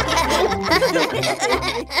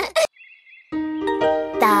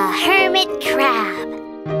 The Hermit Crab.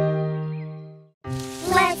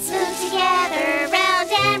 Let's move together, round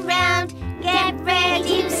and round. Get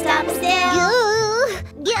ready to stop still.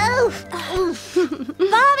 Go!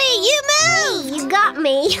 Bobby, you move! You got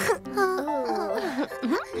me.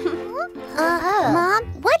 Mom,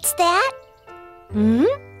 what's that? Hmm?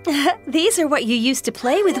 These are what you used to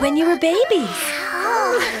play with when you were babies.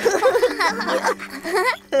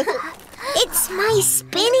 It's my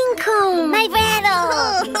spinning cone. My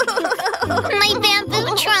rattle. My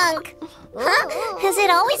bamboo trunk. Huh? Has it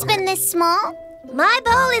always been this small? My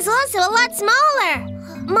ball is also a lot smaller.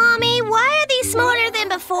 Mommy, why are these smaller than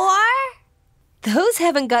before? Those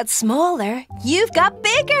haven't got smaller. You've got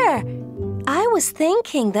bigger. I was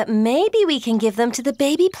thinking that maybe we can give them to the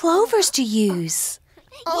baby plovers to use.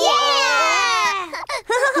 Yeah!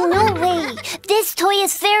 No way. This toy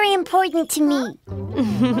is very important to me.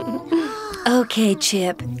 Okay,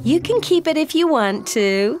 Chip. You can keep it if you want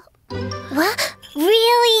to. What?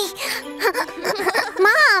 Really?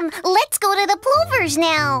 Mom, let's go to the plovers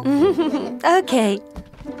now. Okay.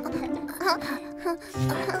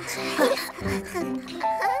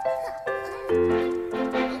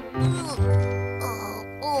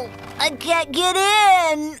 I can't get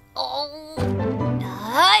in.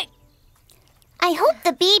 I hope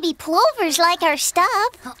the baby plovers like our stuff.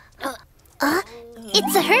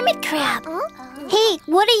 It's a hermit crab. Hey,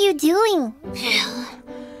 what are you doing?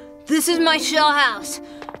 This is my shell house.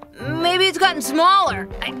 Maybe it's gotten smaller.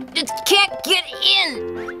 I just can't get in.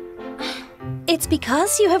 It's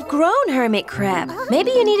because you have grown, hermit crab.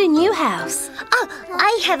 Maybe you need a new house. Oh,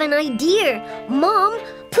 I have an idea. Mom,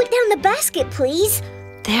 put down the basket, please.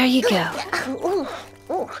 There you go.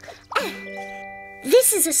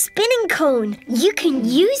 This is a spinning cone. You can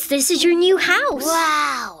use this as your new house.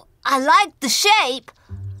 Wow, I like the shape.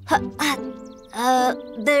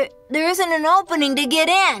 There isn't an opening to get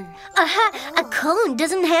in. A cone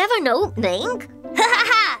doesn't have an opening.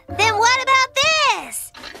 Then what about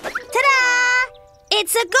this? Ta-da!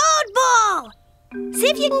 It's a gold ball.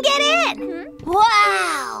 See if you can get in.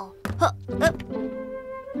 Wow.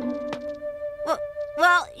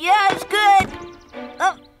 Well, yeah, it's good.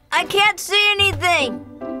 I can't see anything.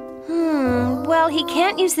 Well, he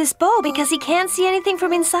can't use this bowl because he can't see anything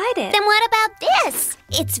from inside it. Then what about this?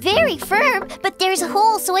 It's very firm, but there's a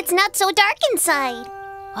hole so it's not so dark inside.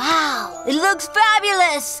 Wow, it looks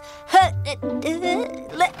fabulous.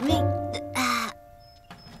 Let me...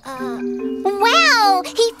 Wow,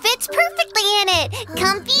 he fits perfectly in it.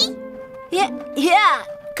 Comfy? Yeah,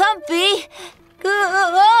 comfy.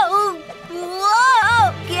 Whoa,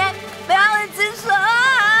 can't balance inside.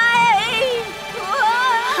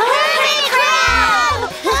 Hermit crab!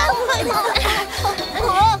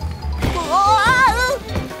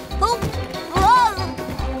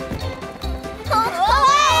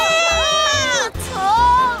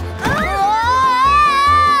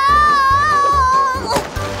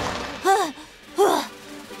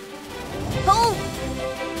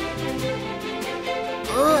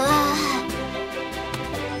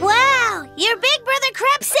 Wow, your big brother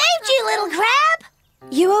crab saved you, little crab.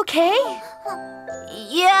 You okay?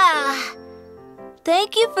 Yeah.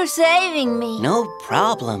 Thank you for saving me. No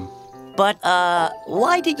problem. But,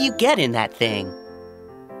 why did you get in that thing?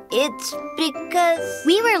 It's because...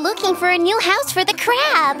 We were looking for a new house for the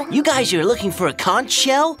crab. You guys are looking for a conch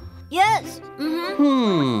shell? Yes.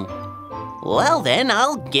 Well then,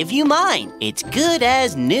 I'll give you mine. It's good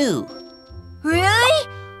as new. Really?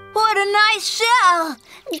 What a nice shell.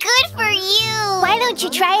 Good for you. Why don't you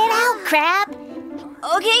try it out, crab?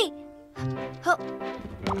 Okay.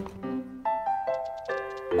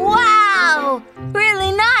 Wow!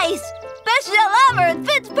 Really nice! Best shell ever! It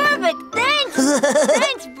fits perfect! Thanks!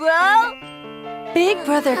 Thanks, bro! Big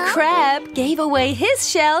Brother Crab gave away his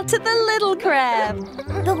shell to the little crab.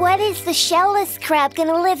 But what is the shellless crab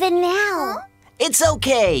gonna live in now? It's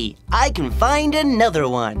okay. I can find another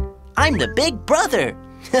one. I'm the big brother.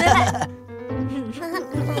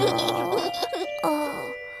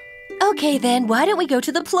 Okay, then, why don't we go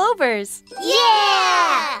to the plovers?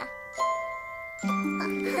 Yeah!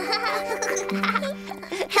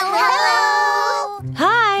 Hello!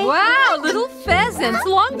 Hi! Wow, little pheasants,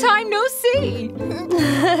 long time no see.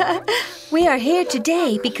 We are here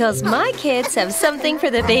today because my kids have something for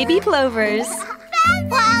the baby plovers.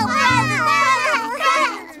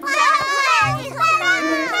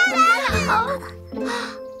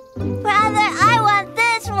 Brother, I want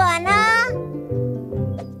this one,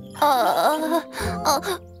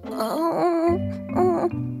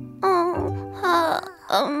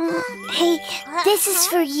 Hey, this is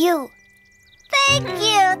for you. Thank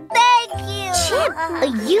you, thank you. Chip, are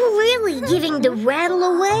you really giving the rattle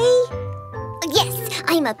away? Yes,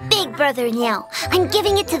 I'm a big brother now. I'm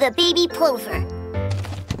giving it to the baby plover.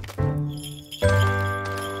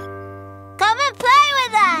 Come and play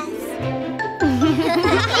with us.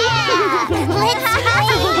 Yeah, let's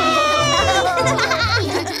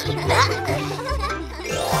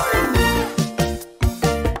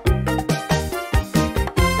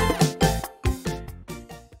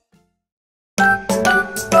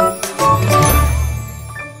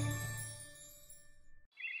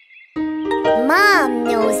Mom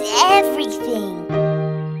knows everything.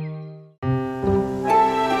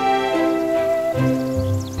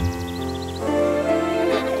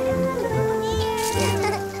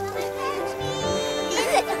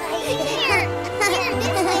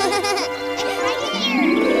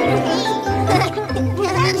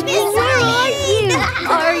 Where are you?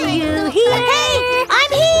 Are you here? Hey,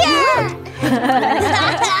 I'm here!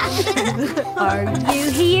 Are you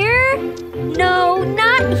here? No,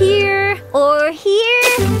 not here. Or here?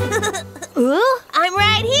 I'm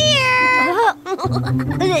right here!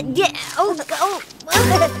 Yeah. Oh.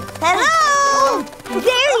 Hello!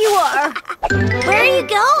 There you are. Where are you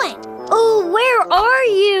going? Oh, where are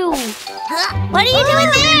you? What are you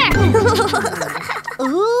doing there?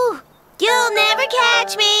 Ooh. You'll never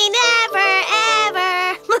catch me, never,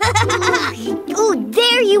 ever. Oh,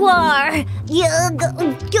 there you are.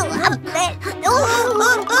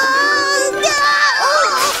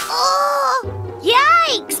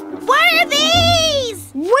 Yikes! What are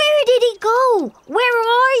these? Where did he go? Where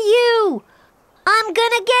are you? I'm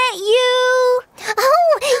gonna get you.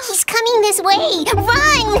 Oh, he's coming this way.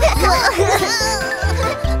 Run!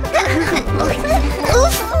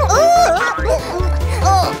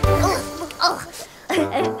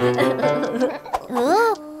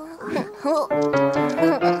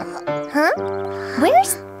 Huh?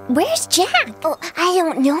 Where's Jack? Oh, I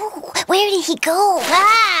don't know. Where did he go?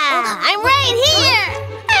 I'm right here.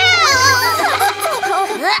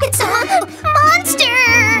 It's a monster.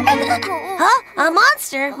 Huh? A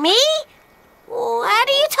monster? Me? What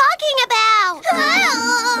are you talking about?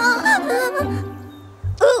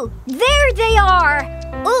 Ooh, there they are.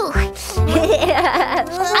 Ooh.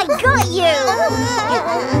 I got you.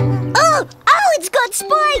 Oh, it's got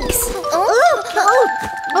spikes.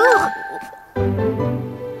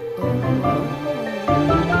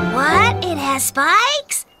 What? It has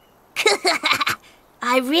spikes?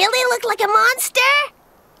 I really look like a monster?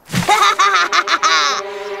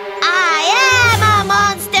 I am a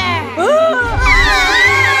monster!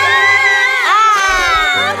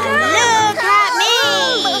 Look at me!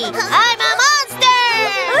 I'm a monster!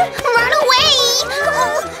 Run away!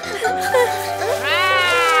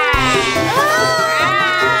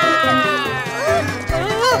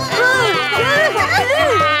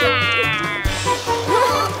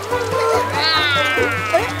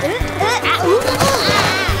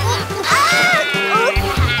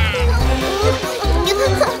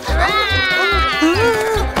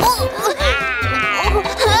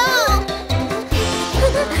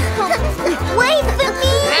 Wait for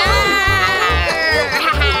me!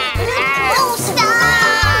 Oh,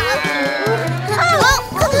 stop!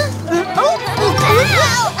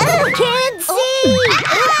 Can't see.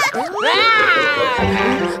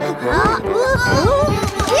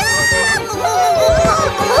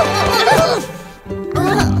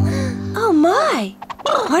 Oh, my.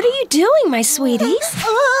 What are you doing, my sweeties?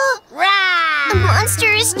 A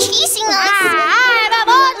monster is chasing us! I'm a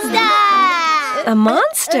monster! A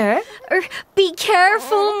monster? Be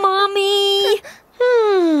careful, Mommy.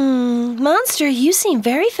 Monster, you seem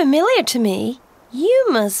very familiar to me. You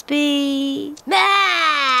must be... Oh,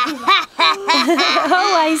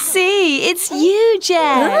 I see. It's you,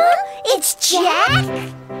 Jack. It's Jack?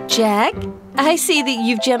 Jack, I see that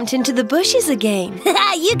you've jumped into the bushes again.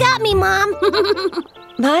 You got me, Mom.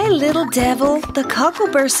 My little devil, the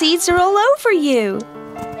cockleburr seeds are all over you.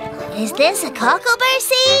 Is this a cockleburr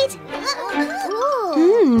seed?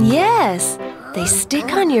 Yes. They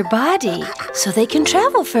stick on your body so they can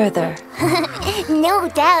travel further. No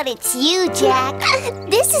doubt it's you, Jack.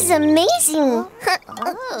 This is amazing.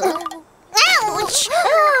 Ouch!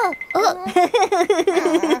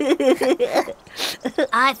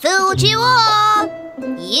 I fooled you all.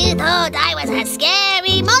 You thought I was a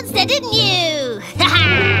scary monster, didn't you?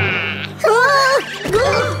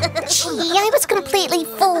 Gee, I was completely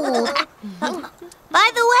fooled. By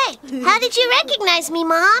the way, how did you recognize me,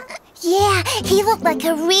 Mom? Yeah, he looked like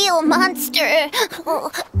a real monster.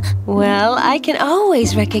 Well, I can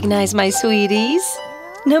always recognize my sweeties,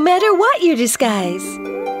 no matter what your disguise.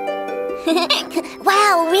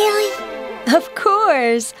 Wow, really? Of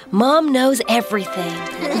course. Mom knows everything.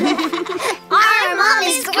 Our Mom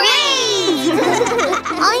is great!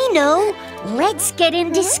 I know. Let's get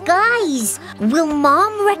in disguise. Will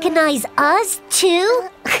Mom recognize us too?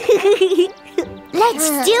 Let's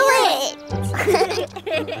do it!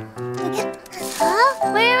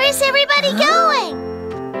 Huh? Where is everybody going?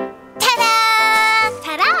 Ta-da!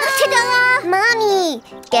 Ta-da! Ta-da! Mommy,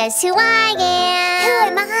 guess who I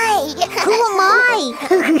am? Who am I?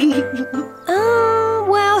 Oh,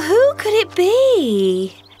 well, who could it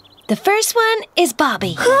be? The first one is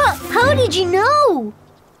Bobby. How did you know?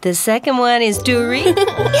 The second one is Duri.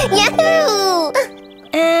 Yahoo!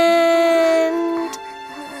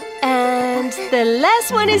 And the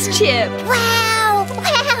last one is Chip. Wow!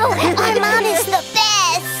 Wow! Our Mom is the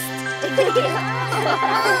best!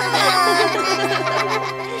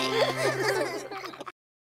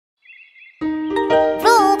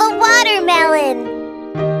 Roll the watermelon!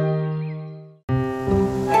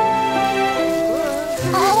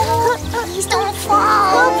 Oh, please don't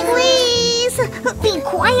fall! Oh, please! Be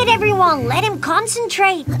quiet, everyone. Let him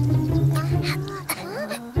concentrate.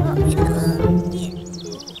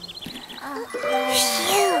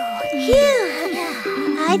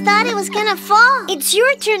 I thought it was gonna fall. It's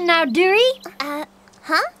your turn now, Duri.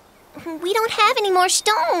 Huh? We don't have any more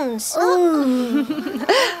stones.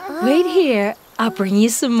 Wait here. I'll bring you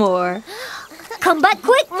some more. Come back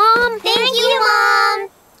quick, Mom. Thank you, Mom.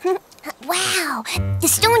 Wow, the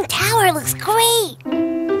stone tower looks great.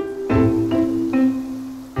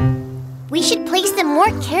 We should place them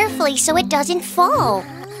more carefully so it doesn't fall.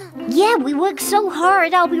 Yeah, we worked so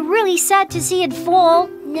hard. I'll be really sad to see it fall.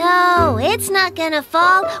 No, it's not gonna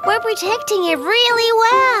fall. We're protecting it really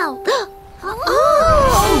well. The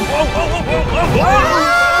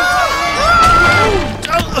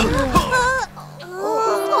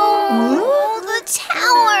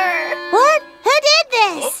tower! What? Who did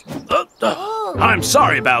this? I'm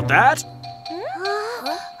sorry about that.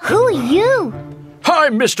 Who are you?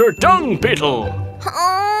 I'm Mr. Dung Beetle.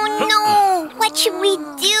 Oh, no. What should we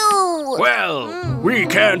do? Well, we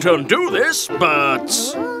can't undo this,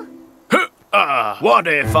 but... what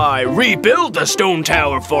if I rebuild the stone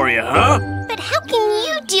tower for you, huh? But how can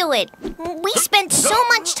you do it? We spent so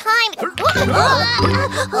much time...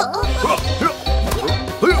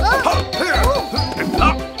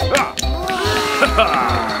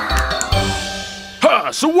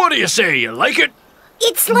 So what do you say? You like it?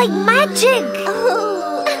 It's like magic.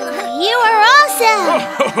 You are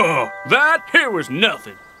awesome. That here was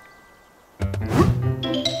nothing.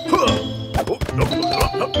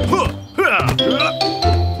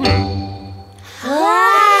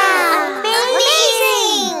 Wow!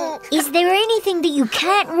 Amazing! Is there anything that you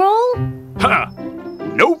can't roll?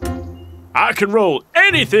 Nope. I can roll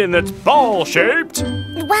anything that's ball-shaped.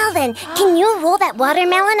 Well then, can you roll that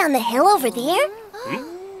watermelon on the hill over there?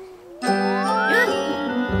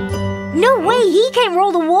 No way, he can't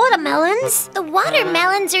roll the watermelons. The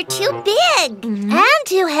watermelons are too big and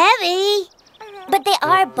too heavy. But they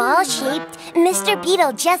are ball-shaped. Mr.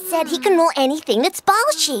 Beetle just said he can roll anything that's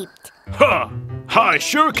ball-shaped. I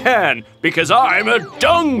sure can, because I'm a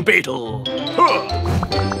dung beetle.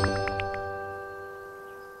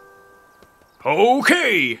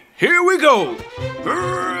 Okay, here we go.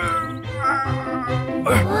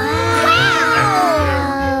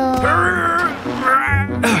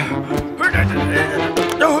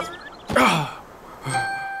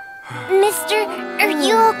 Mister, are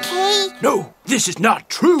you okay? No, this is not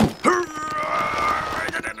true.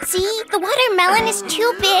 See, the watermelon is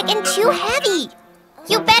too big and too heavy.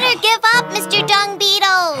 You better give up, Mr. Dung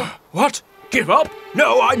Beetle. What? Give up?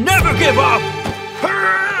 No, I never give up.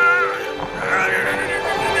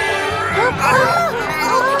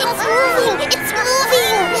 It's moving! It's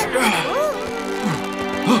moving!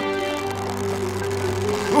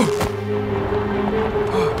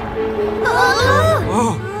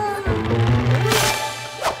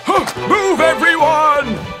 Move, everyone!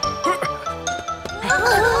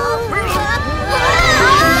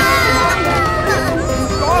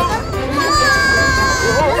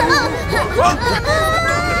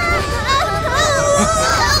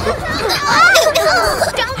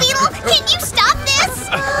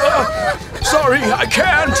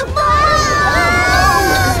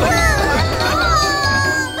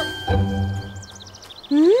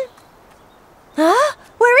 Huh?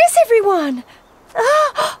 Where is everyone?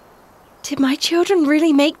 Did my children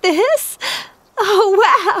really make this? Oh,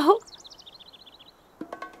 wow!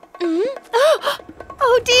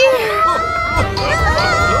 Oh, dear!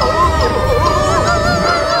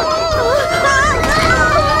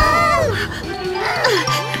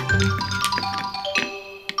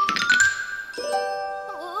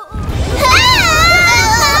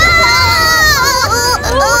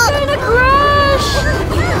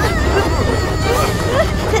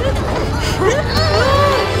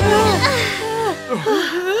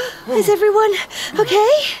 Is everyone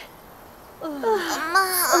okay?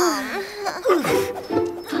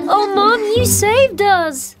 Oh, Mom, you saved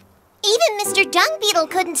us. Even Mr. Dung Beetle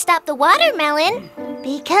couldn't stop the watermelon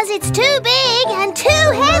because it's too big and too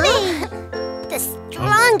heavy. The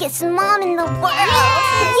strongest mom in the world.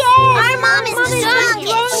 Yes! Our mom is the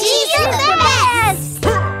strongest. She's the best.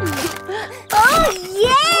 Oh,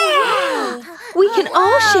 yeah! We can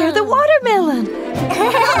all share the watermelon.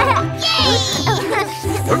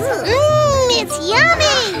 It's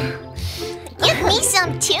yummy. Give me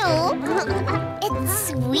some too. It's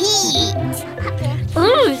sweet.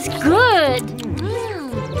 Oh, it's good.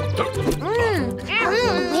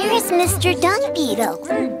 Where is Mr. Dung Beetle?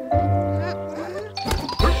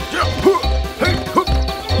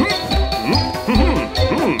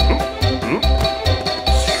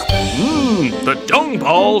 The dung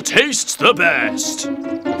ball tastes the best.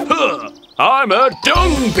 Huh, I'm a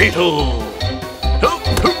dung beetle.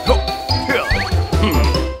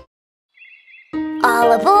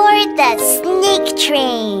 All aboard the snake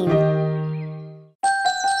train.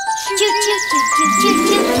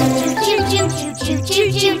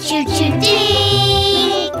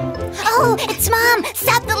 Oh, it's Mom!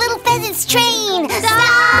 Stop the little pheasant's train!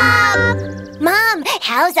 Stop! Mom,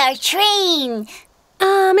 how's our train?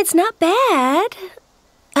 It's not bad.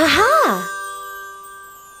 Aha!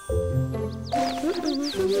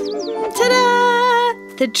 Ta-da!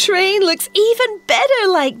 The train looks even better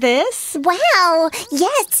like this. Wow!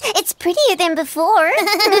 Yes, it's prettier than before.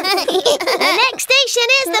 The next station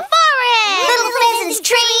is the forest! Little pheasant's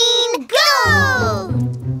train, go!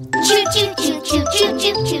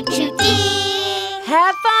 Choo-choo-choo-choo-choo-choo-choo-choo-dee!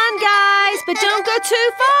 Have fun, guys, but don't go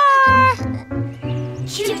too far.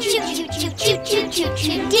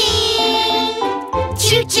 Choo-choo-choo-choo-choo-choo-choo-dee!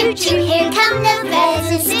 Choo-choo-choo, here come the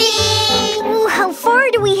pheasants ding! Ooh, how far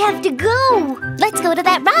do we have to go? Let's go to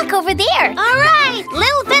that rock over there. All right,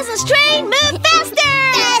 little pheasant's train, move faster!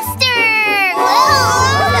 Faster!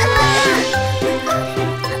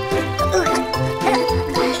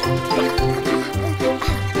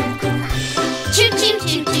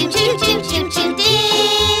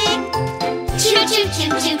 Choo-choo-choo-choo-choo-choo-choo-ding!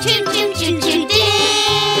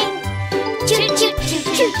 Choo-choo-choo-choo-choo-choo-choo-ding!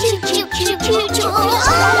 Choo-choo-choo-choo-choo-choo-choo-choo!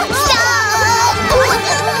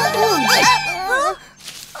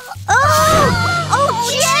 Oh,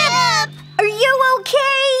 Chip! Are you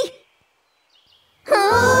okay?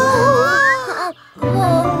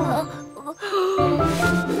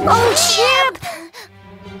 Oh, Chip!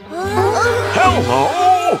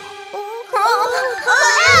 Hello!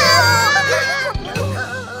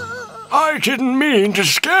 I didn't mean to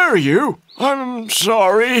scare you. I'm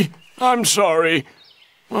sorry. I'm sorry.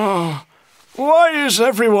 Oh, why is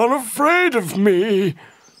everyone afraid of me?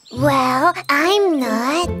 Well, I'm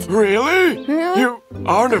not. Really? You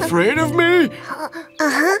aren't afraid of me?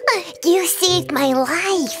 Uh-huh. You saved my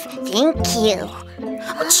life. Thank you.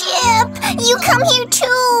 Chip, you come here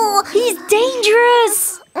too. He's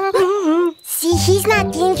dangerous. See, he's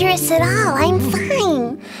not dangerous at all. I'm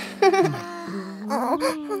fine.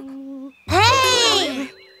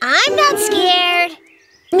 Hey, I'm not scared.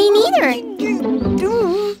 Me neither.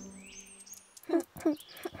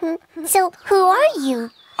 So, who are you?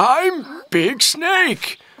 I'm Big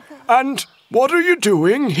Snake. And what are you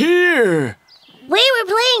doing here? We were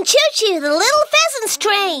playing choo-choo, the little pheasant's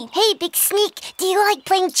train. Hey, Big Snake, do you like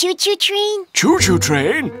playing choo-choo train? Choo-choo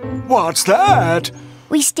train? What's that?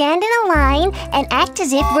 We stand in a line and act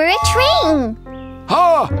as if we're a train.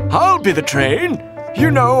 Ah, I'll be the train. You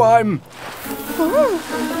know I'm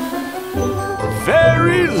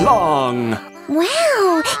very long.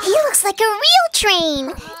 Wow, he looks like a real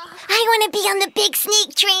train. I want to be on the Big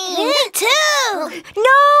Snake train. Me too.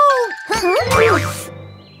 No!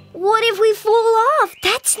 What if we fall off?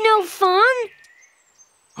 That's no fun.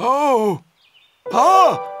 Oh.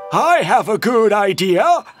 Ah, I have a good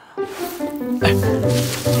idea.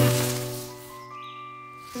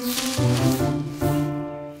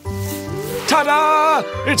 Ta-da!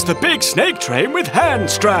 It's the big snake train with hand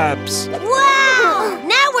straps. Wow!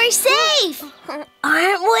 Now we're safe!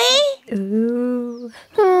 Aren't we? Ooh.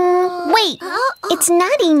 Wait, it's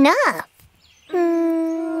not enough.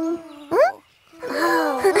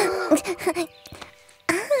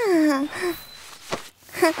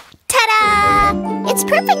 Ta-da! It's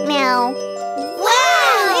perfect now.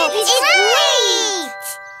 Wow! It's great!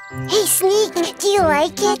 Hey, Sneak, do you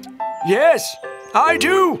like it? Yes, I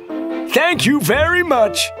do. Thank you very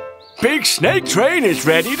much. Big snake train is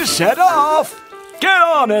ready to set off. Get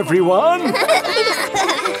on, everyone.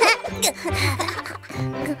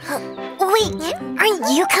 Wait,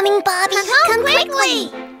 aren't you coming, Bobby? Come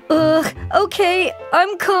quickly! Okay,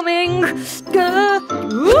 I'm coming.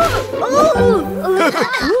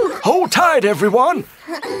 Hold tight, everyone.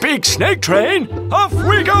 Big snake train, off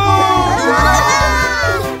we go!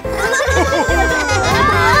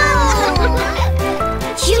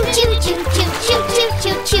 Choo choo choo choo choo choo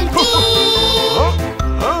choo choo dee.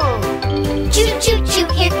 Choo choo choo,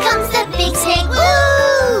 here comes the big snake.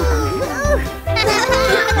 Woo!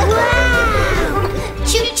 Wow!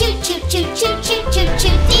 Choo choo choo choo choo choo choo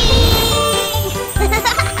choo dee.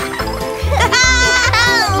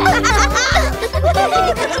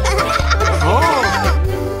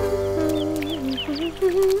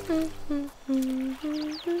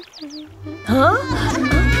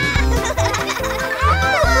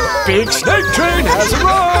 Big snake train has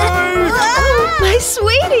arrived! My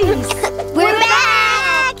sweeties! We're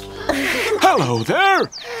back! Hello there!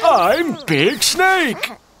 I'm Big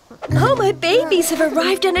Snake! Oh, my babies have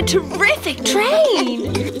arrived on a terrific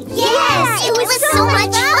train! Yes, it was so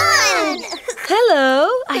much fun! Hello,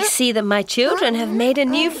 I see that my children have made a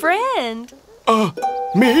new friend.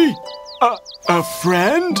 Me? A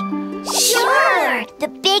friend? Sure! The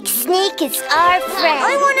big snake is our friend.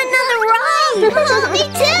 I want another ride! Me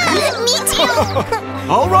too! Me too!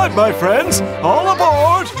 All right, my friends, all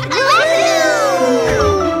aboard!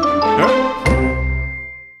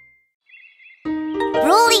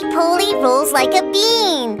 Roly-poly rolls like a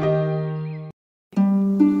bean.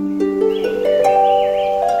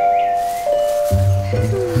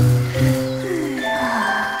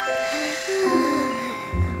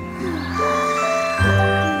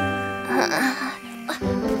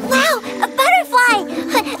 Wow, a butterfly!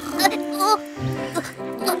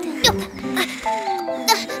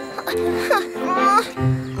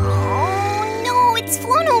 Oh, no, it's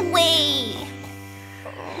flown away.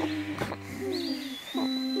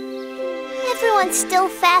 Everyone's still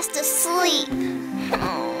fast asleep.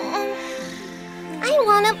 I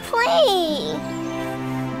want to play.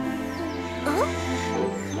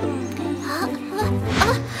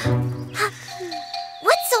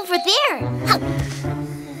 What's over there?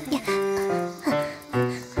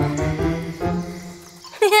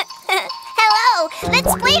 Hello,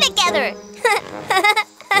 let's play together.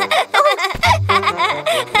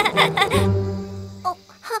 Oh,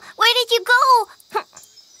 where did you go?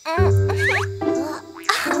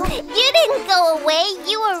 You didn't go away.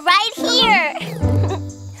 You were right here.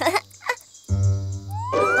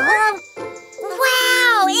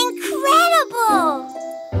 Wow, incredible!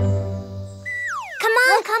 Come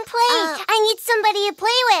on, come play. I need somebody to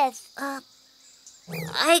play with.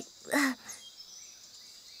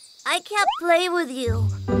 I can't play with you.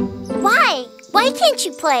 Why? Why can't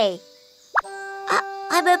you play?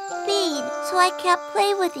 I'm a bean, so I can't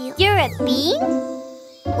play with you. You're a bean?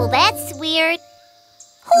 Well, that's weird.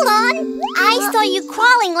 Hold on. I saw you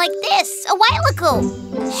crawling like this a while ago.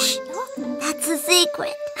 Shh. That's a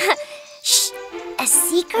secret. Shh. A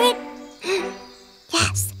secret?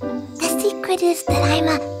 Yes. The secret is that I'm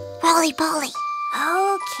a roly-poly.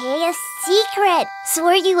 Okay, a secret. So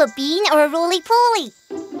are you a bean or a roly-poly?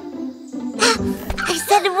 I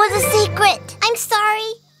said it was a secret. I'm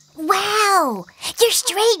sorry. Wow. You're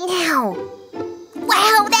straight now.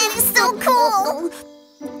 Wow, that is so cool.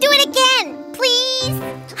 Do it again, please.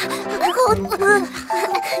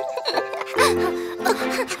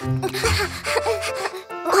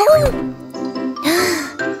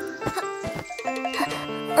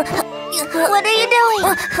 What are you doing?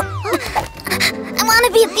 I want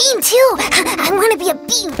to be a bean, too. I want to be a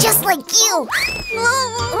bean just like you.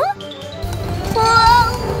 Whoa.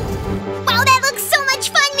 Wow, that looks so much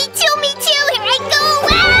fun. Me too, me too. Here I go.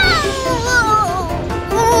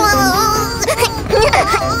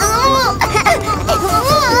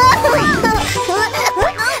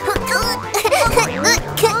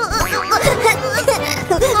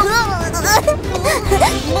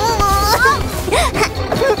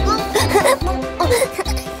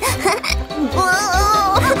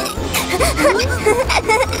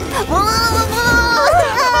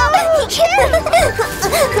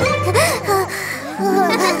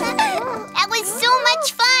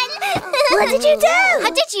 What did you do? How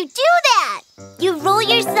did you do that? You roll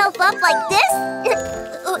yourself up like this?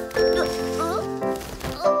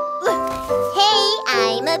 Hey,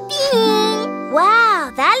 I'm a bean. Wow,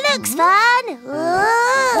 that looks fun.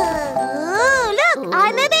 Look,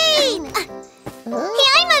 I'm a bean. Hey,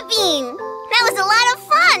 I'm a bean. That was a lot of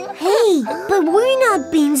fun. Hey, but we're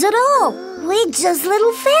not beans at all. We're just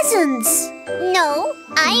little pheasants. No,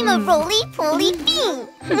 I'm a roly-poly bean.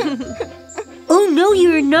 Oh, no,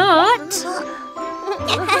 you're not.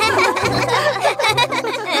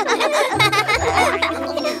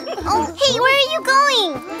 Oh, hey, where are you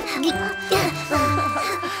going?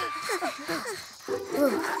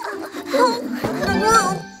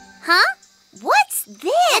 Huh? What's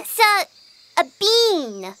this? It's a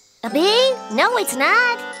bean. A bean? No, it's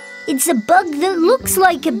not. It's a bug that looks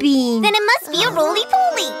like a bean. Then it must be a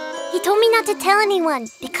roly-poly. He told me not to tell anyone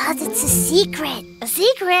because it's a secret. A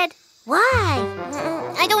secret? Why?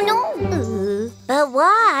 I don't know. But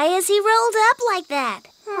why is he rolled up like that?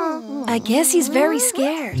 I guess he's very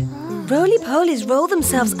scared. Roly-polies roll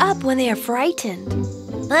themselves up when they are frightened.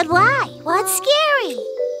 But why? What's scary?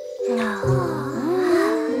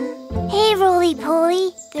 Hey,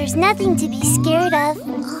 roly-poly. There's nothing to be scared of.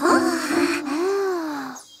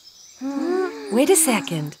 Wait a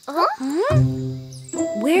second.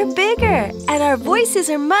 We're bigger, and our voices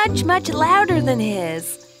are much, much louder than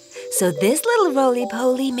his. So this little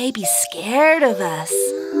roly-poly may be scared of us.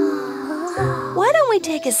 Why don't we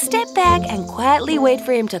take a step back and quietly wait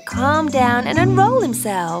for him to calm down and unroll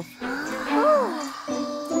himself?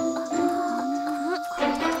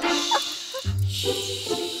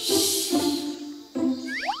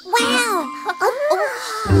 Wow!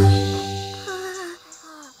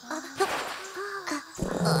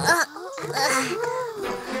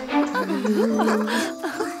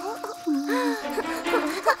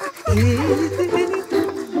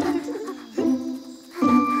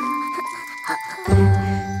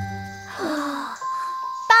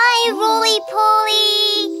 Bye, roly-poly.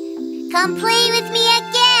 Come play with me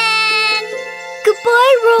again.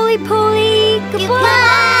 Goodbye, roly-poly.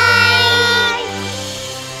 Goodbye.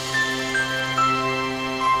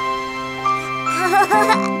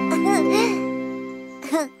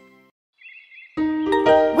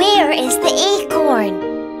 Where is the acorn?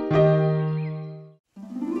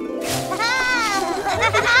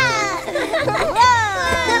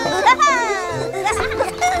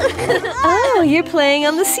 Oh, you're playing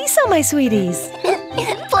on the seesaw, my sweeties.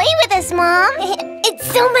 Play with us, Mom. It's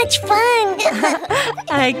so much fun.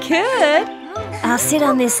 I could. I'll sit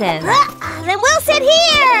on this end. Then we'll sit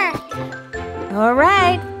here. All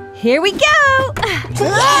right, here we go.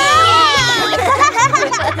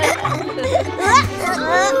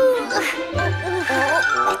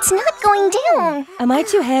 It's not going down. Am I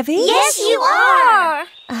too heavy? Yes, you are.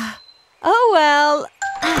 Oh, well.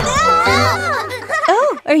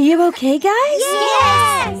 Oh, are you okay, guys?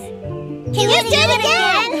 Yes. Can you do it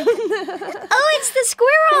again? Oh, it's the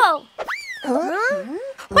squirrel.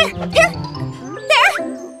 Where? Here? There?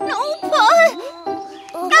 No, Paul.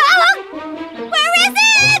 Where is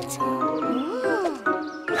it?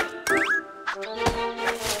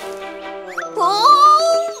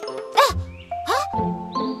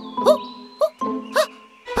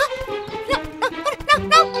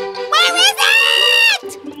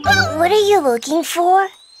 What are you looking for?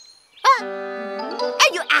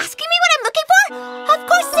 Are you asking me what I'm looking for? Of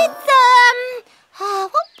course it's,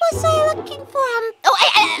 what was I looking for?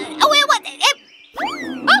 Wait, what?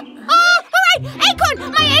 All right, acorn!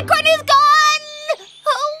 My acorn is gone!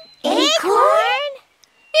 Acorn?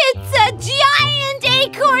 It's a giant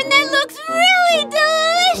acorn that looks really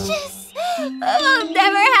delicious! I'll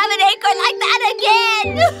never have an acorn like that again!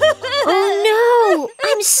 Oh, no.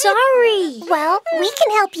 I'm sorry. Well, we can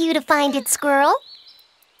help you to find it, squirrel.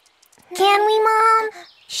 Can we, Mom?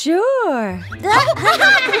 Sure. Yay!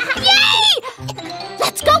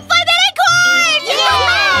 Let's go find that acorn!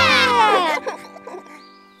 Yeah!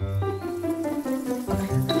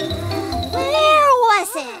 Where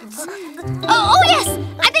was it? Oh, yes!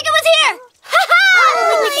 I think it was here!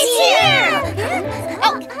 It's here!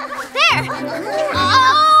 Oh, there!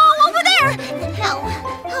 Oh, over there!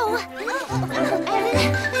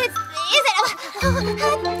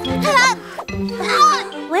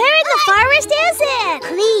 Where in the forest is it?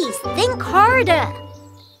 Please, think harder.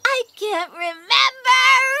 I can't remember!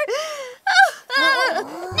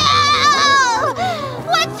 No!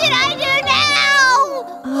 What should I do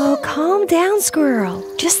now? Oh, calm down, squirrel.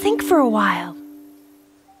 Just think for a while.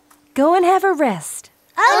 Go and have a rest.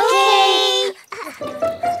 Okay.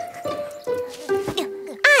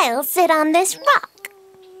 I'll sit on this rock.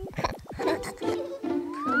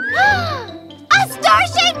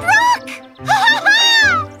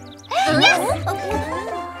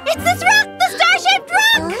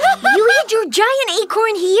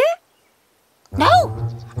 acorn here? No!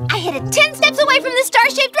 I hit it 10 steps away from the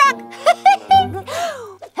star-shaped rock!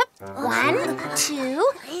 1, 2,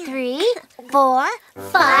 3, 4,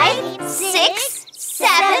 5, 6,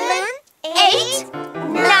 7, 8,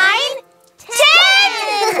 9, 10!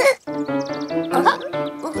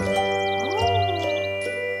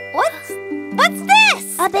 What's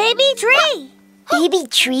this? A baby tree. Baby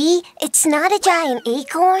tree? It's not a giant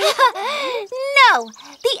acorn? No!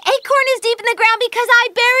 The acorn is deep in the ground because I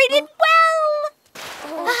buried it well!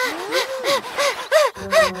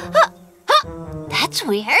 That's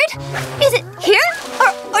weird. Is it here?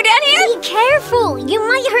 Or down here? Be careful. You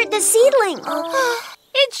might hurt the seedling.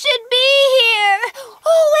 It should be here.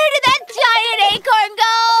 Oh, where did that giant acorn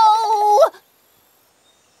go?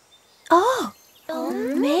 Oh,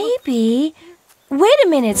 maybe. Wait a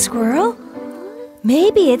minute, Squirrel.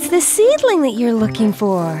 Maybe it's the seedling that you're looking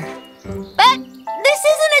for. But this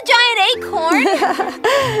isn't a giant acorn.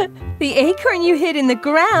 The acorn you hid in the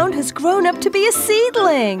ground has grown up to be a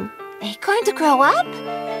seedling. Acorns grow up?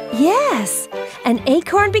 Yes. An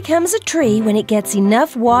acorn becomes a tree when it gets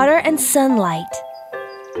enough water and sunlight.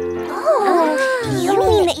 Oh, you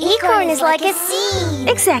mean the acorn is like a seed?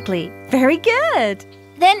 Exactly. Very good.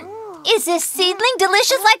 Then is this seedling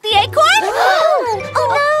delicious like the acorn?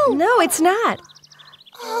 Oh, no. No, it's not.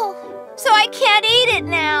 Oh, so I can't eat it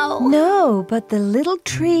now. No, but the little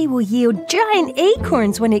tree will yield giant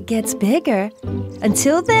acorns when it gets bigger.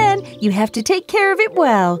 Until then, you have to take care of it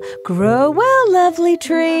well. Grow well, lovely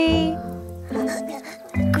tree.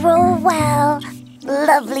 Grow well,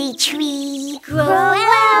 lovely tree. Grow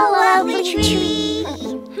well, lovely tree.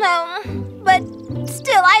 But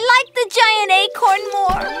still, I like the giant acorn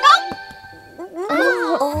more.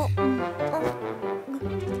 Oh.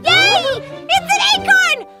 Yay! It's an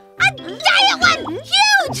acorn! A giant one!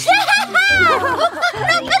 Huge!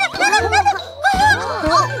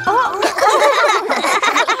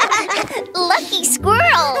 Lucky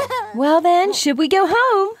squirrel. Well then, should we go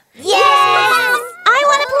home? Yes! I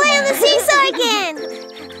want to play on the seesaw again.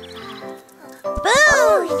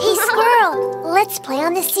 Boo! Hey, squirrel, let's play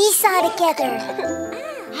on the seesaw together.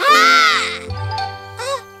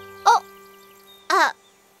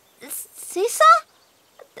 Seesaw?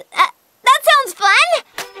 That sounds fun!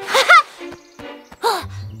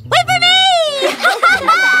 Wait for me!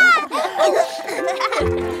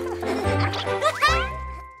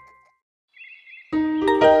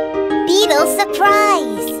 Beetle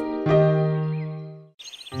surprise!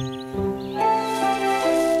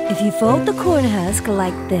 If you fold the corn husk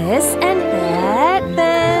like this and that,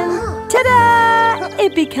 then ta-da!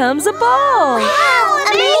 It becomes a ball! Wow,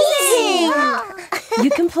 amazing! You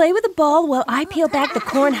can play with the ball while I peel back the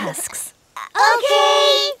corn husks.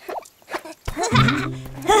 Okay!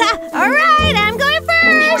 All right, I'm going first!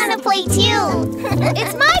 I want to play too!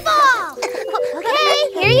 It's my ball! Okay,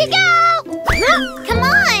 here you go! Come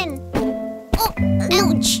on! Oh,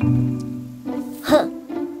 ouch!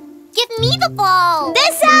 Give me the ball!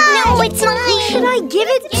 This side! No, it's mine! Who should I give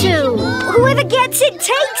it to? Whoever gets it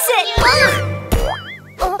takes it!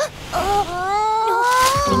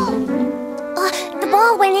 The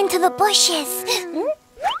ball went into the bushes.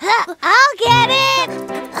 I'll get it!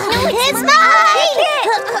 No, it's mine!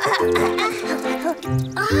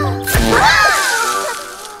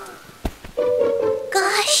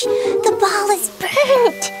 Gosh, the ball is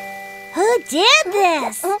burnt. Who did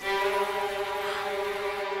this?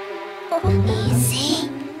 Easy.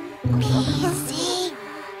 Easy.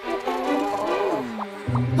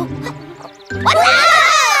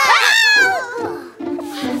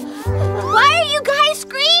 Why are you guys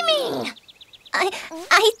screaming? I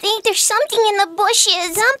think there's something in the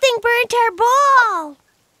bushes. Something burnt our ball.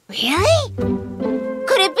 Really?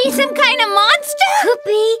 Could it be some kind of monster? Could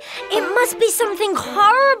be. It must be something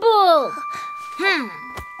horrible.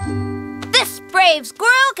 This brave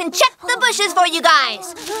squirrel can check the bushes for you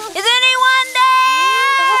guys. Is anyone there?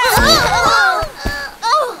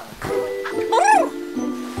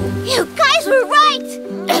 You guys were right.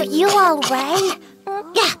 Are you all right?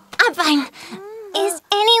 Yeah, I'm fine. Is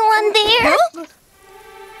anyone there?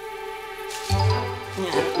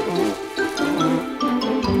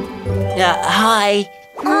 Hi.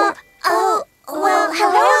 Well,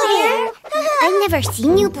 hello there. I've never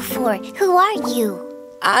seen you before. Who are you?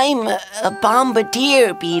 I'm a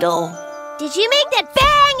bombardier beetle. Did you make that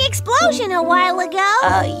bang explosion a while ago?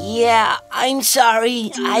 Yeah, I'm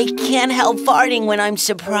sorry. I can't help farting when I'm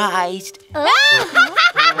surprised. He says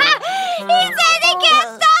he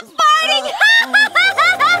can't stop farting.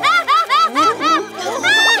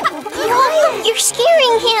 You're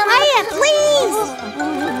scaring him. Hiya, please.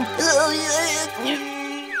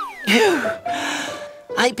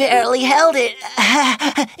 I barely held it.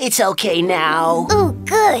 It's okay now. Oh,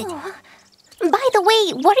 good. By the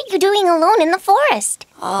way, what are you doing alone in the forest?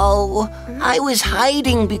 Oh, I was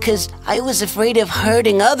hiding because I was afraid of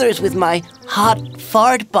hurting others with my hot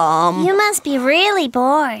fart bomb. You must be really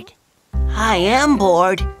bored. I am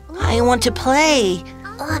bored. I want to play.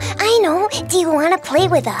 I know. Do you want to play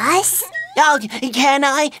with us? Oh, can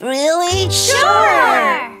I? Really?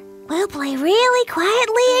 Sure! We'll play really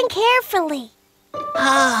quietly and carefully.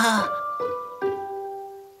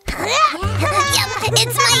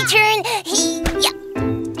 It's my turn.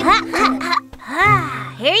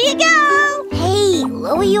 Here you go. Hey,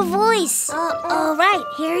 lower your voice. All right,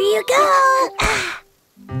 here you go.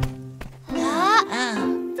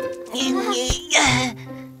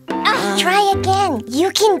 Try again.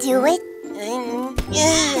 You can do it.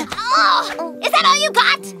 Oh, is that all you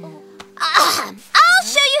got? I'll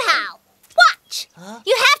show you how. Watch.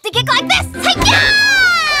 You have to kick like this. Hi-ya!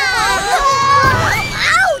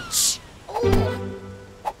 Ouch!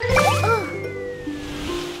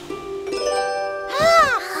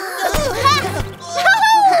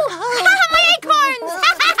 My acorns!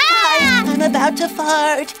 I'm about to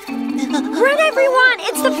fart. Run, everyone!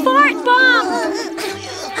 It's the fart bomb!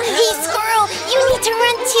 Hey, Squirrel, you need to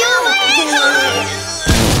run too.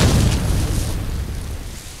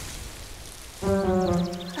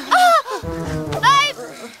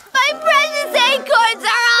 My precious acorns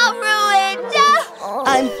are all ruined!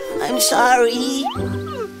 I'm sorry. It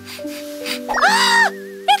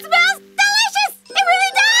smells delicious! It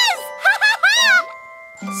really does!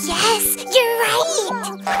 Yes, you're right.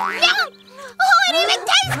 Yum! Oh, it even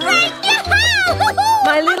tastes great!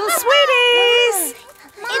 My little sweeties!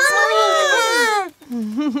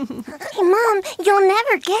 Hey, Mom, you'll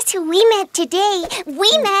never guess who we met today.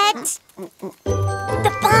 We met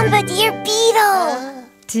the bombardier beetle.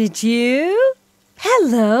 Did you?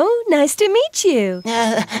 Hello, nice to meet you.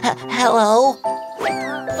 Hello.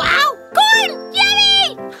 Wow, corn!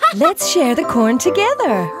 Yummy! Let's share the corn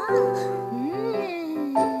together.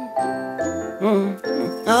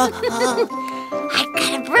 I've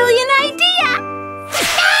got a brilliant idea!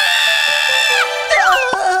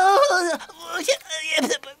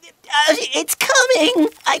 It's coming.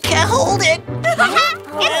 I can't hold it. It's the fart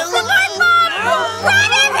bomb!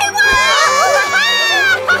 Run, everyone!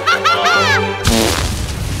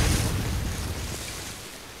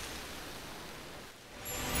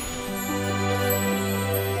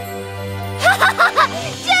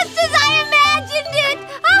 Just as I imagined it!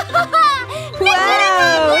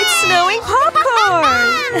 Wow, it's snowing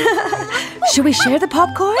popcorn! Should we share the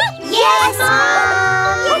popcorn? Yes,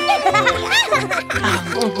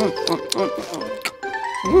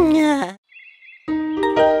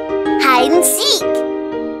 Hide and seek.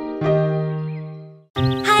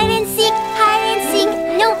 Hide and seek,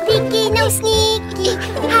 no peeky, no sneaky.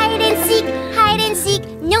 Hide and seek,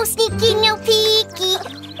 no sneaky, no peeky.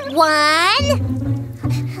 1,